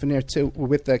great stuff in there, too,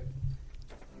 with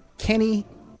Kenny.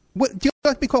 What do you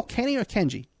like to be called, Kenny or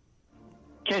Kenji?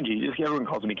 Kenji. Everyone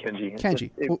calls me Kenji.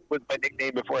 Kenji. It was my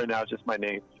nickname before, and now it's just my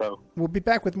name. So we'll be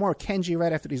back with more Kenji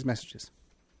right after these messages.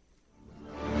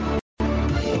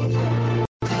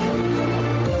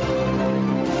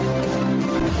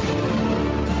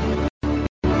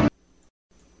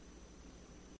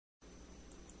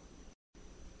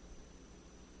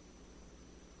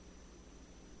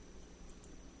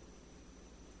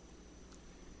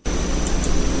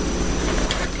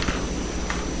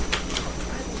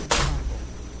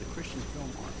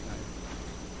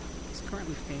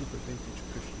 Paying for vintage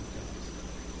Christian films.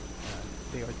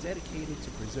 They are dedicated to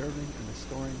preserving and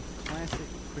restoring classic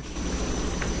Christian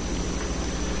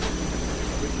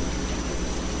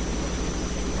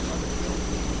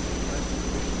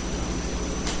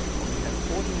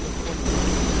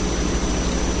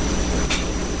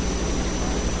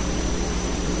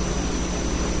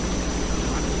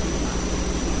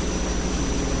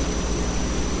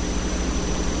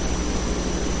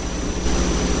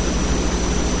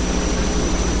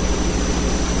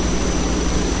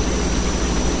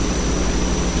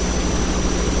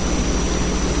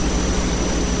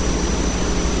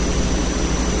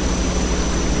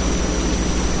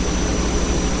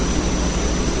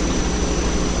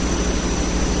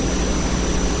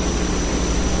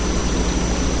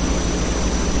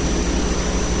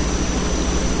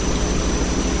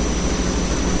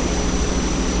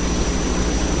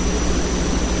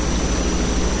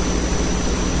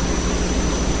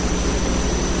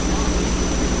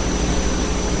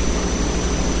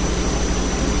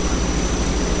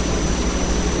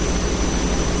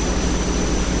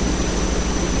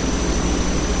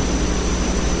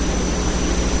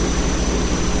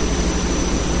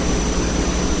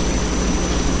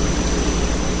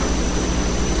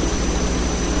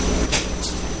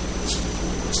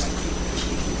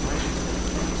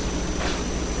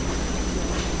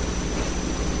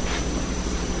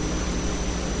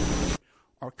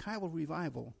Archival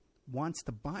Revival wants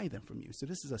to buy them from you. So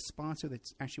this is a sponsor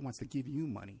that actually wants to give you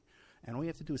money. And all you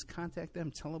have to do is contact them,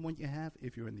 tell them what you have.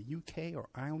 If you're in the UK or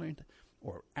Ireland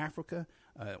or Africa,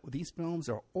 these films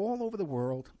are all over the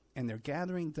world, and they're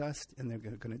gathering dust, and they're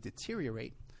going to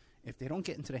deteriorate if they don't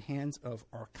get into the hands of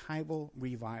Archival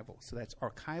Revival. So that's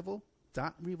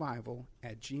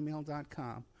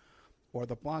archival.revival@gmail.com, or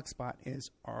the blog spot is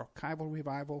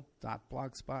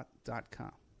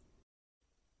archivalrevival.blogspot.com.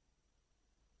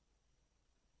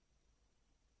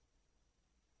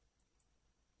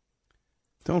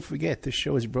 Don't forget, this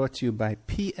show is brought to you by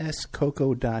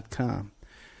pscoco.com.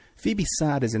 Phoebe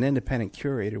Sod is an independent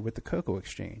curator with the Cocoa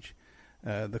Exchange.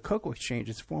 The Cocoa Exchange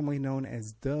is formerly known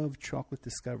as Dove Chocolate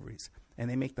Discoveries, and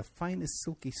they make the finest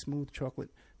silky smooth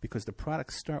chocolate because the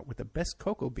products start with the best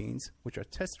cocoa beans, which are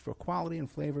tested for quality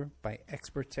and flavor by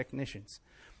expert technicians.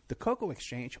 The Cocoa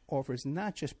Exchange offers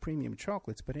not just premium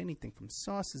chocolates, but anything from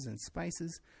sauces and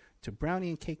spices to brownie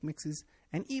and cake mixes,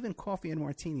 and even coffee and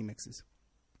martini mixes.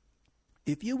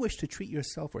 If you wish to treat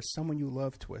yourself or someone you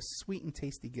love to a sweet and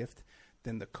tasty gift,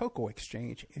 then the Cocoa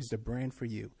Exchange is the brand for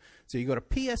you. So you go to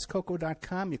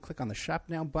pscoco.com, you click on the Shop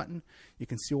Now button. You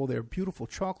can see all their beautiful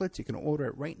chocolates. You can order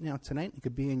it right now tonight. It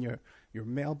could be in your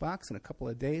mailbox in a couple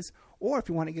of days. Or if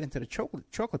you want to get into the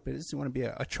chocolate business, you want to be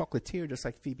a chocolatier just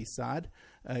like Phoebe Sod,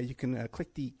 you can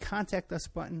click the Contact Us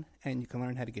button, and you can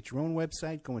learn how to get your own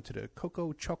website, go into the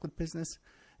cocoa chocolate business,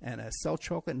 and sell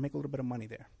chocolate and make a little bit of money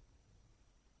there.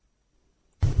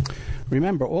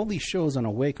 Remember, all these shows on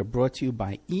Awake are brought to you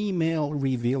by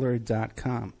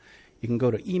emailrevealer.com. You can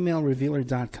go to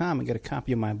emailrevealer.com and get a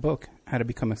copy of my book, How to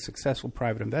Become a Successful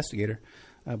Private Investigator.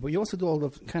 But you also do all the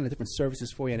kind of different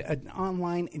services for you. An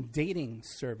online dating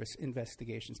service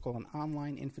investigation. It's called an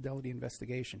online infidelity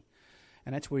investigation.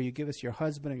 And that's where you give us your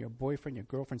husband or your boyfriend, your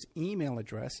girlfriend's email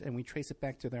address, and we trace it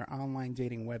back to their online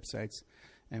dating websites,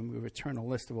 and we return a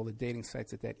list of all the dating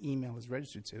sites that email is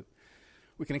registered to.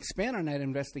 We can expand on that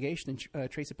investigation and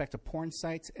trace it back to porn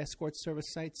sites, escort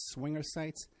service sites, swinger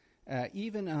sites,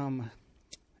 even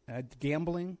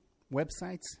gambling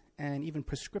websites, and even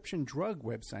prescription drug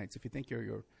websites. If you think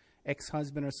your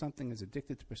ex-husband or something is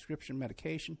addicted to prescription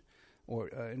medication or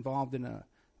involved in a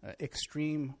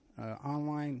extreme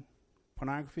online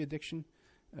pornography addiction,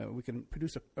 we can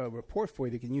produce a report for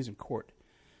you that you can use in court.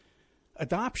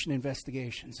 Adoption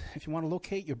investigations. If you want to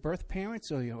locate your birth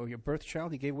parents or your birth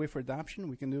child you gave away for adoption,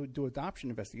 we can do adoption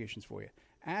investigations for you.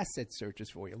 Asset searches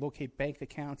for you. Locate bank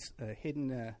accounts,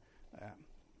 hidden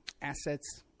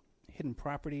assets, hidden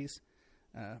properties,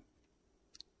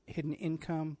 hidden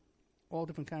income, all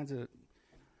different kinds of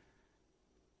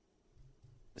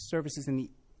services in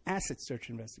the asset search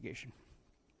investigation.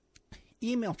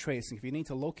 Email tracing. If you need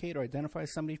to locate or identify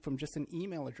somebody from just an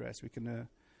email address, we can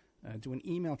do an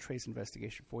email trace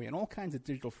investigation for you, and all kinds of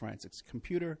digital forensics,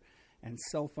 computer and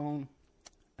cell phone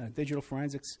digital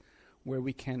forensics, where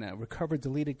we can recover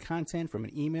deleted content from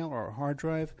an email or a hard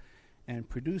drive and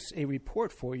produce a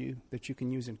report for you that you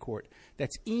can use in court.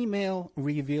 That's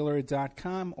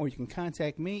emailrevealer.com, or you can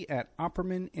contact me at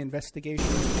Opperman Investigation.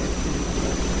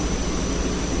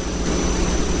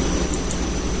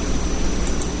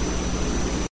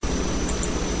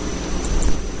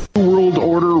 World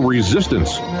Order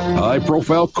resistance,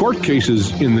 high-profile court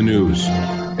cases in the news,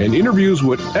 and interviews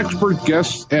with expert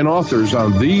guests and authors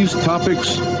on these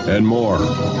topics and more.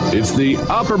 It's the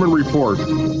Opperman Report.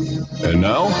 And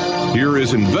now, here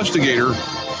is investigator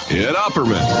Ed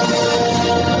Opperman.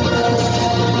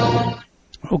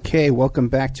 Okay, welcome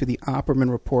back to the Opperman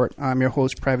Report. I'm your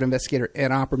host, Private Investigator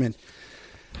Ed Opperman.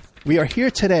 We are here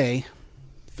today,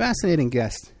 fascinating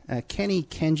guest,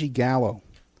 Kenji Gallo.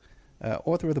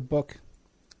 Author of the book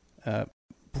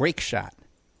Breakshot,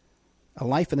 A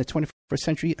Life in the 21st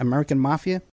Century American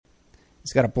Mafia.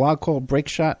 He's got a blog called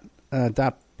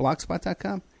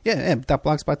breakshot.blogspot.com.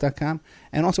 .blogspot.com.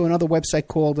 And also another website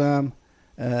called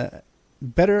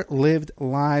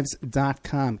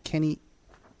betterlivedlives.com.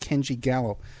 Kenji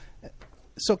Gallo.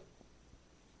 So,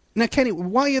 now, Kenny,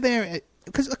 while you're there,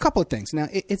 because a couple of things. Now,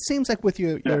 it seems like with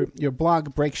your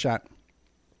blog Breakshot,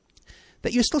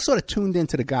 that you're still sort of tuned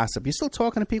into the gossip. You're still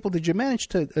talking to people. Did you manage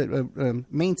to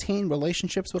maintain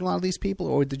relationships with a lot of these people,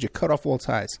 or did you cut off all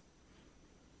ties?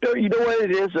 You know what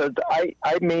it is? I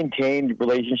maintained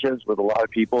relationships with a lot of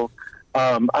people.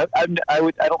 I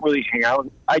don't really hang out.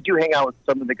 I do hang out with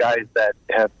some of the guys that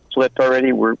have flipped already.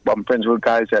 I'm friends with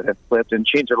guys that have flipped and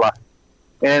changed their lives.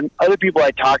 And other people I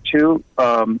talk to,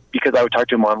 because I would talk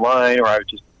to them online, or I would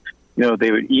just,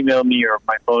 they would email me, or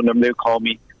my phone number, they would call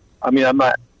me. I mean, I'm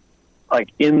not like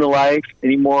in the life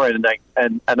anymore, and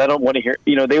I don't want to hear.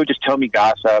 They would just tell me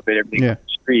gossip and everything on the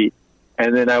street,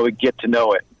 and then I would get to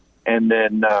know it, and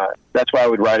then that's why I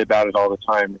would write about it all the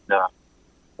time. But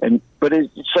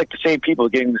it's like the same people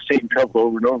getting the same trouble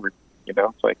over and over.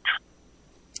 It's like.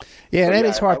 Yeah, that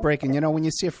is heartbreaking. When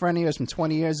you see a friend of yours from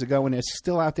 20 years ago and they're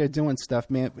still out there doing stuff,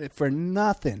 man, for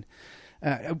nothing.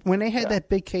 When they had that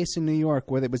big case in New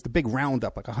York where it was the big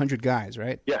roundup, like 100 guys,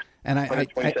 right? Yeah, and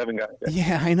 127 guys.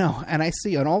 Yeah, I know. And I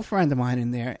see an old friend of mine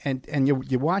in there, and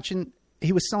you're watching.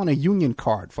 He was selling a union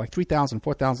card for like $3,000,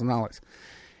 $4,000.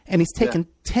 And he's taken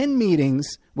 10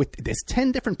 meetings there's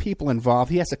 10 different people involved.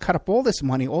 He has to cut up all this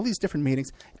money, all these different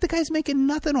meetings. The guy's making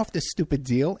nothing off this stupid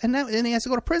deal, and he has to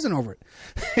go to prison over it.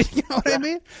 You know what I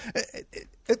mean?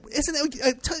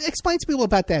 Explain to people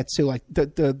about that too. Like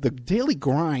the daily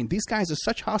grind. These guys are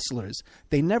such hustlers.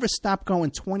 They never stop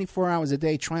going 24 hours a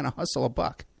day trying to hustle a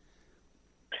buck.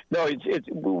 No,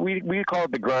 we call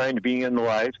it the grind, being in the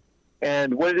life.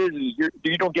 And what it is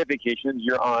you don't get vacations.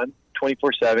 You're on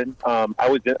 24/7. I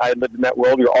lived in that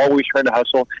world. You're always trying to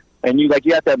hustle, and you have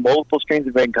to have multiple streams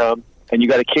of income, and you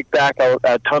got to kick back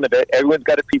a ton of it. Everyone's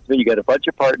got a piece of it. You got a bunch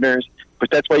of partners, but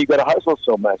that's why you got to hustle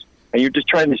so much. And you're just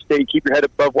trying to keep your head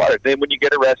above water. Then when you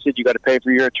get arrested, you got to pay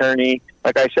for your attorney.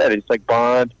 Like I said, it's like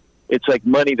bond. It's like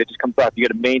money that just comes off. You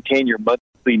got to maintain your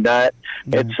monthly nut.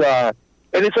 Mm-hmm.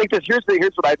 And it's like this. Here's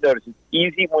what I've noticed.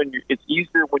 It's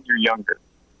easier when you're younger.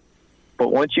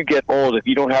 But once you get old, if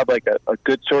you don't have like a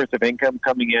good source of income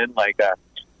coming in, like a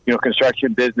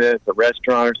construction business, a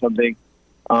restaurant or something,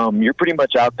 you're pretty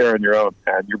much out there on your own,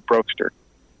 and you're brokester,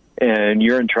 and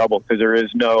you're in trouble because there is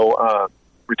no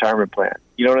retirement plan.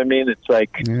 You know what I mean? It's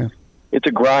like it's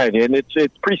a grind, and it's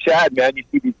pretty sad, man. You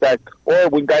see these guys, or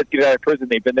when guys get out of prison,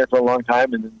 they've been there for a long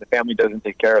time, and then the family doesn't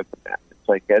take care of them. Man. It's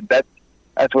like that's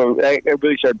that's what it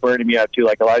really started burning me out too.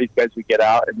 Like a lot of these guys would get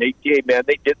out and they did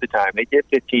the time. They did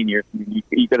 15 years.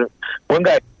 You could have, one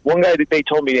guy that they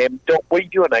told me, what are you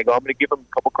doing? I go, I'm going to give him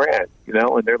a couple grand, you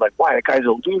know? And they're like, why? That guy's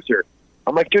a loser.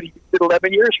 I'm like, dude, he did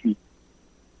 11 years for you.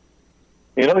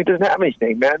 You know, he doesn't have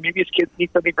anything, man. Maybe his kids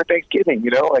need something for Thanksgiving, you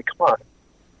know? Like, come on.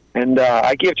 And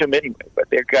I gave it to him anyway,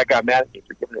 but they got mad at me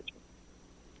for giving it to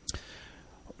him.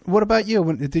 What about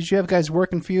you? Did you have guys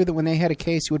working for you that when they had a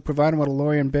case, you would provide them with a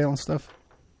lawyer and bail and stuff?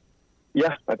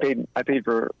 Yeah, I paid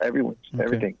for everyone,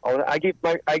 everything. I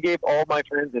gave all my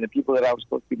friends and the people that I was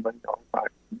supposed to be money all the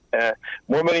time.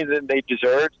 More money than they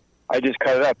deserved. I just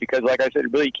cut it up because, like I said,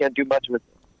 really you can't do much with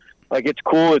it. Like it's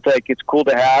cool. It's cool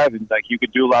to have, and like you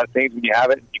can do a lot of things when you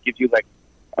have it. It gives you like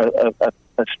a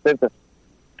sense of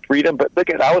freedom. But look,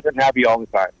 I wasn't happy all the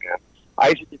time, man.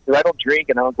 I don't drink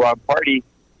and I don't go out and party,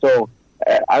 so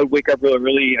I would wake up really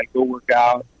early. I go work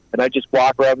out. And I just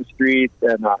walk around the streets,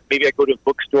 and maybe I go to a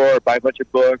bookstore, buy a bunch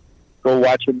of books, go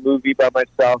watch a movie by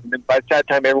myself, and then by that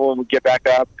time everyone would get back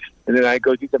up, and then I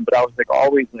go do something. But I was like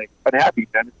always like unhappy,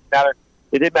 man.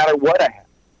 It didn't matter what I had.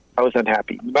 I was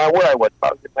unhappy. No matter where I was. If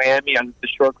I was in Miami, I was at the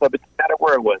shore club. It didn't matter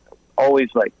where I was. I was always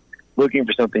like looking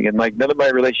for something, and like none of my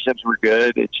relationships were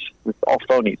good. It was all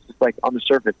phony. It's just like on the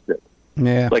surface,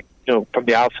 yeah, like from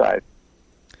the outside.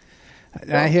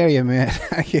 I hear you, man.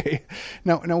 I hear you.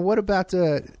 Now, what about?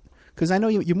 Because I know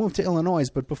you moved to Illinois,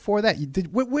 but before that,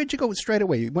 where'd you go straight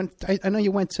away? I know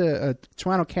you went to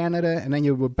Toronto, Canada, and then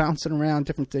you were bouncing around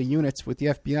different units with the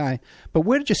FBI. But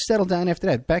where did you settle down after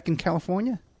that? Back in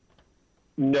California?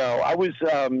 No, I was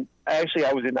I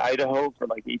was in Idaho for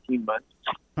like 18 months.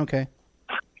 Okay.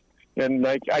 And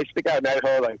like I stick out in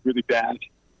Idaho like really bad,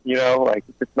 you know, like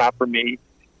it's not for me.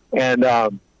 And I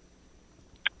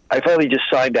finally just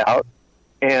signed out,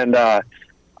 and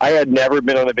I had never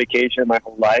been on a vacation in my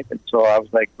whole life, and so I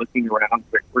was like looking around,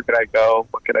 like where could I go?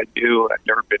 What could I do? I've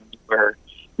never been anywhere.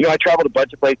 You know, I traveled a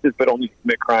bunch of places, but only to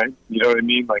commit crimes. You know what I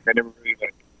mean? Like I never really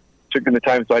took in the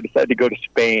time, so I decided to go to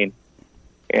Spain.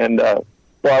 And I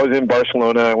was in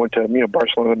Barcelona. I went to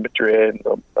Barcelona, Madrid.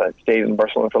 And, I stayed in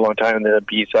Barcelona for a long time, and then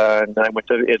Ibiza, and then I went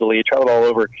to Italy. I traveled all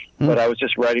over, but I was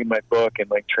just writing my book and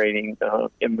like training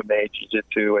MMA,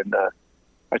 jiu-jitsu, and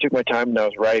I took my time and I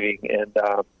was writing, and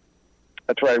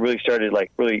that's where I really started like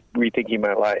really rethinking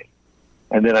my life.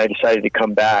 And then I decided to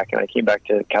come back, and I came back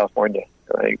to California.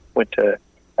 I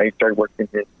started working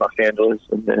in Los Angeles,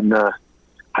 and then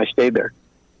I stayed there,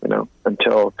 you know,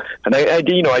 until, and I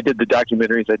did, you know, I did the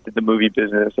documentaries, I did the movie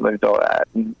business, and I did all that.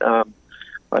 And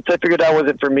once I figured that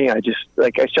wasn't for me, I just,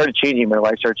 like, I started changing, my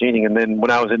life started changing. And then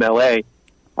when I was in LA,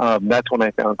 that's when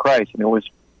I found Christ. And it was,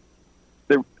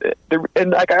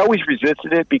 and like I always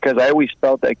resisted it because I always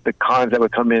felt like the cons that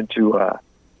would come into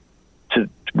to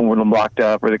when I'm locked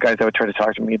up, or the guys that would try to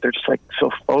talk to me, they're just like so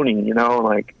phony, you know.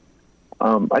 Like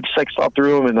I just like saw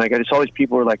through them, and like I just saw these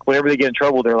people were like, whenever they get in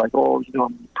trouble, they're like, oh, you know,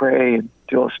 I'm gonna pray and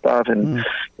do all this stuff, and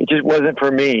it just wasn't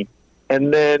for me.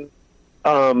 And then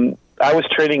I was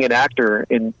training an actor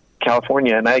in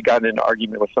California, and I had gotten in an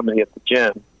argument with somebody at the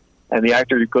gym. And the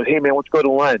actor goes, hey, man, let's go to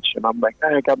lunch. And I'm like,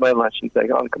 I got my lunch. He's like,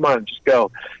 oh, come on, just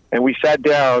go. And we sat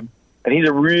down, and he's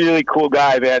a really cool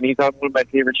guy, man. He's on one of my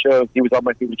favorite shows. He was on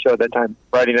my favorite show at that time,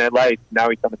 Friday Night Lights. Now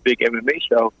he's on a big MMA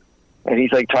show. And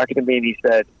he's like talking to me, and he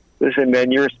said, listen, man,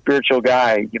 you're a spiritual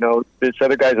guy. You know, this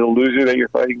other guy's a loser that you're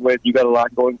fighting with. You got a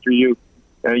lot going for you.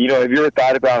 You know, have you ever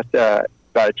thought about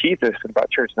Jesus and about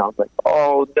church? And I was like,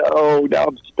 oh, no, now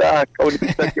I'm stuck. I want to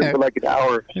be stuck here for like an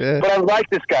hour. Yeah. But I like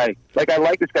this guy. Like, I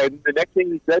like this guy. The next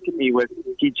thing he said to me was,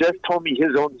 he just told me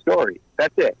his own story.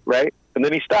 That's it, right? And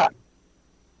then he stopped.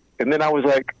 And then I was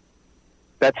like,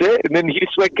 that's it? And then he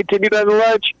just, like, continued on the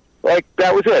lunch. Like,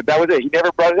 that was it. That was it. He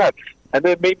never brought it up. And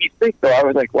then it made me think, though. I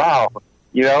was like, wow,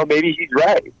 you know, maybe he's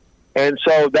right. And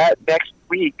so that next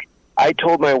week, I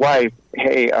told my wife,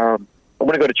 hey, I'm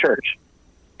going to go to church.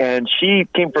 And she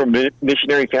came from a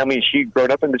missionary family, and she'd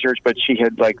grown up in the church, but she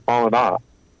had, like, fallen off.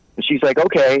 And she's like,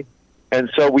 okay.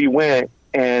 And so we went,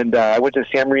 and I went to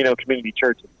San Marino Community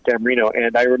Church in San Marino.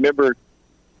 And I remember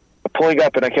pulling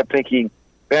up, and I kept thinking,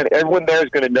 man, everyone there is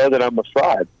going to know that I'm a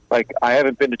fraud. Like, I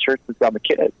haven't been to church since I'm a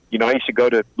kid. You know, I used to go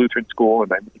to Lutheran school,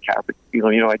 and I went to Catholic. You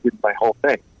know, I did my whole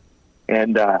thing.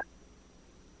 And I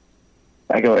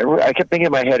kept thinking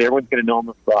in my head, everyone's going to know I'm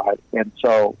a fraud. And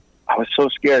so I was so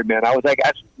scared, man. I was like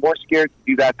actually more scared to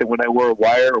do that than when I wore a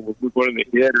wire or was going to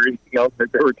hit or anything else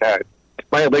I've ever done.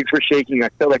 My legs were shaking. I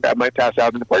felt like I might pass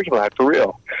out in the parking lot for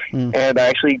real. And I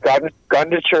actually got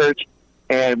into church,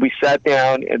 and we sat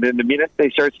down, and then the minute they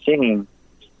started singing,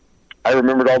 I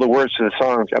remembered all the words to the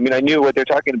songs. I mean, I knew what they're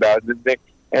talking about. And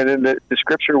then the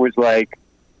scripture was like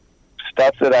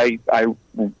stuff that I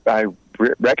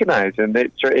recognized, and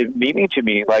it started meaning to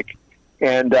me, like,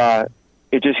 and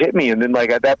it just hit me. And then,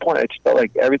 like, at that point, I just felt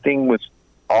like everything was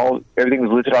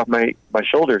lifted off my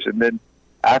shoulders. And then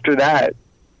after that,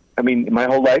 I mean, my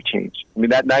whole life changed. I mean,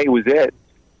 that night was it.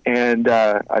 And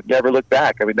I've never looked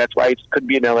back. I mean, that's why I just couldn't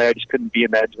be in LA. I just couldn't be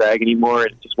in that drag anymore.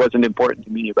 It just wasn't important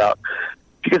to me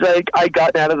because I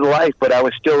got out of the life, but I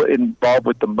was still involved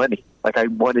with the money. Like, I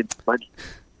wanted money.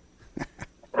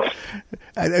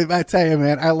 I tell you,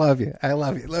 man, I love you. I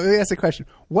love you. Let me ask a question.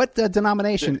 What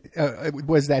denomination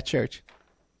was that church?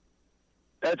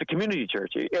 That's a community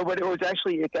church. It's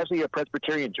actually a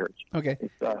Presbyterian church. Okay.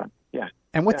 Yeah.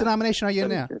 And what denomination are you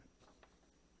in now?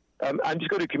 I'm just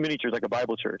going to a community church, like a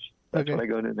Bible church. That's what I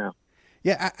go to now.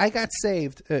 Yeah, I got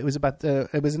saved. It was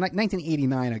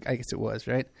 1989, I guess it was,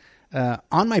 right?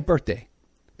 On my birthday.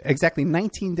 Exactly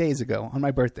 19 days ago on my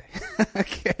birthday.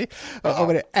 Okay.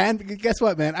 Over there. And guess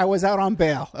what, man? I was out on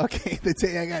bail. Okay. The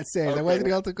day I got saved. I wasn't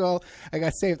able to go. I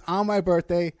got saved on my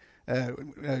birthday.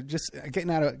 Just getting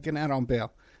out on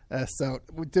bail. So,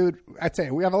 dude, I tell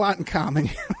you, we have a lot in common.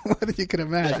 More than you can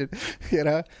imagine. You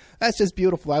know, that's just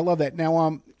beautiful. I love that.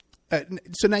 Now,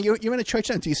 so now you're in a church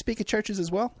now. Do you speak at churches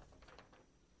as well?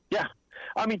 Yeah.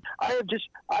 I mean, I just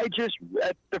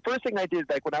the first thing I did,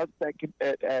 like when I was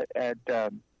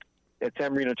at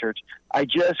San Marino Church, I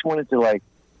just wanted to like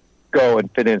go and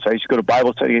fit in. So I used to go to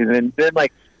Bible study, and then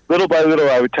like little by little,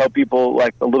 I would tell people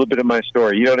like a little bit of my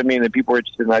story. You know what I mean? And people were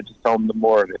interested, and I just tell them the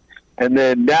more of it. And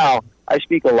then now I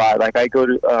speak a lot. Like I go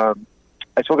to,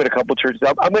 I spoke at a couple churches.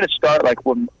 I'm going to start like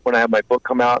when I have my book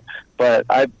come out. But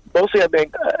my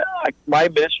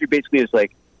ministry basically is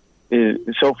like,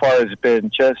 so far has been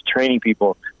just training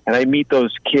people, and I meet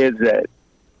those kids that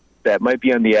might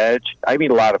be on the edge. I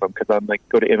meet a lot of them because I'm like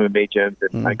go to MMA gyms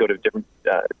and I go to different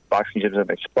boxing gyms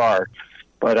and I spar.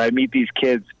 But I meet these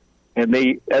kids, and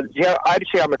I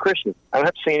just say I'm a Christian. I don't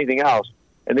have to say anything else,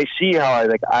 and they see how I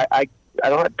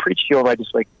don't have to preach to them. I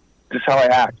just like this is how I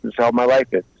act. This is how my life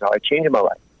is. This is how I change in my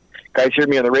life. Guys hear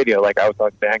me on the radio, like I was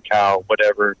on Van Cow,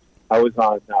 whatever. I was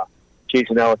on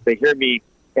Jason Ellis. They hear me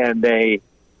and they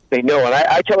know, and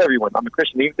I tell everyone I'm a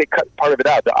Christian. Even if they cut part of it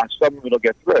out, some of it will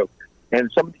get through. And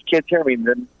some of these kids hear me, and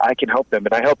then I can help them.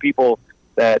 And I help people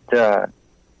that,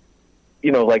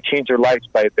 like change their lives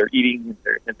by their eating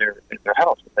and their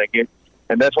health.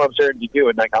 And that's what I'm starting to do.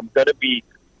 And like I'm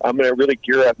gonna really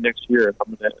gear up next year.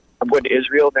 I'm going to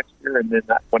Israel next year, and then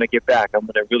when I get back, I'm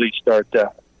gonna really start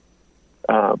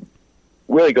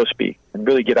really go speak and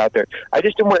really get out there. I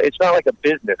just don't want. It's not like a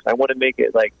business. I want to make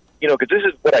it like. Because this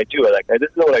is what I do. Like, this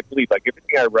is what I believe. Like,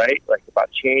 everything I write, like,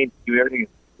 about change, do everything,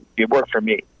 it worked for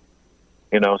me.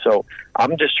 So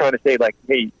I'm just trying to say, like,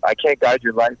 hey, I can't guide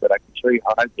your life, but I can show you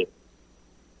how I did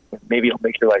it. Maybe it'll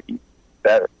make your life even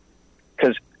better.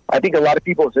 Because I think a lot of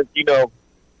people,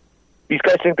 these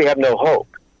guys think they have no hope.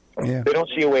 Yeah. They don't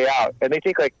see a way out. And they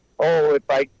think, like, oh, if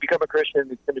I become a Christian,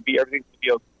 it's going to be, everything's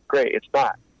going to be great. It's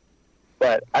not.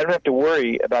 But I don't have to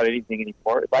worry about anything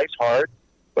anymore. Life's hard,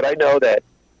 but I know that,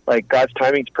 like, God's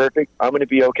timing's perfect. I'm going to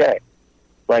be okay.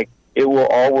 Like, it will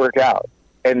all work out.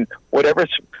 And whatever's,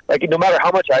 like, no matter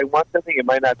how much I want something, it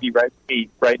might not be right for me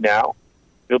right now.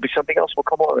 It'll be something else will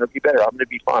come along. It'll be better. I'm going to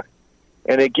be fine.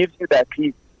 And it gives you that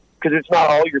peace because it's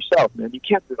not all yourself, man. You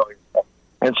can't do it all yourself.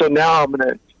 And so now I'm going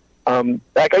to,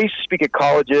 like, I used to speak at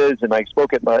colleges, and I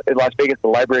spoke at in Las Vegas, the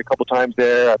library a couple times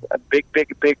there, big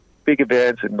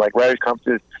events and, like, writers'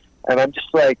 conferences. And I'm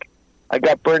just like, I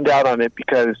got burned out on it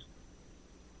because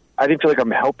I didn't feel like I'm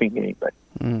helping anybody.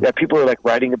 Yeah, people are like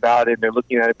writing about it and they're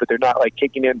looking at it, but they're not like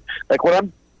taking in. Like when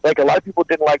I'm like, a lot of people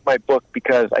didn't like my book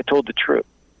because I told the truth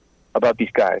about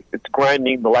these guys. It's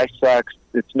grinding. The life sucks.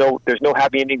 There's no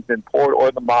happy endings in port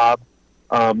or the mob.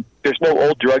 There's no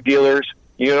old drug dealers.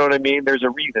 You know what I mean? There's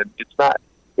a reason.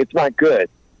 It's not good,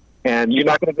 and you're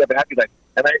not going to have a happy life.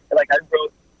 And I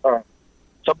wrote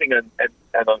something on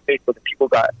Facebook, and people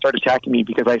started attacking me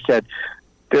because I said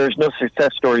there's no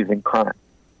success stories in crime.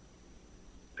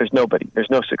 There's nobody. There's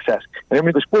no success. And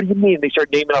everybody goes, what do you mean? They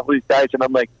start naming all these guys, and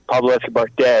I'm like, Pablo Escobar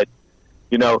dead.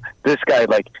 This guy,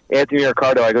 like Anthony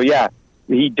Ricardo. I go, yeah,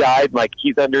 he died. Like,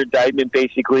 he's under indictment,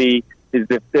 basically.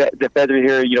 The feds are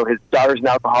here. His daughter's an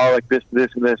alcoholic, this, and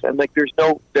this. And, like, there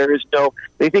is no,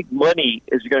 they think money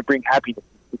is going to bring happiness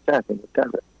and success, and it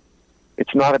doesn't.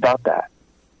 It's not about that.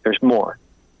 There's more.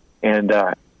 And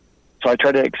so I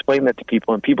try to explain that to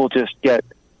people, and people they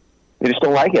just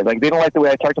don't like it. Like, they don't like the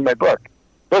way I talk to my book.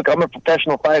 Look, I'm a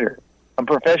professional fighter. I'm a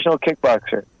professional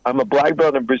kickboxer. I'm a black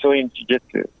belt in Brazilian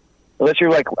Jiu-Jitsu. Unless you're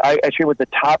like, I train with the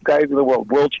top guys in the world,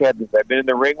 world champions. I've been in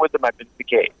the ring with them. I've been in the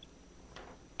cage.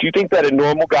 Do you think that a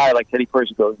normal guy like Teddy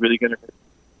Persico is really going to hurt?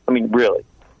 I mean, really?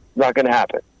 It's not going to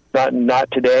happen.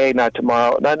 not today, not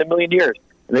tomorrow, not in a million years.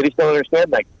 And they just don't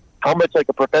understand like how much like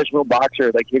a professional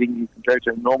boxer like hitting you compared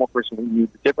to a normal person who knew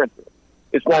the difference.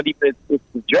 It's not even it's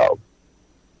a joke.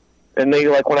 And they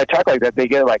like when I talk like that, they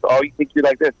get like, oh, you think you're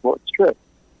like this? Well, it's true.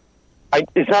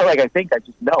 It's not like I think. I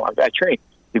just know. I train.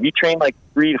 If you train like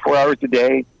 3 to 4 hours a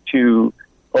day to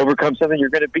overcome something, you're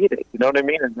going to beat it. You know what I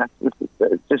mean? And that's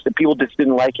just that people just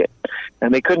didn't like it,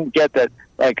 and they couldn't get that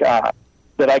like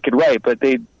that I could write, but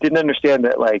they didn't understand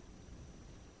that like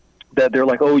that they're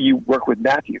like, oh, you work with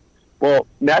Matthew. Well,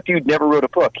 Matthew never wrote a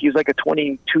book. He's like a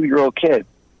 22-year-old kid.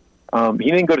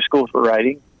 He didn't go to school for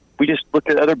writing. We just looked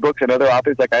at other books and other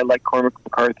authors, like I like Cormac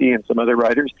McCarthy and some other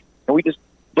writers, and we just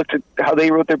looked at how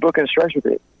they wrote their book and structured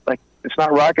it. Like, it's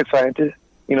not rocket science.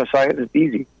 Science is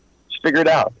easy. Just figure it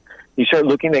out. You start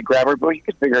looking at grammar books, you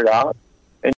can figure it out,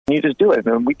 and you just do it.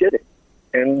 And we did it.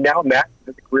 And now Matt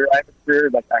has a career. I have a career.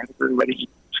 Like, I have a career writing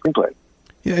screenplay.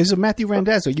 Yeah, so Matthew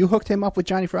Randazzo, you hooked him up with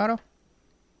Johnny Fratto?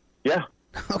 Yeah.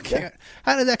 Okay. Yeah.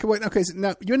 How did that work? Okay, so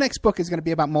now your next book is going to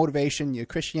be about motivation, your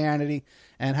Christianity,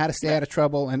 and how to stay out of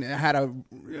trouble, and how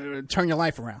to turn your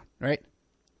life around, right?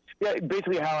 Yeah,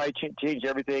 basically how I changed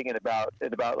everything, and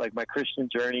about like my Christian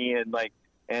journey, and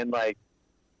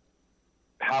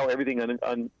how everything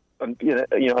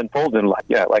unfolds in life.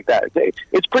 Yeah, like that.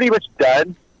 It's pretty much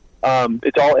done.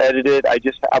 It's all edited. I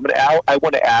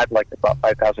want to add like about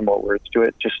 5,000 more words to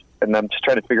it. And I'm just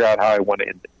trying to figure out how I want to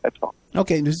end it. That's all.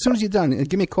 Okay, as soon as you're done,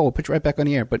 give me a call. I'll put you right back on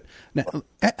the air. But now,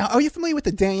 are you familiar with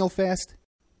the Daniel fast?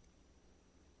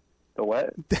 The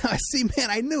what? See, man,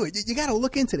 I knew it. You got to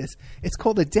look into this. It's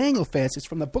called the Daniel fast. It's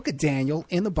from the book of Daniel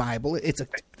in the Bible. It's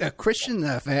a Christian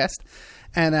fast.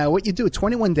 And what you do,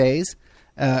 21 days,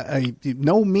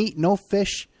 no meat, no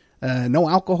fish, no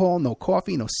alcohol, no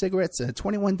coffee, no cigarettes,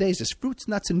 21 days, just fruits,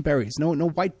 nuts, and berries, no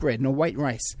white bread, no white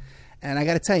rice. And I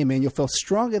got to tell you, man, you'll feel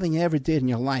stronger than you ever did in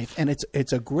your life. And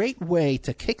it's a great way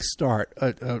to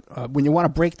kickstart when you want to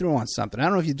break through on something. I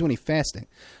don't know if you do any fasting.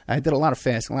 I did a lot of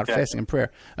fasting and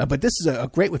prayer. But this is a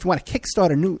great way if you want to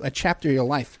kickstart a chapter of your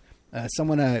life.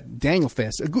 Daniel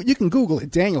fast. You can Google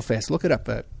it, Daniel fast. Look it up.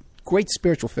 Great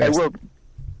spiritual fast. I will.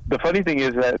 The funny thing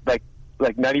is that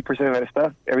like 90% of that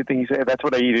stuff, everything you say, that's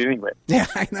what I eat anyway. Yeah,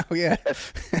 I know. Yeah.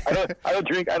 I don't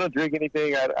drink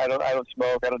anything. I don't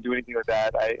smoke. I don't do anything like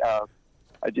that.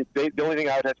 The only thing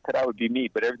I would have to cut out would be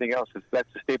meat, but everything else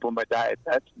that's the staple of my diet.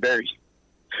 That's very.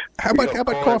 How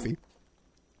about coffee?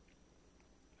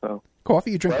 So coffee?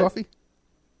 You drink coffee?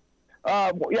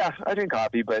 Yeah, I drink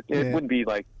coffee, but it wouldn't be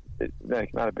like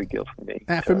not a big deal for me.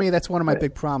 For me, that's one of my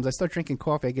big problems. I start drinking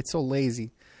coffee, I get so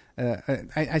lazy.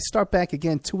 I start back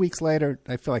again 2 weeks later.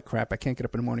 I feel like crap. I can't get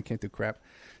up in the morning. Can't do crap.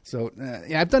 So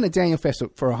I've done a Daniel fast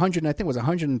for 100. I think it was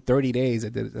 130 days. I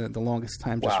did the longest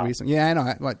time just recently. Yeah, I know.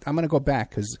 I'm going to go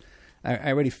back because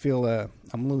I already feel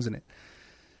I'm losing it.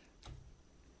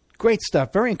 Great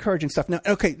stuff. Very encouraging stuff. Now,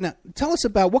 tell us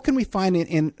about what can we find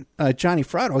in Johnny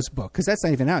Fratto's book, because that's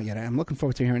not even out yet. I'm looking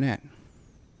forward to hearing that.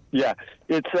 Yeah,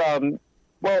 it's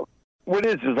well, what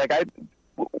it is like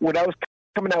when I was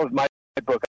coming out with my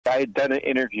book, I had done an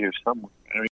interview somewhere,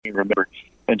 I don't even remember,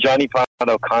 and Johnny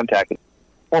Fratto contacted me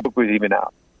before the book was even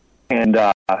out, and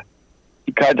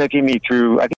he contacted me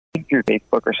through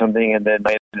Facebook or something, and then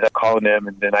I ended up calling him,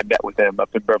 and then I met with him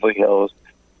up in Beverly Hills,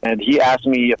 and he asked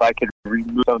me if I could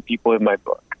remove some people in my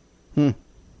book.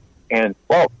 And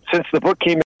well, since the book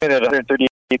came in at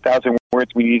 138,000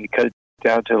 words, we needed to cut it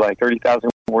down to like 30,000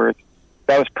 words.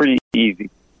 That was pretty easy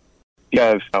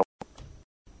because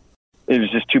it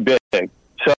was just too big.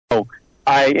 So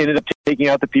I ended up taking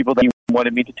out the people that he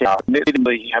wanted me to take out. It didn't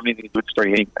really have anything to do with the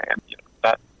story anyway,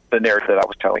 not the narrative that I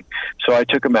was telling. So I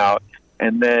took him out,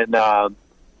 and then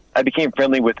I became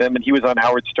friendly with him, and he was on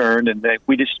Howard Stern, and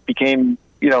we just became,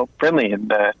 friendly.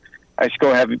 And I used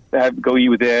to go eat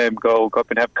with him, go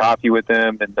up and have coffee with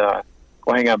him, and go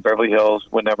hang out in Beverly Hills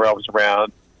whenever I was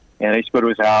around. And I used to go to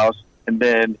his house, and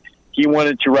then he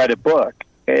wanted to write a book,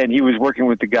 and he was working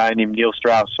with a guy named Neil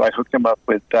Strauss. So I hooked him up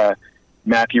with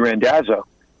Matthew Randazzo,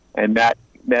 and Matt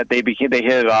they hit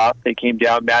it off. They came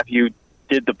down. Matthew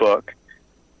did the book,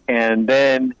 and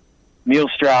then Neil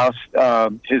Strauss,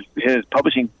 his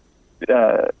publishing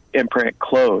imprint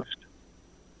closed,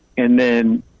 and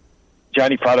then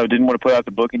Johnny Fratto didn't want to put out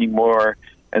the book anymore,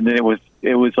 and then it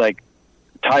was like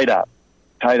tied up.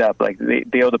 Like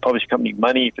they owe the publishing company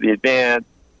money for the advance.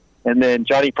 And then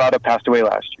Johnny Fratto passed away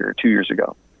last year, 2 years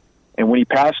ago. And when he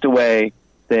passed away,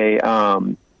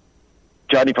 Johnny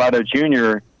Fratto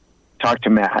Jr. talked to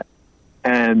Matt,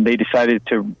 and they decided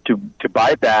to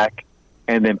buy it back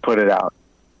and then put it out.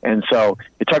 And so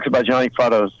it talks about Johnny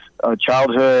Fratto's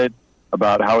childhood,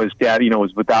 about how his dad,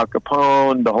 was with Al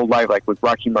Capone the whole life, like with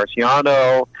Rocky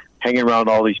Marciano, hanging around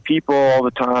all these people all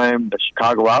the time, the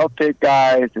Chicago outfit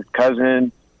guys, his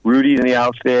cousin, Rudy's in the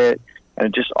outfit,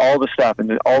 and just all the stuff, and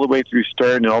then all the way through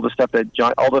Stern and all the stuff that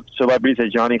all the celebrities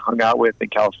that Johnny hung out with in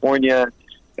California,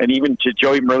 and even to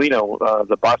Joey Merlino,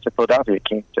 the boss of Philadelphia,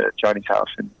 came to Johnny's house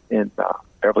in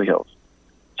Beverly Hills.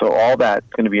 So all that's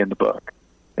going to be in the book.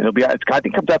 And I think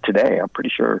it comes out today, I'm pretty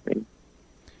sure.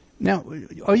 Now,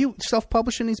 are you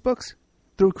self-publishing these books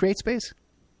through CreateSpace?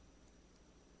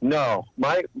 No,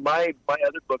 my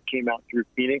other book came out through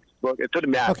Phoenix Book. It's sort of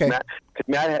Matt. Okay.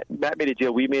 Matt made a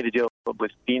deal. We made a deal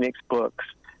with Phoenix Books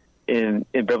in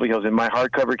Beverly Hills, and my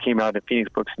hardcover came out in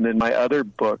Phoenix Books, and then my other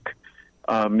book,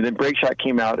 then Breakshot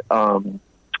came out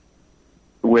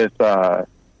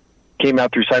came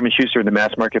out through Simon Schuster in the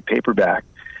mass market paperback,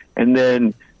 and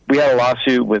then we had a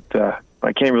lawsuit with.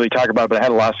 I can't really talk about it, but I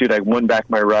had a lawsuit. I won back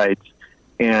my rights,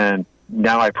 and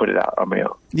now I put it out on my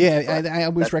own. Yeah, I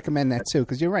always recommend that too,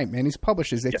 because you're right, man. These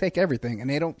publishers, they take everything, and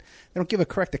they don't give a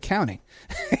correct accounting.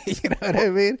 You know what I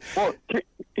mean? Well,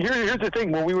 here's the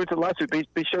thing. When we went to the lawsuit, they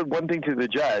showed one thing to the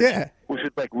judge, which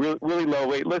was like really low.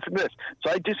 Wait, listen to this.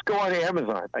 So I just go on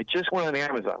Amazon. I just went on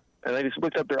Amazon, and I just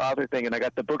looked up their author thing, and I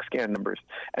got the book scan numbers,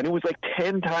 and it was like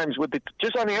 10 times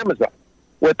just on Amazon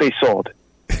what they sold.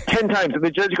 10 times, and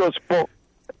the judge goes, "Well,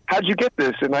 how'd you get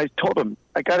this?" And I told him,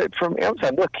 "I got it from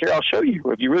Amazon. Look, here, I'll show you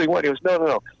if you really want." He goes,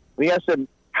 "No." And he asked them,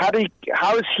 how does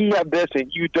he have this and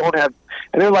you don't have?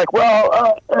 And they're like,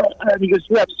 "Well," and he goes,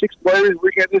 "You have 6 lawyers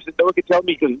working on this, and no one can tell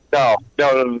me." He goes, No.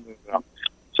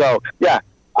 So yeah,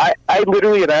 I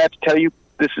literally, and I have to tell you,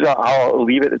 this is how I'll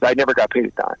leave it. Is I never got paid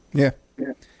a dime. Yeah.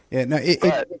 No,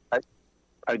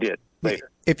 I did later.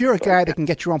 If you're a guy that can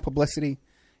get your own publicity.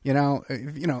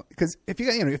 Because if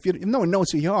no one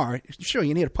knows who you are, sure,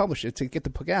 you need a publisher to get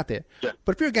the book out there. Yeah.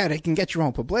 But if you're a guy that can get your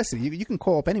own publicity, you can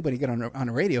call up anybody, get on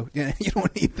the radio. You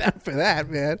don't need them for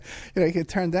that, man. You can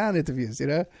turn down interviews.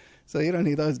 So you don't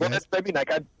need those guys. Well, I mean,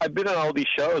 like I've been on all these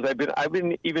shows. I've been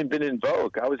in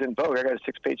Vogue. I was in Vogue. I got a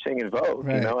 6-page thing in Vogue.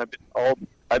 Right.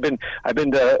 I've been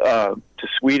to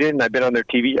Sweden. I've been on their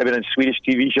TV. I've been on Swedish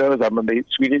TV shows. I'm on the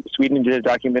Sweden did a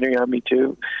documentary on me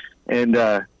too, and.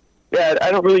 Yeah,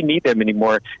 I don't really need them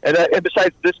anymore. And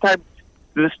besides, this time,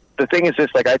 the thing is this: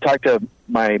 like, I talked to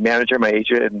my manager, my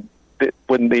agent, and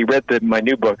when they read my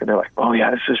new book, and they're like, "Oh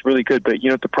yeah, this is really good." But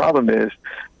what the problem is?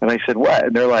 And I said, "What?"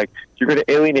 And they're like, "You're going to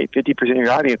alienate 50% of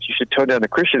your audience. You should tone down the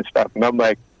Christian stuff." And I'm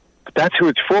like, "But that's who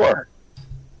it's for."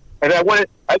 And I wanted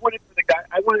for the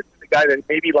guy that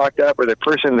may be locked up, or the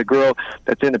person, the girl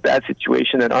that's in a bad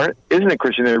situation that isn't a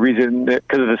Christian, a reason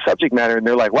because of the subject matter, and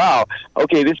they're like, "Wow,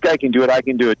 okay, this guy can do it, I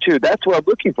can do it too." That's what I'm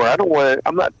looking for.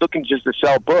 I'm not looking just to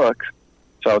sell books.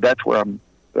 So that's what I'm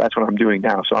doing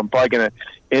now. So I'm probably going to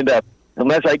end up,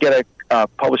 unless I get a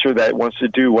publisher that wants to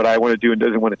do what I want to do and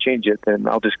doesn't want to change it, then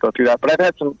I'll just go through that. But I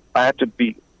have to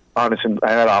be honest, and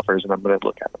I had offers, and I'm going to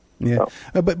look at them. Yeah,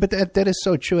 so. But that is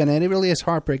so true, and it really is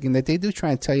heartbreaking that they do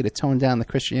try and tell you to tone down the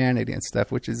Christianity and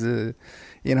stuff, which is what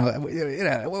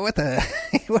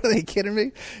are they kidding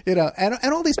me? And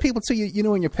all these people too.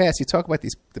 In your past, you talk about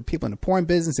the people in the porn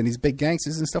business and these big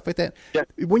gangsters and stuff like that. Yeah.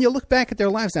 When you look back at their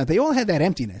lives now, they all had that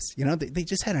emptiness. They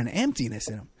just had an emptiness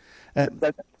in them.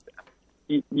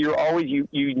 You're always you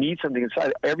need something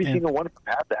inside. Every single one of them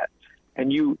have that,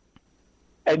 and you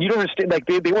don't understand. Like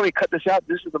they want to cut this out.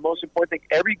 This is the most important thing.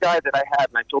 Every guy that I had,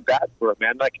 and I feel bad for him,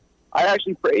 man. Like I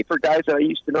actually pray for guys that I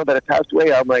used to know that have passed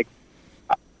away. I'm like,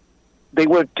 they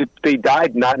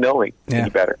died not knowing any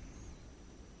better.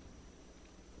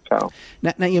 So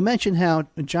now you mentioned how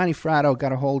Johnny Fratto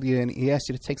got a hold of you and he asked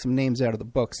you to take some names out of the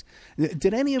books.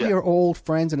 Did any of your old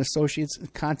friends and associates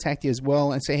contact you as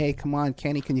well and say, "Hey, come on,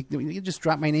 Kenny, can you just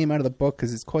drop my name out of the book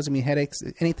because it's causing me headaches"?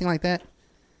 Anything like that?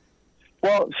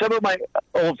 Well, some of my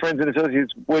old friends and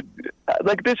associates would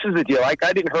this is the deal. Like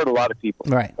I didn't hurt a lot of people.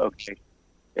 Right. Okay.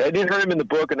 I didn't hurt them in the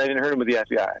book, and I didn't hurt them with the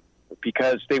FBI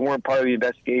because they weren't part of the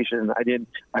investigation.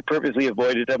 I purposely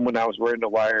avoided them when I was wearing the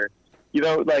wire. You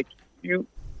got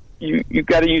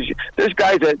to use. There's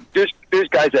guys that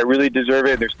really deserve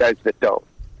it, and there's guys that don't.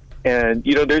 And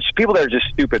there's people that are just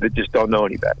stupid that just don't know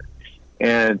any better.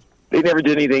 And they never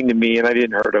did anything to me, and I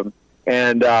didn't hurt them.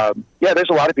 And there's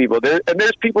a lot of people there, and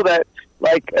there's people that,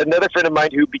 like another friend of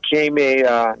mine who became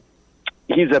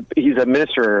he's a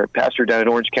minister, a pastor down in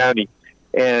Orange County,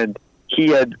 and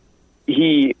he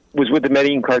was with the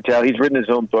Medellin cartel. He's written his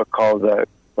own book called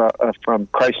From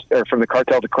the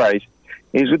Cartel to Christ.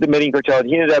 He was with the Medellin cartel, and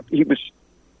he ended up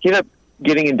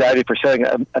getting indicted for selling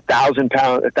 1,000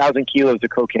 kilos of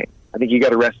cocaine. I think he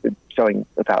got arrested selling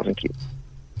 1,000 kilos.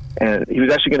 And he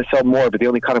was actually going to sell more, but they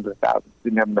only caught him with 1,000.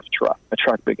 Didn't have enough a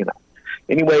truck big enough.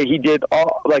 Anyway, he did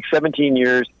 17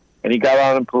 years, and he got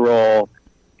on parole.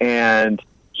 And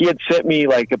he had sent me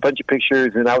like a bunch of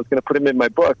pictures, and I was going to put him in my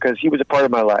book because he was a part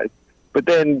of my life. But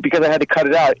then because I had to cut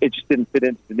it out, it just didn't fit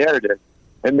into the narrative.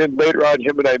 And then later on,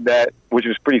 him and I met, which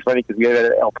was pretty funny because we had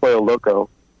an El Pollo Loco,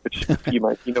 which you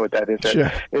know what that is.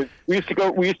 Right? Sure. We used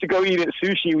to go eat at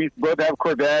sushi. We used to both have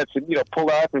Corvettes and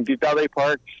pull up and be valet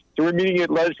park. So we're meeting at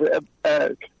lunch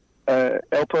at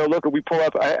El Pollo Loco. We pull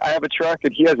up. I have a truck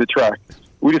and he has a truck.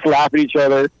 We just laugh at each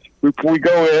other. We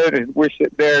go in and we're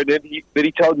sitting there. And then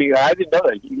he told me, I didn't know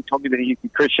that. He told me that he's a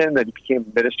Christian, that he became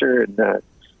a minister, and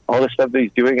all the stuff that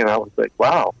he's doing. And I was like,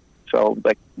 wow. So,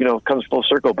 it comes full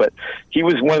circle. But he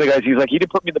was one of the guys, he's like, he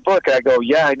didn't put me in the book. And I go,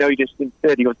 yeah, I know, you just didn't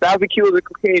fit. He goes, 1,000 kilos of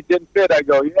cocaine didn't fit. I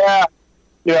go, yeah.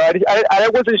 I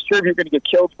wasn't sure if you were going to get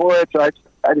killed for it, so I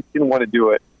just didn't want to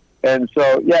do it. And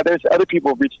so, yeah, there's other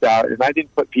people reached out, and I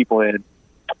didn't put people in.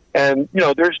 And,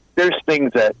 there's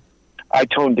things that I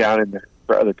toned down in there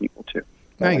for other people, too.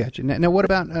 I got you. Now what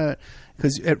about,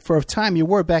 because for a time you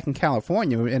were back in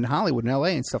California, in Hollywood, in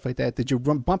L.A. and stuff like that. Did you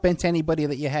bump into anybody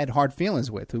that you had hard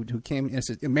feelings with who came and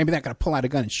said, maybe they're not going to pull out a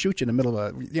gun and shoot you in the middle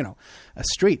of a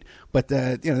street, but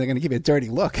they're going to give you a dirty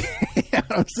look. You know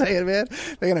what I'm saying, man?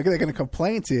 They're going to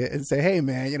complain to you and say, hey,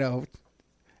 man,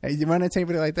 hey, you run into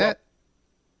anybody like that?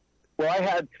 Well,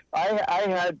 I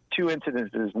had two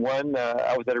incidences. One,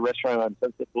 I was at a restaurant on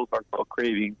Sunset Boulevard called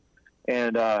Craving,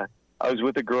 and I was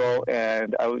with a girl,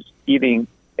 and I was eating,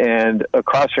 and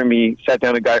across from me sat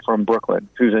down a guy from Brooklyn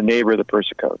who's a neighbor of the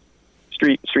Persicos,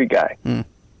 street guy. Mm.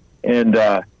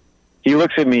 And he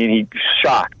looks at me, and he's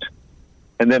shocked.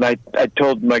 And then I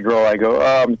told my girl, I go,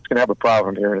 I'm going to have a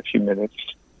problem here in a few minutes,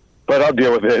 but I'll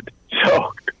deal with it.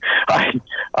 So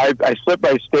I slipped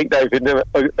my steak knife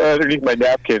underneath my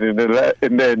napkin,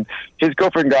 and then his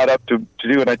girlfriend got up to do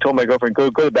it, and I told my girlfriend, go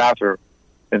to the bathroom.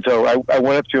 And so I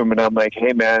went up to him, and I'm like,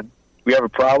 hey, man, we have a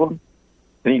problem?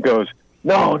 And he goes,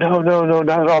 no, not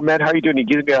at all, man. How are you doing? He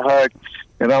gives me a hug.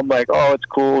 And I'm like, oh, it's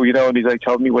cool, and he's like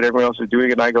telling me what everyone else is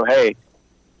doing. And I go, hey,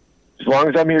 as long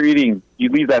as I'm here eating, you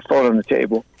leave that phone on the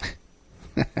table.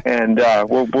 And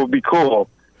we'll be cool.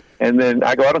 And then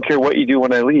I go, I don't care what you do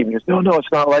when I leave. He goes, no,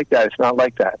 it's not like that. It's not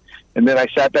like that. And then I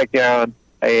sat back down,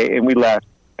 and we left.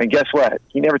 And guess what?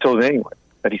 He never told anyone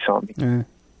that he saw me. Because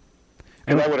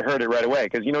I would have heard it right away.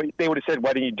 Because, they would have said,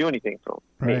 why didn't you do anything for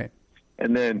him? Right.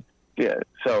 And then,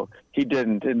 so he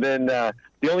didn't. And then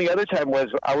the only other time was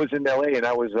I was in L.A. and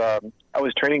I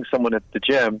was training someone at the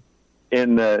gym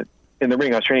in the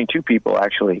ring. I was training two people,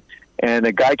 actually. And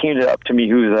a guy came up to me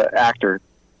who's an actor,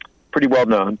 pretty well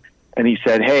known. And he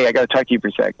said, hey, I got to talk to you for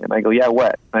a second. And I go, yeah,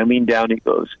 what? I lean down and he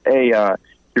goes, hey, your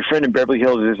friend in Beverly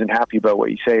Hills isn't happy about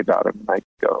what you say about him. And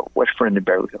I go, what friend in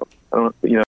Beverly Hills? I don't, who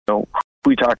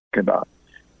are you talking about?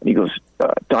 And he goes,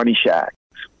 Donnie Shacks.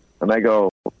 And I go,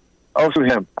 oh, so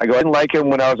him. I go, I didn't like him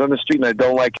when I was on the street, and I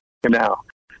don't like him now.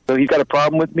 So he's got a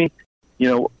problem with me.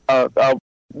 I'll tell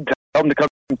him to come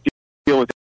deal with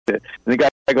it. And the guy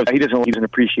goes, he doesn't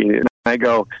appreciate it. And I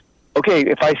go, okay,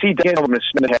 if I see Dan, I'm going to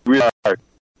smack his head real hard.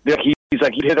 He's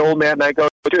like, he hit an old man, and I go,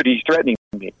 dude, he's threatening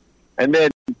me. And then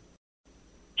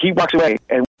he walks away,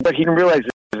 and what he didn't realize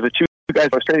is the two guys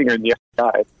I was training are in the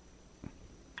FBI.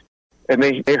 And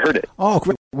they heard it. Oh,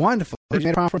 great. Wonderful. He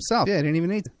made a problem for himself. Yeah, I didn't even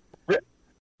need to.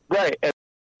 Right. And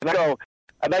I go,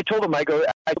 and I told him, I told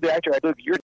the actor,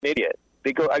 you're an idiot.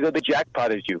 They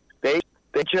jackpotted you. They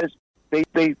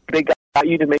got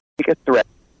you to make a threat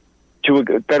to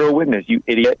a federal witness, you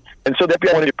idiot. And so the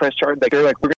FBI wanted to press charges. They're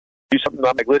like, we're going to do something.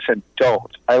 I'm like, listen,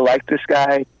 don't. I like this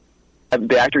guy.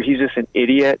 The actor, he's just an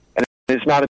idiot, and it's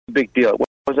not a big deal. It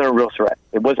wasn't a real threat.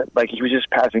 It wasn't like he was just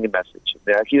passing a message.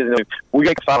 He doesn't know. We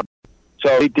get found.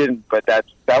 So he didn't, but that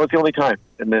was the only time.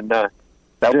 And then that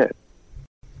was it.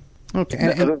 Okay.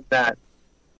 And other than that,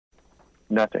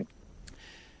 nothing.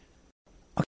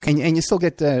 Okay. And you still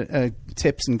get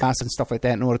tips and gossip and stuff like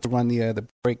that in order to run the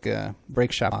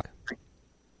Breakshot.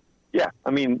 Yeah. I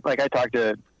mean, like I talk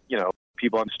to,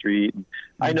 people on the street. And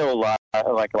I know a lot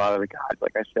of the guys,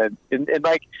 like I said. And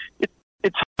like,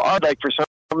 it's hard, like, for some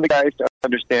of the guys to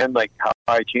understand, like, how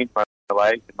I changed my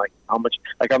life and, like, how much,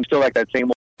 like, I'm still like that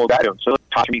same old guy. So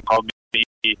talk to me, call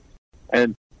me.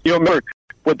 And, remember,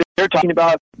 what they're talking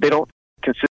about, they don't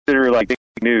consider, like, big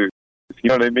news. You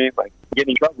know what I mean? Like,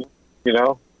 getting in trouble,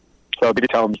 So they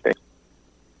just tell them things.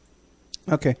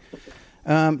 Okay.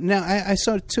 Now, I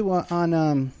saw, too,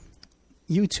 on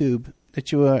YouTube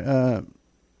that you were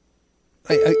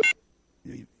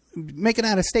making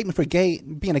out a statement for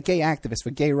being a gay activist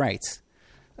for gay rights.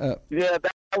 Yeah,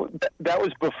 that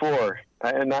was before.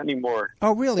 Not anymore.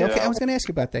 Oh, really? You Okay, know? I was going to ask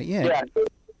you about that. Yeah.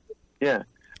 Yeah.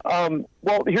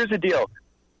 Well, here's the deal.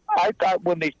 I thought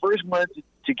when they first wanted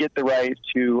to get the right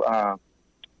to,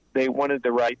 they wanted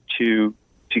the right to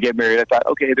get married. I thought,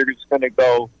 okay, they're just going to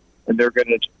go and they're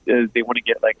going to, they want to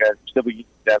get like a civil union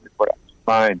that report.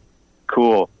 Fine,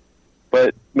 cool.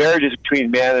 But marriage is between a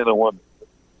man and a woman.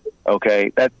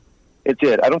 Okay, it's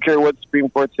it. I don't care what the Supreme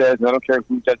Court says, and I don't care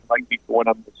who doesn't like me for what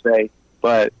I'm going to say,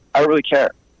 but I don't really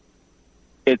care.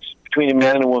 It's between a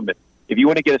man and a woman. If you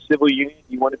want to get a civil union,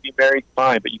 you want to be married,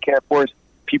 fine, but you can't force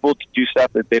people to do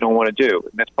stuff that they don't want to do,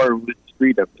 and that's part of religious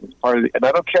freedom. It's part of and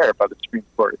I don't care about the Supreme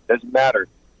Court. It doesn't matter.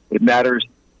 It matters.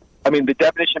 I mean, the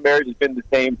definition of marriage has been the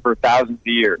same for thousands of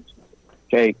years.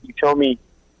 Okay, you show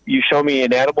me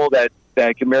an animal that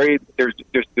can marry. They're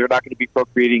not going to be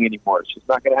procreating anymore. It's just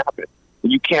not going to happen.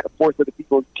 And you can't force other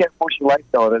people. You can't force your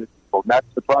lifestyle on other people. And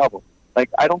that's the problem. Like,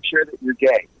 I don't care that you're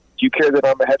gay. Do you care that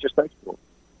I'm a heterosexual?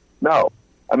 No.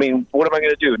 I mean, what am I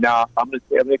going to do now? I'm going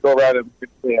to go around and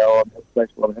say, "Oh, I'm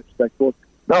heterosexual."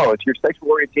 No, it's your sexual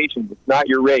orientation. It's not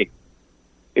your race.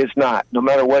 It's not. No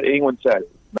matter what anyone says,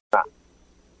 it's not.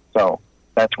 So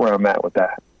that's where I'm at with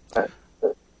that.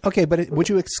 Okay, but would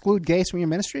you exclude gays from your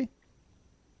ministry?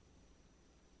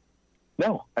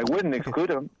 No, I wouldn't exclude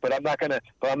them, but I'm not gonna.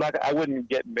 I wouldn't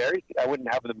get married. I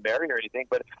wouldn't have them marry or anything.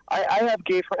 But I have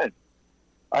gay friends.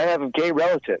 I have a gay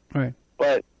relative. Right.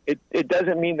 But it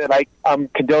doesn't mean that I'm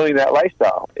condoning that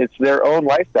lifestyle. It's their own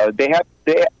lifestyle.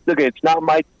 Look. It's not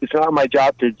my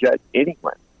job to judge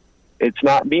anyone. It's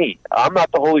not me. I'm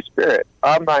not the Holy Spirit.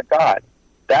 I'm not God.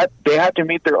 That they have to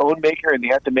meet their own maker, and they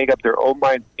have to make up their own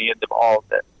mind at the end of all of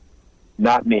this.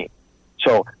 Not me.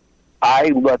 So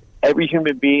I love every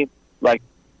human being like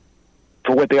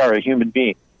for what they are, a human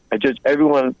being. I judge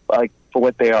everyone like for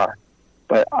what they are.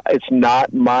 But it's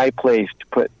not my place to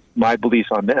put my beliefs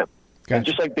on them. Gotcha. And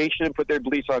just like they shouldn't put their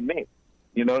beliefs on me.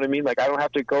 You know what I mean? Like I don't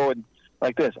have to go and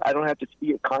like this. I don't have to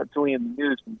see it constantly in the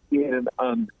news and see it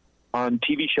on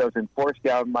TV shows and force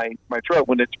down my throat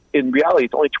when it's in reality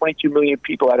it's only 22 million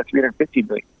people out of 350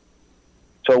 million.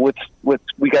 So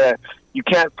you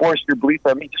can't force your beliefs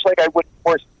on me, just like I wouldn't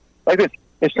force like this.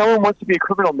 If someone wants to be a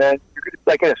criminal, man, you're gonna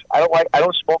be like this. I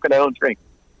don't smoke and I don't drink.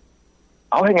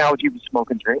 I'll hang out with you if you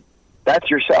smoke and drink. That's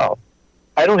yourself.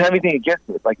 I don't have anything against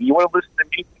it. Like you want to listen to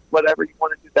music, whatever you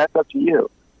want to do, that's up to you.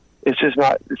 It's just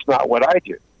not. It's not what I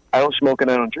do. I don't smoke and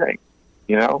I don't drink.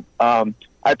 You know.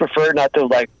 I prefer not to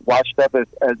like watch stuff as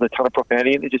a ton of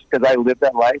profanity in it, just because I live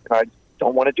that life and I just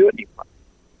don't want to do it anymore.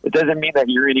 It doesn't mean that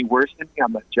you're any worse than me.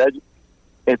 I'm not judging.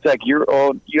 It's like your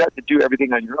own. You have to do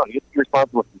everything on your own. You have to be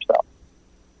responsible for yourself.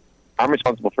 I'm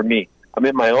responsible for me. I'm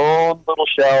in my own little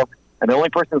shell, and the only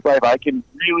person's life I can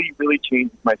really, really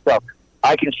change is myself.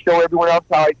 I can show everyone else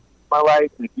how I live my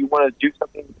life, and if you want to do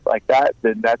something like that,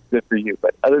 then that's good for you.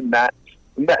 But other than that,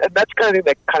 and that's kind of thing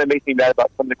that kind of makes me mad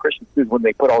about some of the Christians too, is when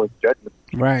they put all this judgment.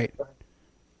 Right.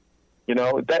 You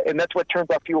know, that's what turns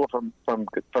off people from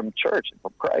church and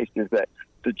from Christ is that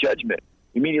the judgment.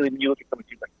 Immediately when you look at someone,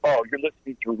 you're like, oh, you're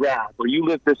listening to rap, or you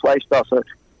live this lifestyle. So,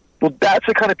 well, that's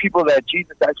the kind of people that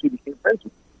Jesus actually became friends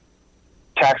with.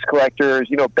 Tax collectors,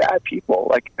 bad people.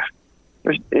 Like,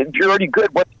 if you're already good,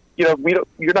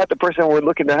 you're not the person we're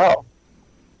looking to help.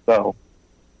 So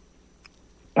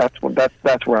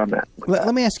that's where I'm at.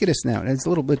 Let me ask you this now, and it's a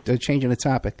little bit changing the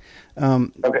topic.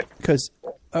 Okay. Because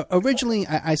originally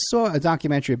I saw a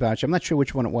documentary about you. I'm not sure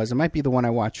which one it was. It might be the one I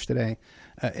watched today.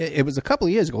 It was a couple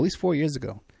of years ago, at least 4 years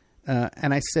ago.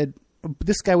 And I said,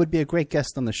 this guy would be a great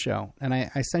guest on the show. And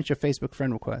I sent you a Facebook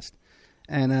friend request.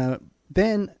 And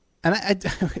then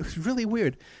it was really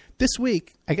weird. This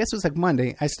week, I guess it was like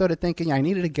Monday, I started thinking I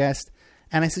needed a guest.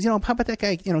 And I said, how about that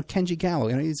guy, Kenji Gallo?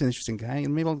 He's an interesting guy,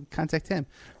 and maybe I'll contact him.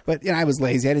 But, I was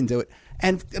lazy. I didn't do it.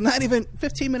 And not even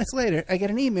 15 minutes later, I get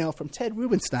an email from Ted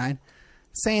Rubenstein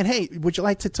saying, hey, would you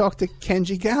like to talk to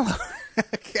Kenji Gallo?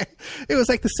 Okay. It was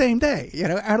like the same day,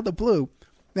 out of the blue.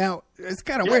 Now, it's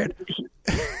kind of weird.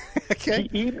 Okay.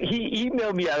 He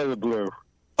emailed me out of the blue.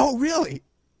 Oh, really?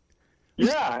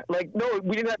 Yeah. No,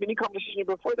 we didn't have any conversation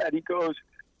before that. He goes,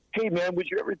 hey, man, would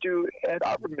you ever do Ed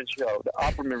Opperman's show, the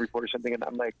Opperman Report or something? And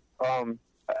I'm like,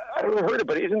 I don't know heard it,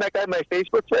 but isn't that guy my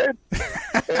Facebook friend?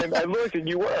 And I looked, and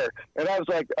you were. And I was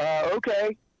like,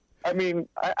 okay. I mean,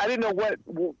 I didn't know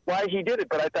why he did it,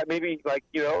 but I thought maybe,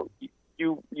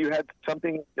 you had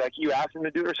something, like you asked him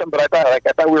to do it or something, but I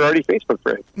thought we were already Facebook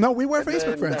friends. No, we were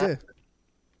Facebook friends, yeah.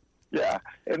 Yeah.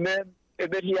 And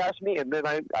then he asked me, and then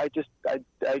I just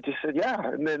said, yeah.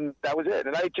 And then that was it.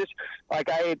 And I just,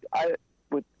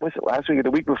 was it last week or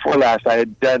the week before last, I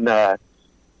had done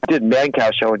did Man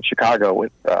Cow show in Chicago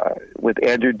with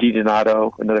Andrew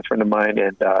DiDonato, another friend of mine,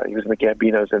 and he was in the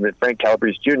Gambinos, and then Frank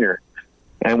Calabrese Jr.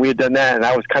 And we had done that, and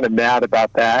I was kind of mad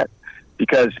about that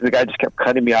because the guy just kept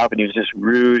cutting me off, and he was just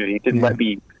rude, and he didn't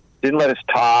let us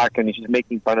talk, and he's just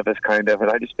making fun of us kind of, and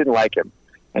I just didn't like him.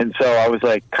 And so I was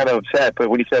like kind of upset. But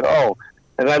when he said, "Oh,"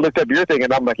 and I looked up your thing,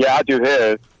 and I'm like, "Yeah, I'll do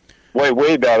his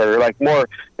way better, like more."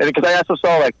 And because I also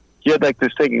saw like you had like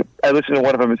this thing. I listened to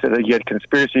one of them and said that you had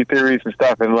conspiracy theories and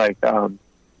stuff, and like I don't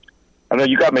know,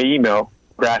 you got my email,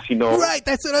 Grassy Knoll. Right,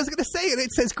 that's what I was going to say, and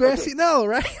it says Grassy Knoll,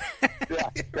 right? Yeah,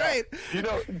 right. Do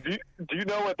you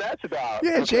know what that's about?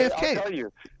 Yeah, okay, JFK. I'll tell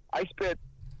you.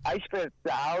 I spent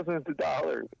thousands of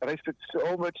dollars, and I spent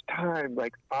so much time,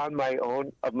 like of my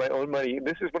own money. And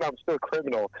this is when I'm still a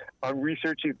criminal, on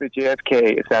researching the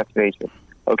JFK assassination.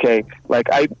 Okay, like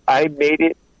I made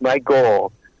it my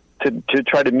goal to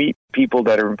try to meet people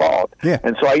that are involved. Yeah.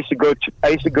 And so I used to go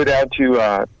down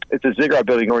to it's a Ziggurat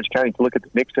building in Orange County to look at the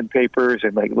Nixon papers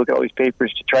and like look at all these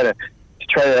papers to try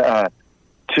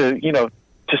to you know,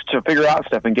 just to figure out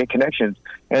stuff and get connections.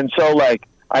 And so like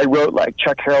I wrote like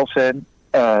Chuck Harrelson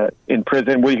in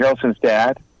prison, Woody Harrelson's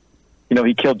dad. You know,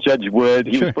 he killed Judge Wood.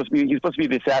 He was supposed to be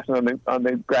the assassin on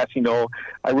the Grassy Knoll.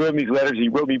 I wrote him these letters. He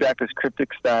wrote me back this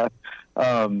cryptic stuff.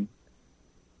 I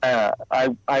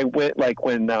went like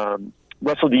when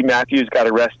Russell D. Matthews got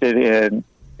arrested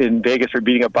in Vegas for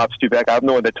beating up Bob Stupak. I'm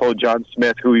the one that told John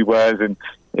Smith who he was and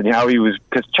how he was,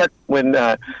 because when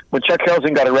Chuck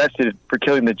Harrelson got arrested for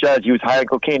killing the judge, he was high on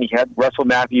cocaine. He had Russell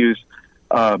Matthews'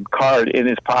 card in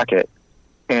his pocket,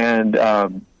 and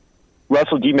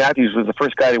Russell D. Matthews was the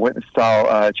first guy that went and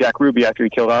saw Jack Ruby after he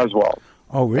killed Oswald.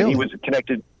 Oh, really? And he was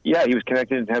connected. Yeah, he was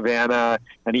connected in Havana,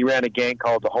 and he ran a gang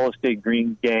called the Whole Estate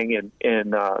Green Gang,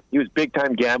 and he was big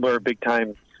time gambler, big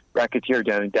time racketeer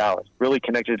down in Dallas. Really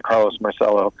connected to Carlos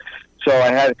Marcello. So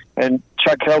and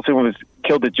Chuck Harrelson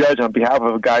killed the judge on behalf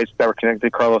of guys that were connected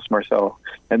to Carlos Marcello,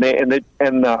 and they had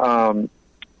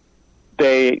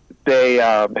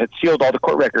sealed all the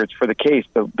court records for the case,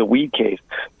 the weed case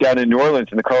down in New Orleans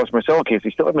in the Carlos Marcello case.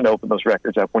 They still haven't opened those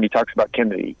records up when he talks about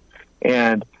Kennedy.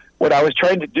 And what I was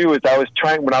trying to do is when I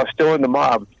was still in the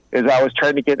mob, is I was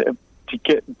trying to get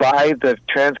buy the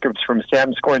transcripts from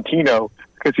Sam Scorantino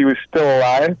because he was still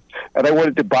alive, and I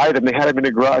wanted to buy them. They had them in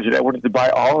the garage, and I wanted to buy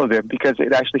all of them because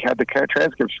it actually had the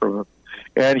transcripts from him.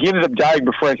 And he ended up dying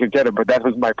before I could get him, but that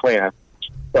was my plan.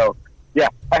 So, yeah,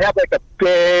 I have like a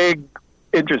big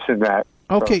interest in that.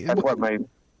 Okay. So that's what my...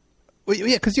 Well,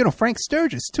 yeah, because, Frank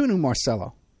Sturgis, too, knew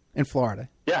Marcello in Florida.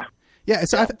 Yeah. Yeah,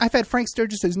 so I've had Frank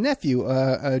Sturgis' nephew,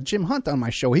 Jim Hunt, on my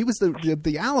show. He was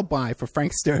the alibi for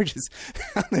Frank Sturgis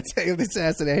on the day of the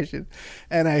assassination.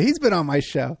 And he's been on my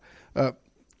show.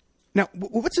 Now,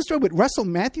 what's the story with Russell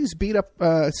Matthews beat up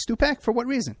Stupak? For what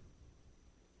reason?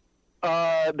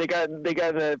 They got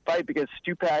in a fight because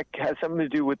Stupak has something to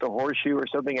do with the horseshoe or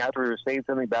something after he was saying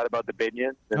something bad about the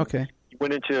Binions. Okay. He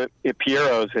went into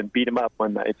Piero's and beat him up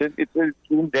one night. It's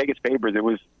in Vegas papers. It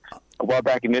was a while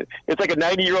back. And it's like a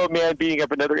 90-year-old man beating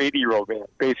up another 80-year-old man,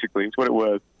 basically. It's what it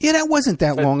was. Yeah, that wasn't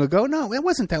that long ago. No, it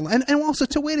wasn't that long. And also,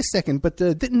 wait a second, but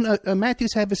didn't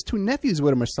Matthews have his two nephews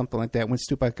with him or something like that when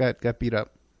Stupak got beat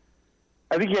up?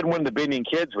 I think he had one of the Binion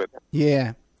kids with him.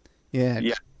 Yeah.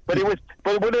 But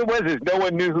what it was is no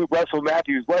one knew who Russell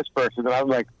Matthews was first, and then I was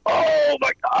like, "Oh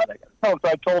my God!" So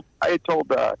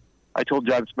I told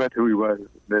John Smith who he was.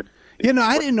 And then,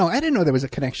 I didn't know. I didn't know there was a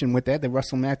connection with that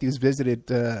Russell Matthews visited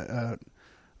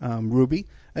Ruby.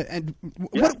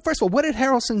 First of all, what did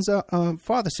Harrelson's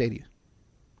father say to you?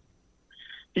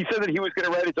 He said that he was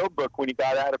going to write his own book when he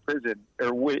got out of prison,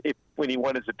 or when he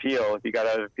won his appeal, if he got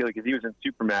out of appeal, because he was in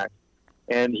Supermax.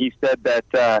 And he said that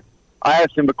I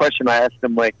asked him a question. I asked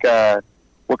him what kind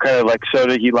of like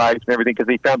soda he likes and everything, because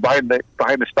they found behind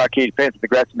the stockade fence at the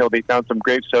Grassy Knoll, they found some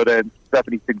grape soda and stuff,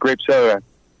 and he said grape soda.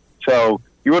 So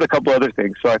he wrote a couple other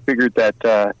things. So I figured that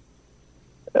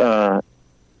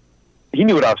he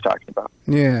knew what I was talking about.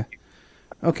 Yeah.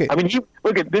 Okay. I mean,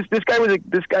 look at this. This guy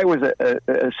was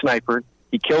a sniper.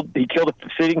 He killed a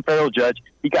sitting federal judge.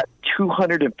 He got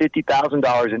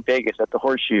 $250,000 in Vegas at the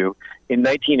Horseshoe in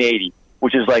 1980,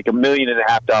 which is like $1.5 million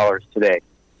today,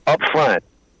 up front.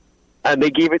 And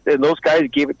those guys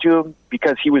gave it to him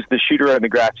because he was the shooter on the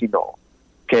Grassy Knoll.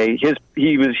 Okay,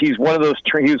 he's one of those.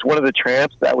 He was one of the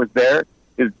tramps that was there.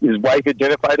 His wife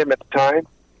identified him at the time.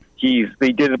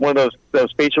 They did one of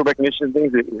those facial recognition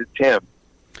things. It's him.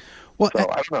 Well, so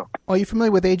I don't know. Are you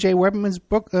familiar with A.J. Weberman's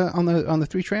book on the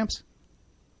Three Tramps?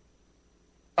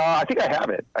 I think I have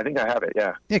it.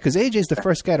 Yeah. Yeah, because AJ's the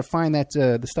first guy to find that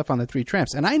the stuff on the Three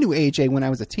Tramps. And I knew AJ when I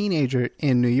was a teenager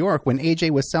in New York when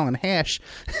AJ was selling hash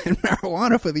and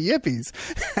marijuana for the yippies.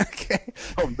 Okay.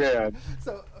 Oh, man.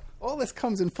 So all this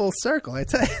comes in full circle. I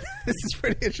tell you, this is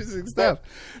pretty interesting stuff.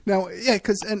 Now, yeah,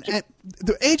 because and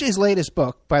the AJ's latest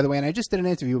book, by the way, and I just did an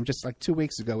interview with him just like 2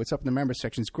 weeks ago. It's up in the member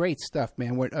section. It's great stuff,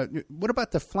 man. What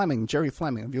about the Fleming, Jerry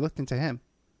Fleming? Have you looked into him?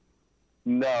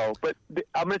 No, but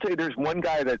I'm going to tell you, there's one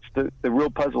guy that's the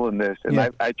real puzzle in this, and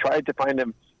I tried to find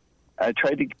him. I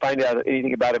tried to find out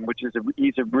anything about him, which is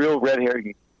he's a real red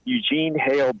herring. Eugene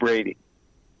Hale Brady.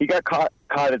 He got caught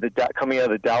at coming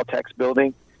out of the Daltex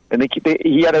building, and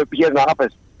he had an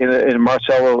office in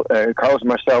Carlos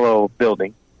Marcello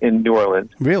building in New Orleans.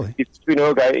 Really? He's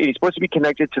a guy. He's supposed to be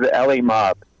connected to the L.A.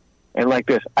 mob. And like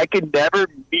this, I never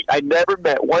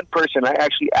met one person. I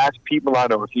actually asked Pete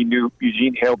Milano if he knew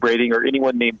Eugene Hale Brading or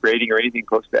anyone named Brading or anything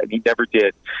close to that, and he never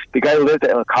did. The guy who lived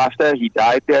at La Costa, he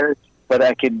died there, but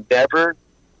I can never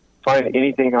find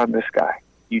anything on this guy,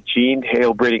 Eugene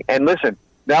Hale Brading. And listen,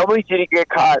 not only did he get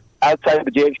caught outside of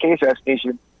the JFK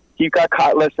assassination, he got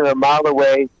caught less than a mile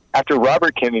away after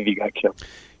Robert Kennedy got killed.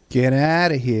 Get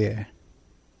out of here.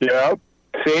 Yep,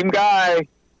 same guy.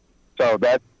 So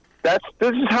this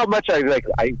is how much I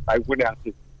went out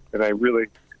to, and I really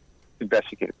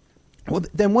investigated. Well,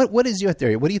 then what is your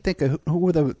theory? What do you think? Who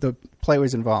were the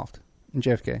players involved in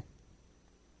JFK?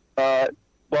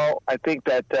 Well, I think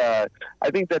that the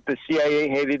CIA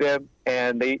hated him,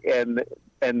 and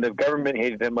the government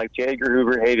hated him. Like J. Edgar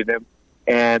Hoover hated him,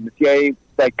 and the CIA,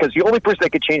 because the only person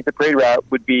that could change the parade route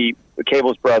would be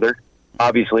Cable's brother,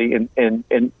 obviously in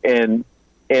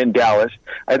Dallas.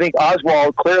 I think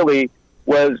Oswald clearly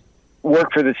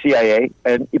worked for the CIA,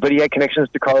 but he had connections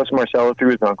to Carlos Marcello through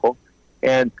his uncle.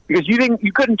 And because you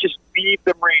couldn't just leave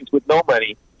the Marines with no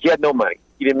money. He had no money.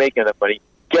 He didn't make enough money.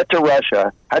 Get to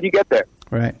Russia. How do you get there?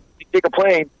 Right. You take a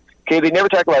plane. Okay, they never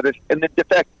talk about this, and then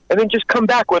defect, and then just come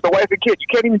back with a wife and kid. You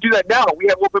can't even do that now. We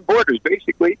have open borders.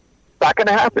 Basically, it's not going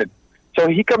to happen. So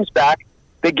he comes back.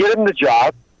 They get him the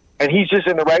job, and he's just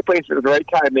in the right place at the right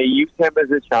time. They used him as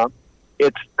a chump. They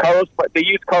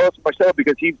used Carlos Marcello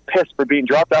because he's pissed for being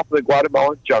dropped off in the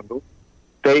Guatemalan jungle.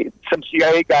 Some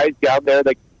CIA guys down there,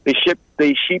 they sheep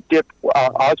dip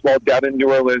Oswald down in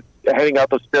New Orleans, heading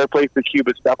out those spare place for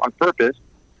Cuba stuff on purpose.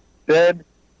 Then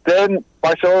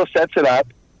Marcello sets it up.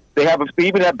 They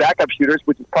even have backup shooters,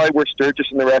 which is probably where Sturgis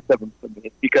and the rest of them come in,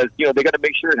 because they got to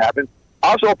make sure it happens.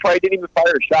 Oswald probably didn't even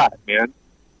fire a shot, man.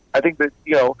 I think that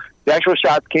the actual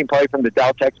shots came probably from the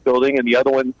Daltex building, and the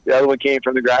other one came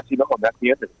from the grassy knoll. That's the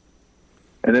end of it.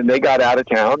 And then they got out of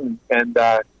town, and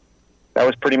that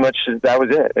was pretty much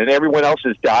it. And everyone else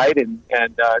has died and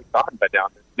gone by down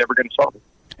there. Never going to solve it.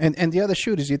 And the other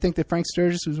shooters, do you think that Frank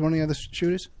Sturgis was one of the other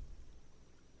shooters?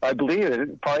 I believe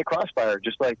it. Probably crossfire,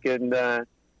 just like in that's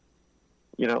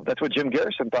what Jim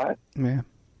Garrison thought. Yeah.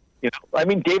 I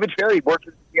mean, David Ferry worked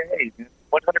for the CIA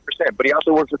 100%, but he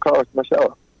also worked with Carlos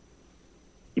Marcello.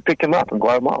 He picked him up in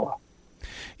Guatemala.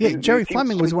 Yeah, Jerry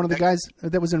Fleming was one of the guys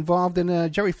that was involved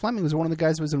in. Jerry Fleming was one of the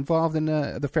guys that was involved in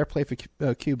the Fair Play for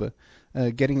Cuba,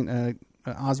 getting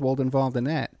Oswald involved in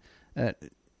that.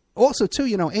 Also, too,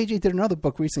 AJ did another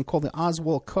book recently called The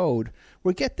Oswald Code,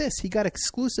 where, get this, he got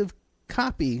exclusive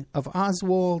copy of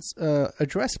Oswald's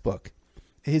address book,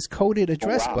 his coded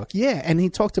address book. Yeah, and he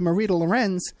talked to Marita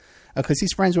Lorenz, because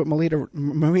he's friends with Marita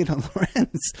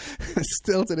Lorenz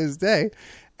still to this day.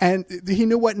 And he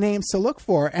knew what names to look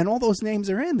for, and all those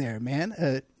names are in there, man.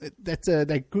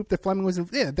 That group that Fleming was in,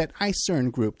 that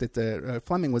ICERN group that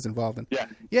Fleming was involved in.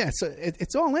 Yeah. So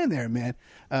it's all in there, man.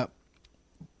 But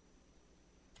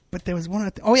there was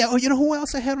one. You know who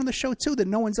else I had on the show too that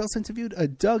no one else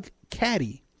interviewed? Doug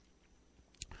Caddy,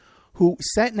 who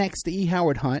sat next to E.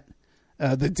 Howard Hunt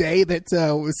the day that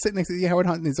was sitting next to E. Howard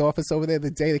Hunt in his office over there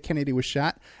the day that Kennedy was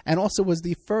shot, and also was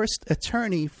the first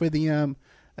attorney for the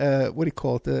what do you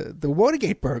call it? The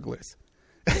Watergate burglars.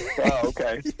 Oh,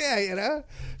 okay. Yeah,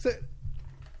 So,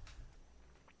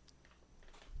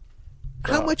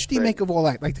 how much do you make of all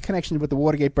that? Like the connection with the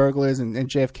Watergate burglars and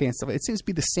JFK and stuff. It seems to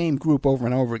be the same group over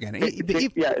and over again. It's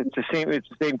the same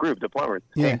group. The plumbers,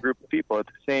 the same group of people. It's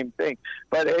the same thing.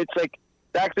 But it's like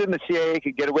back then the CIA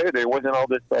could get away with it. It wasn't all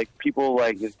this people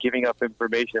just giving up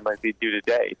information like they do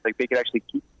today. It's like they could actually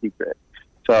keep it secret.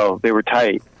 So they were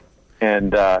tight.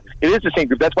 And it is the same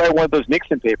group. That's why I wanted those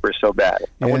Nixon papers so bad.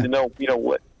 I wanted to know,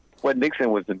 what Nixon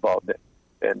was involved in.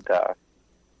 And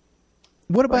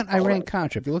what about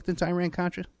Iran-Contra? Have you looked into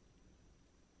Iran-Contra?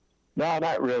 No,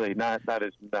 not really. Not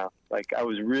as enough. I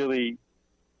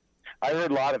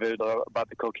heard a lot of it about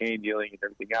the cocaine dealing and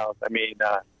everything else. I mean,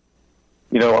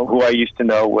 who I used to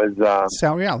know was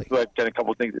Sal Reale. Who I've done a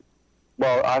couple of things.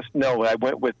 Well, I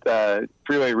went with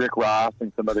Freeway Rick Ross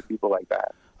and some other people like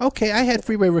that. Okay, I had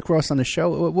Freeway Rick Ross on the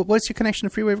show. What's your connection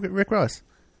to Freeway Rick Ross?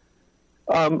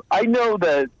 I know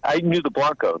that I knew the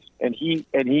Blancos, and he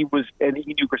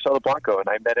knew Griselda Blanco, and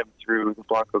I met him through the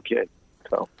Blanco kid.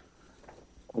 So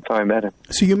that's how I met him.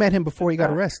 So you met him before he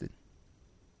got arrested?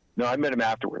 No, I met him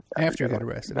afterwards. After he got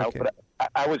arrested. Okay. But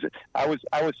I was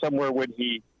somewhere when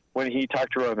he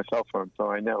talked to her on the cell phone,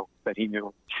 so I know that he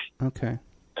knew. Okay.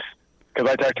 Because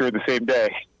I talked to her the same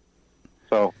day,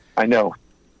 so I know.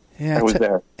 Yeah, I was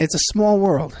there. It's a small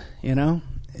world,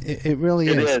 It really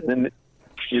is. It is, and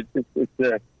it's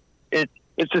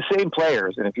the same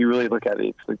players, and if you really look at it,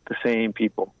 it's like the same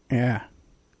people. Yeah.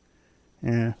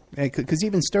 Yeah, because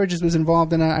even Sturgis was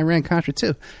involved in Iran-Contra,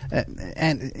 too.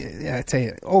 And I tell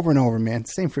you, over and over, man,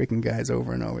 same freaking guys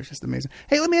over and over. It's just amazing.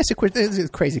 Hey, let me ask you this is a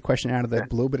crazy question out of the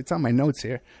blue, but it's on my notes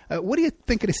here. What do you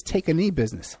think of this take-a-knee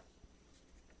business?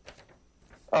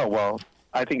 Oh, well,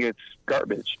 I think it's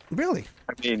garbage. Really?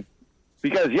 I mean,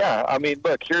 because,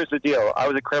 look, here's the deal. I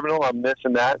was a criminal, I'm this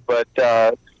and that, but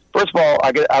first of all,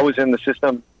 I was in the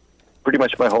system pretty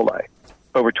much my whole life,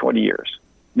 over 20 years.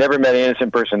 Never met an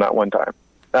innocent person, not one time.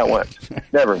 Not once.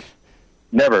 Never.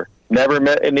 Never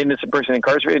met an innocent person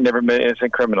incarcerated, never met an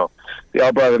innocent criminal. They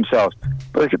all by themselves.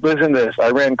 But listen to this.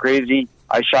 I ran crazy.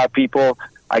 I shot people.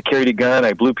 I carried a gun.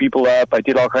 I blew people up. I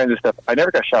did all kinds of stuff. I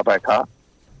never got shot by a cop.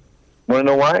 Want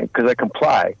to know why? Because I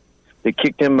comply. They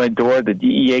kicked in my door. The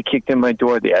DEA kicked in my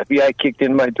door. The FBI kicked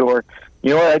in my door.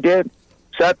 You know what I did?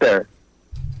 Sat there.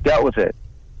 Dealt with it.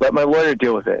 Let my lawyer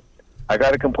deal with it. I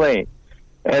got a complaint.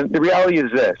 And the reality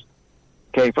is this.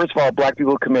 Okay, first of all, black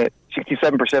people commit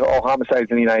 67% of all homicides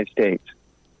in the United States.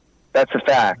 That's a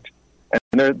fact. And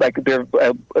they're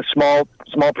a small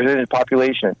percentage of the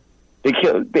population.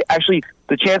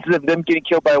 The chances of them getting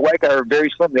killed by a white guy are very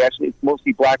slim. It's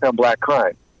mostly black on black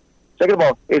crime. Second of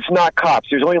all, it's not cops.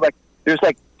 I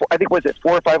think, was it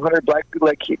 400 or 500 black people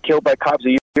that get killed by cops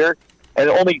a year? And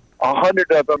only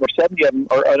 100 of them or 70 of them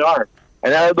are unarmed.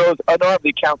 And out of those unarmed,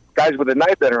 they count guys with a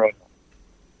knife that are unarmed.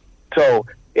 So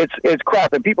it's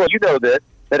crap. And people, this,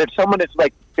 that if someone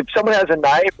has a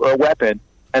knife or a weapon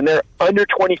and they're under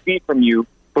 20 feet from you,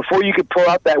 before you could pull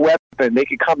out that weapon, they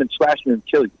could come and slash you and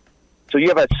kill you. So you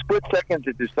have a split second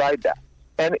to decide that.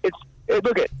 And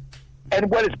and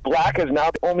what is black is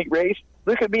now the only race?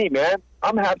 Look at me, man.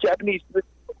 I'm half Japanese.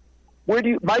 My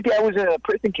dad was in a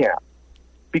prison camp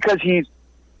he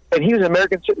was an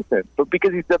American citizen, but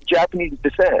because he's of Japanese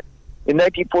descent. In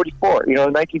 1944, in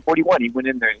 1941, he went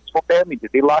in there. His whole family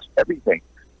did. They lost everything.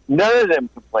 None of them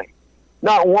complained.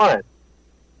 Not one.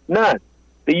 None.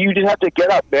 You just have to get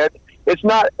up, man. It's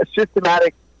not a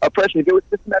systematic oppression. If it was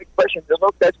systematic oppression, those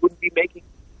guys wouldn't be making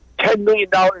 $10 million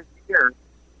a year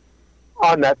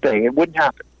on that thing. It wouldn't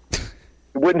happen. It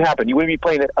wouldn't happen. You wouldn't be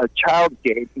playing a child's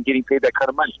game and getting paid that kind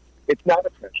of money. It's not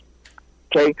oppression.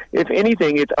 Okay? If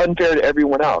anything, it's unfair to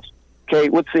everyone else. Okay,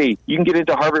 let's see. You can get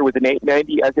into Harvard with an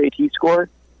 890 SAT score,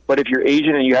 but if you're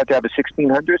Asian and you have to have a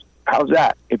 1600, how's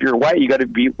that? If you're white, you got to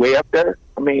be way up there?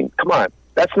 I mean, come on.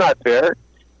 That's not fair.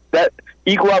 That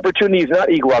equal opportunity is not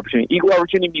equal opportunity. Equal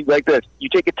opportunity means like this. You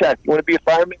take a test. You want to be a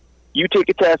fireman? You take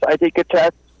a test. I take a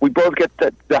test. We both get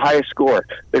the highest score.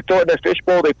 They throw it in a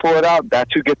fishbowl. They pull it out.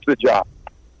 That's who gets the job.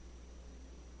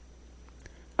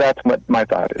 That's what my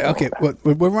thought is. Okay, well,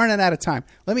 we're running out of time.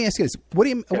 Let me ask you this: what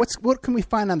can we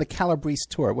find on the Calabrese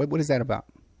tour? What is that about?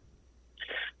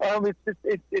 It's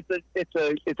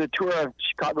a tour of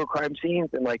Chicago crime scenes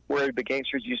and where the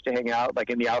gangsters used to hang out,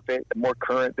 in the outfit, more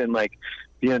current than the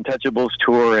Untouchables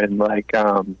tour and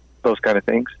those kind of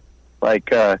things.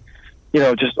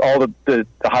 Just all the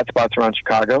hot spots around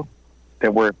Chicago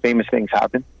that where famous things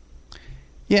happen.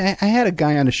 Yeah, I had a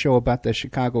guy on the show about the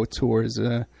Chicago tours.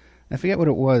 I forget what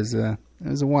it was. It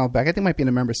was a while back. I think it might be in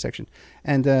the members section.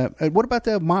 And what about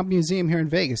the Mob Museum here in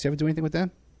Vegas? You ever do anything with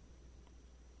them?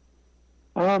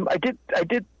 I did.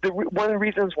 One of the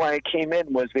reasons why I came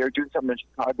in was they were doing something in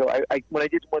Chicago. When I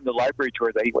did one of the library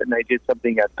tours, I went and I did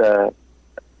something at the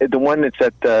one that's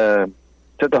at the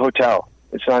hotel.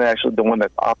 It's not actually the one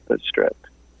that's off the strip.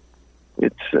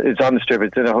 It's on the strip.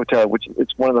 It's in a hotel,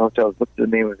 it's one of the hotels. What's the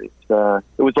name of it?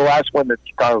 It was the last one that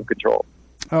Chicago controlled.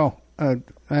 Oh.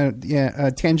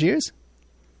 Tangiers?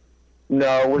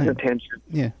 No, it wasn't Tangiers.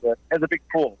 Yeah. It has a big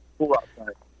pool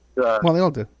outside. Well, they all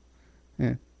do.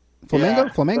 Yeah. Flamingo?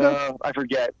 Yeah, Flamingo? I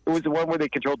forget. It was the one where they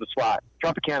controlled the SWAT.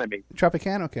 Tropicana, maybe.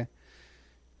 Tropicana? Okay.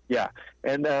 Yeah.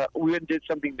 And we went and did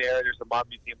something there. There's a Mob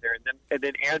Museum there. And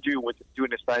then Andrew was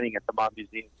doing a signing at the Mob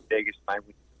Museum in Vegas, and I went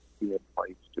to see him while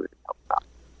he was doing it.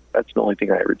 That's the only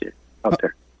thing I ever did out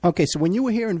there. Okay, so when you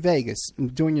were here in Vegas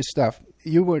doing your stuff,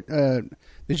 you were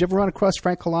did you ever run across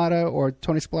Frank Collada or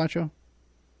Tony Spilaccio?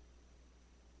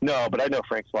 No, but I know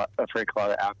Frank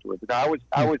Collada afterwards. No,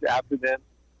 I was after them.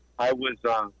 I was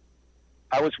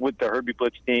with the Herbie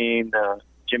Blitzstein,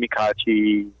 Jimmy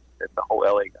Cacci, and the whole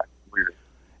LA guy. Weird.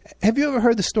 Have you ever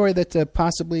heard the story that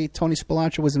possibly Tony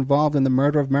Spilaccio was involved in the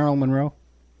murder of Marilyn Monroe?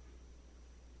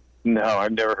 No,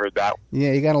 I've never heard that one.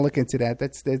 Yeah, you got to look into that.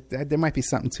 There might be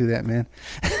something to that, man.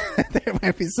 There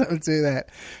might be something to that.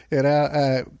 You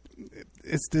know,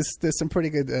 there's some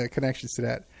pretty good connections to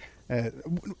that.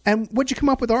 And what'd you come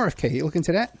up with RFK? You look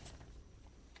into that?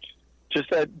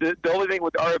 Just that the only thing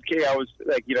with RFK, I was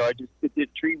like, it did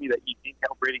treat me that you think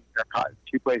calibrating narcotics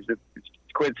two places, it's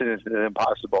coincidence and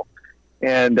impossible.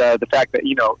 And the fact that,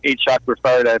 8 shots were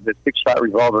fired at the 6-shot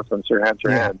revolver from Sirhan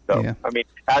Sirhan. So, I mean,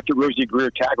 after Rosie Greer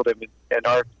tackled him and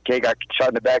RFK got shot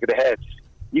in the back of the head,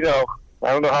 I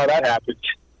don't know how that happened.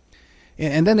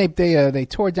 And then they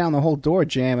tore down the whole door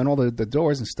jam and all the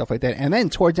doors and stuff like that, and then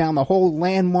tore down the whole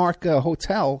landmark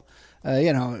hotel,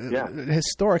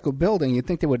 historical building. You'd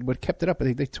think they would have kept it up,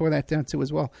 but they tore that down too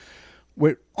as well.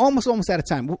 We're almost out of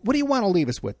time. What do you want to leave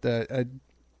us with?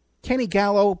 Kenny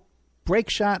Gallo,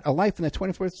 Breakshot, A Life in the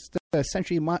 21st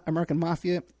Century American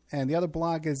Mafia, and the other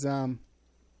blog is what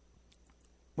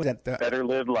is that? Better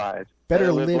Live Lives.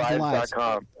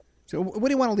 BetterLiveLives.com. So what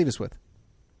do you want to leave us with?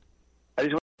 I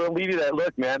just want to leave you that,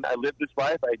 look, man, I lived this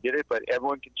life. I did it, but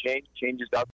everyone can change. Change is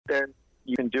out there.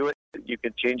 You can do it. You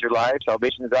can change your life.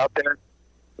 Salvation is out there.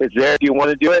 It's there if you want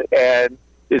to do it, and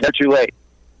it's not too late.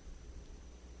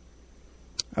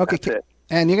 Okay. That's it.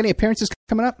 And you got any appearances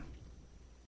coming up?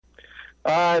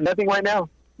 Nothing right now.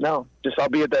 No, just I'll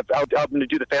be at the. I'm going to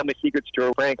do the Family Secrets tour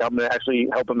with Frank. I'm going to actually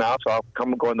help him out, so I'll come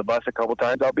and go on the bus a couple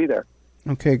times. I'll be there.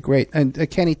 Okay, great. And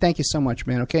Kenny, thank you so much,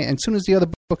 man. Okay, and as soon as the other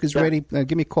book is ready,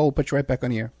 give me a call. We'll put you right back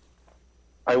on the air.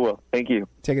 I will. Thank you.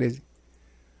 Take it easy.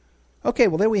 Okay,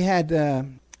 well, there we had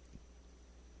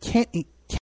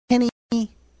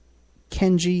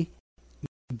Kenji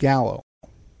Gallo.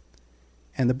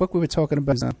 And the book we were talking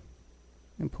about is, let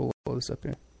me pull all this up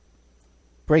here.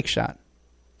 Breakshot,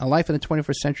 A Life in the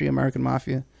 21st Century American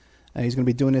Mafia. He's going to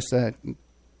be doing this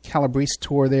Calabrese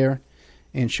tour there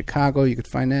in Chicago. You could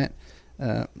find that.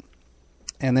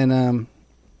 And then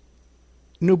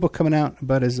new book coming out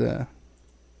about his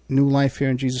new life here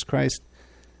in Jesus Christ.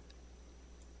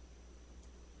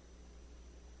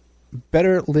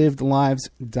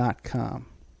 BetterLivedLives.com.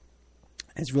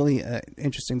 It's really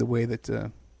interesting the way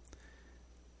that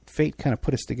fate kind of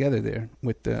put us together there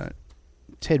with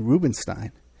Ted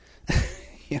Rubenstein.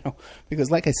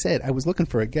 Because like I said, I was looking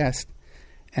for a guest,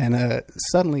 and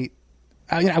suddenly,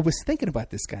 I was thinking about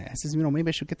this guy. I says, maybe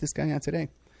I should get this guy on today,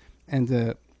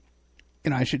 and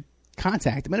I should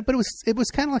contact him. But it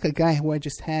was kind of like a guy who I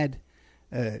just had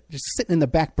just sitting in the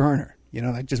back burner.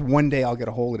 Like just one day I'll get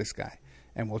a hold of this guy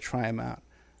and we'll try him out.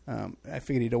 I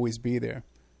figured he'd always be there.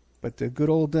 But the good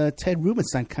old Ted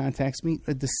Rubenstein contacts me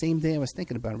the same day I was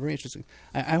thinking about him. Very interesting.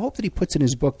 I hope that he puts in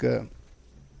his book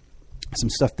some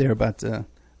stuff there about the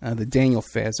Daniel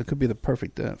fast. It could be the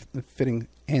perfect fitting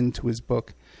end to his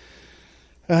book.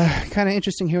 Kind of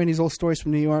interesting hearing these old stories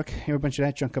from New York. Hear a bunch of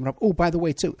that junk coming up. Oh, by the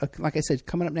way, too, like I said,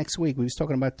 coming up next week, we was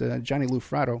talking about Johnny Lou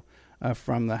Fratto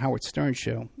from the Howard Stern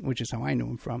Show, which is how I knew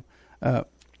him from.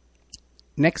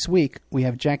 Next week, we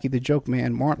have Jackie the Joke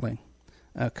Man Martling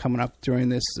coming up during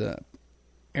this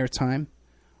airtime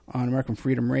on American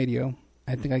Freedom Radio.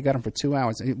 I think I got him for 2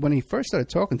 hours. When he first started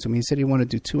talking to me, he said he wanted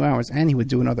to do 2 hours, and he would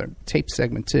do another tape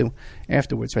segment, too,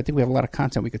 afterwards. So I think we have a lot of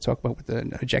content we could talk about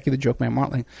with Jackie the Joke Man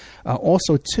Martling.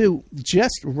 Also, too,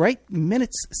 just right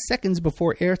seconds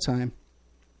before airtime,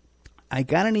 I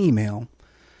got an email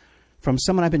from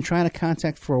someone I've been trying to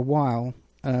contact for a while,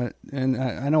 and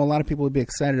I know a lot of people would be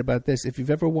excited about this. If you've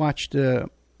ever watched the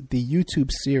YouTube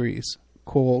series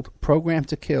called Program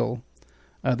to Kill,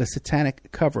 The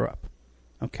Satanic Cover-Up,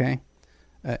 okay?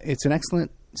 It's an excellent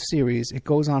series. It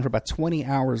goes on for about 20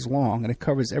 hours long, and it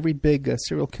covers every big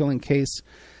serial killing case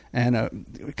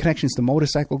and connections to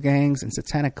motorcycle gangs and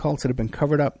satanic cults that have been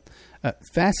covered up.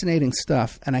 Fascinating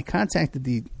stuff. And I contacted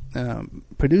the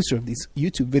producer of these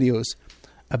YouTube videos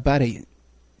about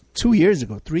 3 years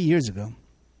ago,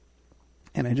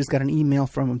 and I just got an email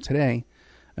from him today,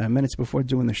 minutes before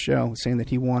doing the show, saying that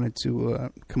he wanted to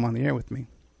come on the air with me.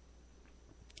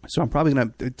 So I'm probably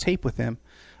going to tape with him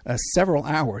several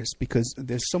hours because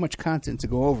there's so much content to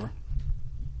go over.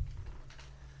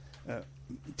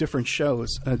 Different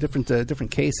shows, different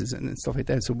cases and stuff like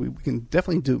that. So we can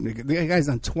definitely do. The guy's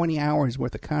done 20 hours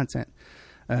worth of content,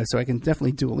 so I can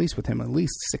definitely do at least with him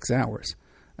 6 hours.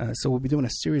 So we'll be doing a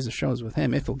series of shows with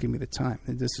him if he'll give me the time.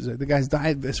 This is the guy's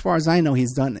died. As far as I know,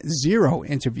 he's done 0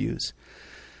 interviews.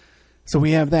 So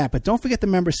we have that. But don't forget the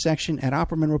members section at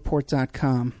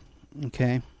OppermanReport.com.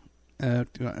 Okay.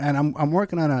 And I'm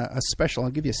working on a special.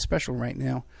 I'll give you a special right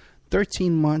now.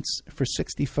 13 months for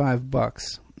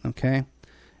 $65. Okay.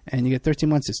 And you get 13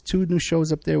 months. There's 2 new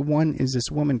shows up there. One is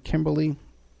this woman, Kimberly.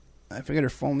 I forget her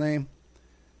full name.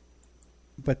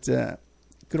 But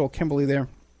good old Kimberly there,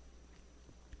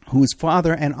 whose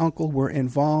father and uncle were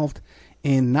involved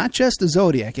in not just the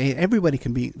Zodiac. Everybody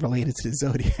can be related to the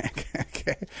Zodiac.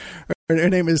 Okay. Her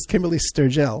name is Kimberly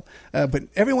Sturgill. But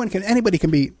anybody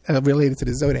can be related to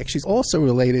the Zodiac. She's also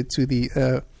related to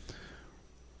the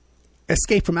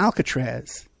Escape from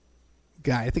Alcatraz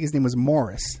guy. I think his name was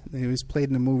Morris. He was played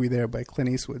in a movie there by Clint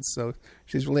Eastwood. So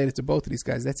she's related to both of these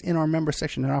guys. That's in our member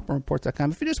section at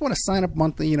OperaReport.com. If you just want to sign up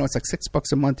monthly, it's like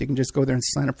 $6 a month. You can just go there and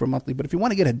sign up for a monthly. But if you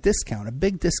want to get a discount, a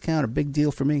big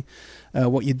deal for me,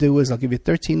 what you do is I'll give you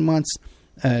 13 months.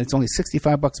 It's only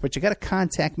 $65, but you got to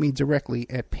contact me directly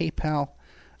at PayPal,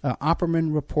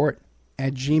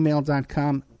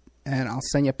 OppermanReport@gmail.com. And I'll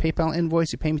send you a PayPal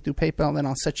invoice. You pay me through PayPal, then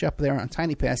I'll set you up there on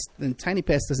TinyPass. Then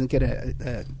TinyPass doesn't get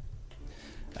a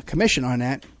commission on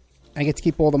that. I get to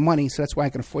keep all the money, so that's why I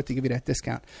can afford to give you that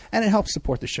discount. And it helps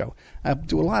support the show. I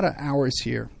do a lot of hours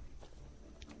here,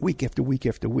 week after week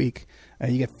after week.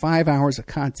 You get 5 hours of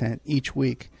content each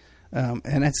week. And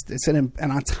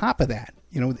and on top of that,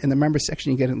 in the member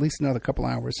section, you get at least another couple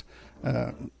hours,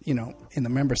 in the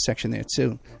member section there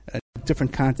too.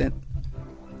 Different content.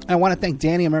 I want to thank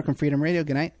Danny, American Freedom Radio.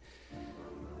 Good night.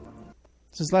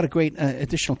 So there's a lot of great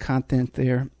additional content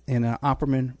there in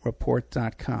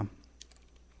OppermanReport.com.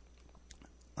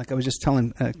 Like I was just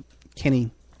telling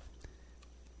Kenji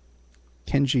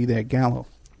there, Gallo,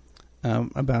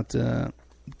 about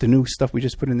the new stuff we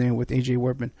just put in there with A.J.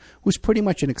 Wertman, who's pretty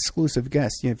much an exclusive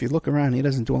guest. If you look around, he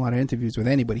doesn't do a lot of interviews with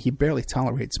anybody. He barely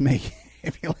tolerates me.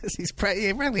 If you listen,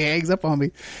 he really hangs up on me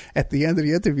at the end of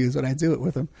the interviews when I do it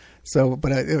with him. So,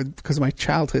 but because of my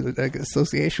childhood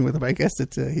association with him, I guess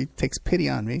that he takes pity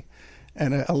on me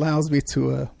and allows me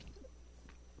to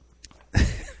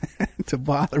to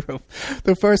bother him.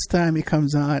 The first time he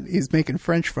comes on, he's making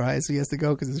French fries. So he has to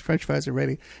go because his French fries are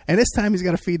ready. And this time he's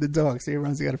got to feed the dog. So he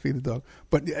runs, he's got to feed the dog.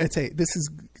 But I tell you, this is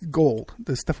gold.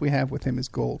 The stuff we have with him is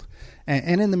gold.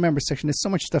 And in the member section, there's so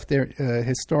much stuff there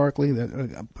historically.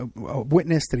 A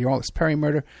witness to the Arliss Perry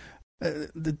murder.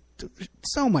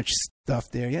 So much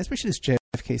stuff there. Yeah, especially this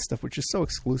JFK stuff, which is so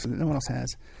exclusive that no one else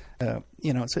has. So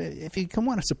if you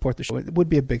want to support the show, it would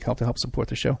be a big help to help support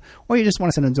the show. Or you just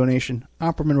want to send a donation,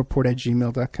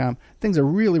 OppermanReport@gmail.com. Things are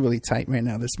really, really tight right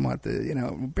now this month.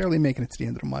 Barely making it to the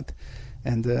end of the month.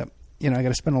 And, I got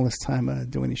to spend all this time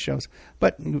doing these shows.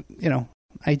 But,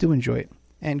 I do enjoy it.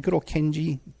 And good old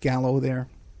Kenji Gallo there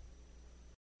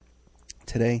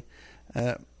today.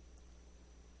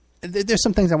 There's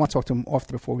some things I want to talk to him off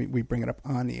before we bring it up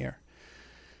on the air.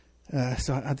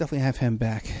 So I'll definitely have him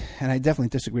back. And I definitely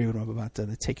disagree with him about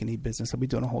the take a knee business. I'll be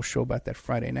doing a whole show about that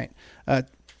Friday night.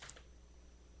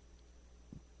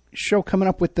 Show coming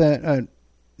up with the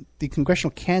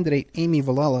congressional candidate, Amy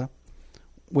Villela,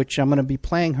 which I'm going to be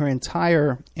playing her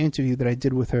entire interview that I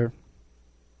did with her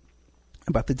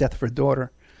about the death of her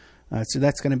daughter. So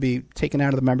that's going to be taken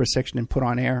out of the member section and put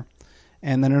on air.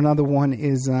 And then another one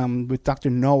is with Dr.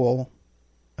 Noel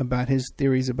about his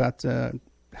theories about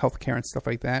healthcare and stuff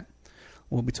like that.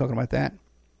 We'll be talking about that.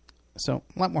 So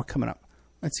a lot more coming up.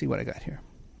 Let's see what I got here.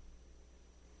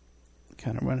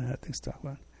 Kind of running out of things to talk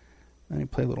about. Let me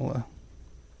play a little,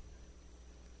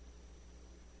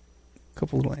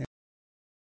 couple little.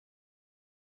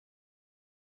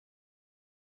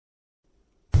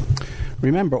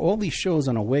 Remember, all these shows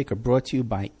on Awake are brought to you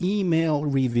by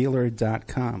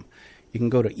emailrevealer.com. You can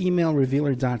go to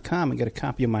emailrevealer.com and get a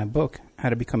copy of my book, How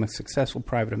to Become a Successful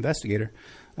Private Investigator.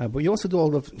 But you also do all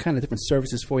the kind of different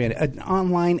services for you. An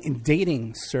online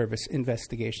dating service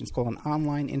investigation. It's called an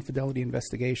online infidelity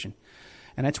investigation.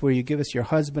 And that's where you give us your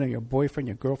husband or your boyfriend,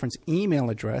 your girlfriend's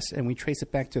email address, and we trace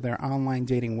it back to their online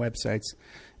dating websites,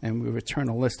 and we return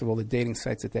a list of all the dating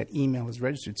sites that email is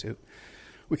registered to.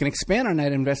 We can expand on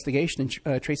that investigation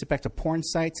and trace it back to porn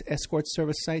sites, escort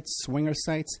service sites, swinger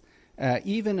sites,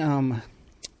 even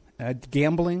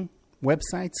gambling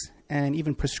websites, and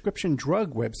even prescription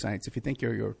drug websites. If you think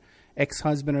your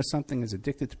ex-husband or something is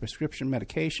addicted to prescription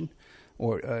medication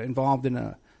or involved in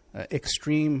a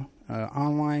extreme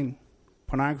online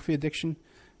pornography addiction,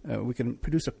 we can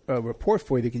produce a report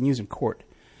for you that you can use in court.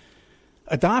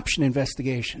 Adoption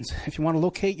investigations. If you want to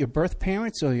locate your birth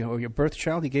parents or your birth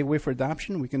child you gave away for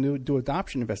adoption, we can do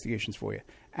adoption investigations for you.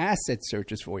 Asset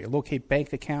searches for you. Locate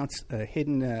bank accounts,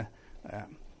 hidden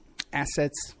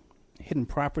assets, hidden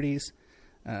properties,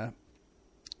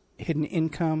 hidden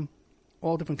income,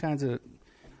 all different kinds of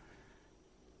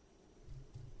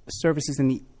services in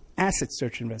the asset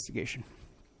search investigation.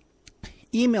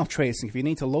 Email tracing. If you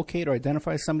need to locate or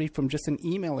identify somebody from just an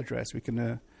email address, we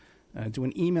can do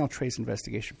an email trace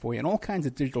investigation for you, and all kinds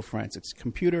of digital forensics,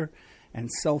 computer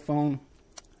and cell phone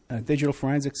digital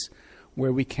forensics,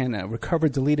 where we can recover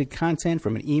deleted content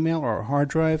from an email or a hard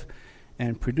drive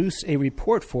and produce a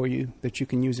report for you that you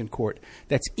can use in court.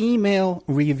 That's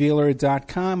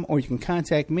emailrevealer.com, or you can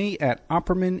contact me at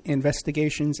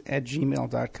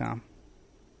oppermaninvestigations@gmail.com.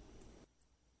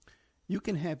 You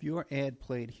can have your ad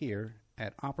played here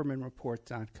at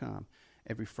oppermanreport.com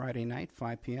every Friday night,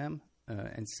 5 p.m.,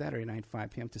 and Saturday night, 5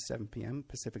 p.m. to 7 p.m.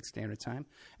 Pacific Standard Time.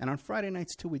 And on Friday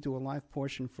nights, too, we do a live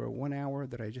portion for 1 hour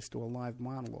that I just do a live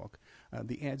monologue.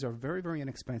 The ads are very, very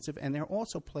inexpensive, and they're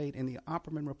also played in the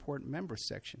Opperman Report members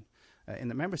section. In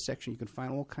the members section, you can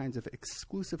find all kinds of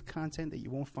exclusive content that you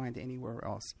won't find anywhere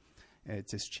else.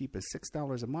 It's as cheap as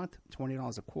 $6 a month,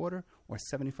 $20 a quarter, or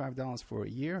 $75 for a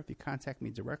year. If you contact me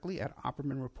directly at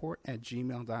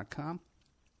oppermanreport@gmail.com,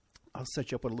 I'll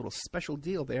set you up with a little special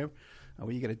deal there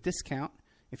where you get a discount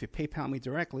if you PayPal me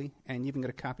directly, and you even get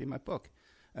a copy of my book.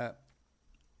 I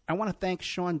want to thank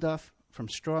Sean Duff from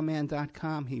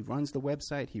strawman.com. He runs the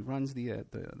website. He runs the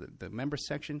member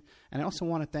section. And I also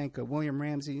want to thank William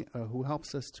Ramsey, who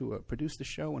helps us to produce the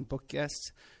show and book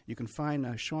guests. You can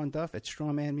find Sean Duff at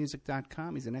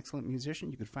strawmanmusic.com. He's an excellent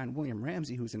musician. You can find William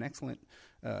Ramsey, who's an excellent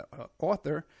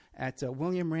author, at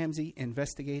William Ramsey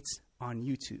Investigates on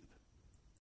YouTube.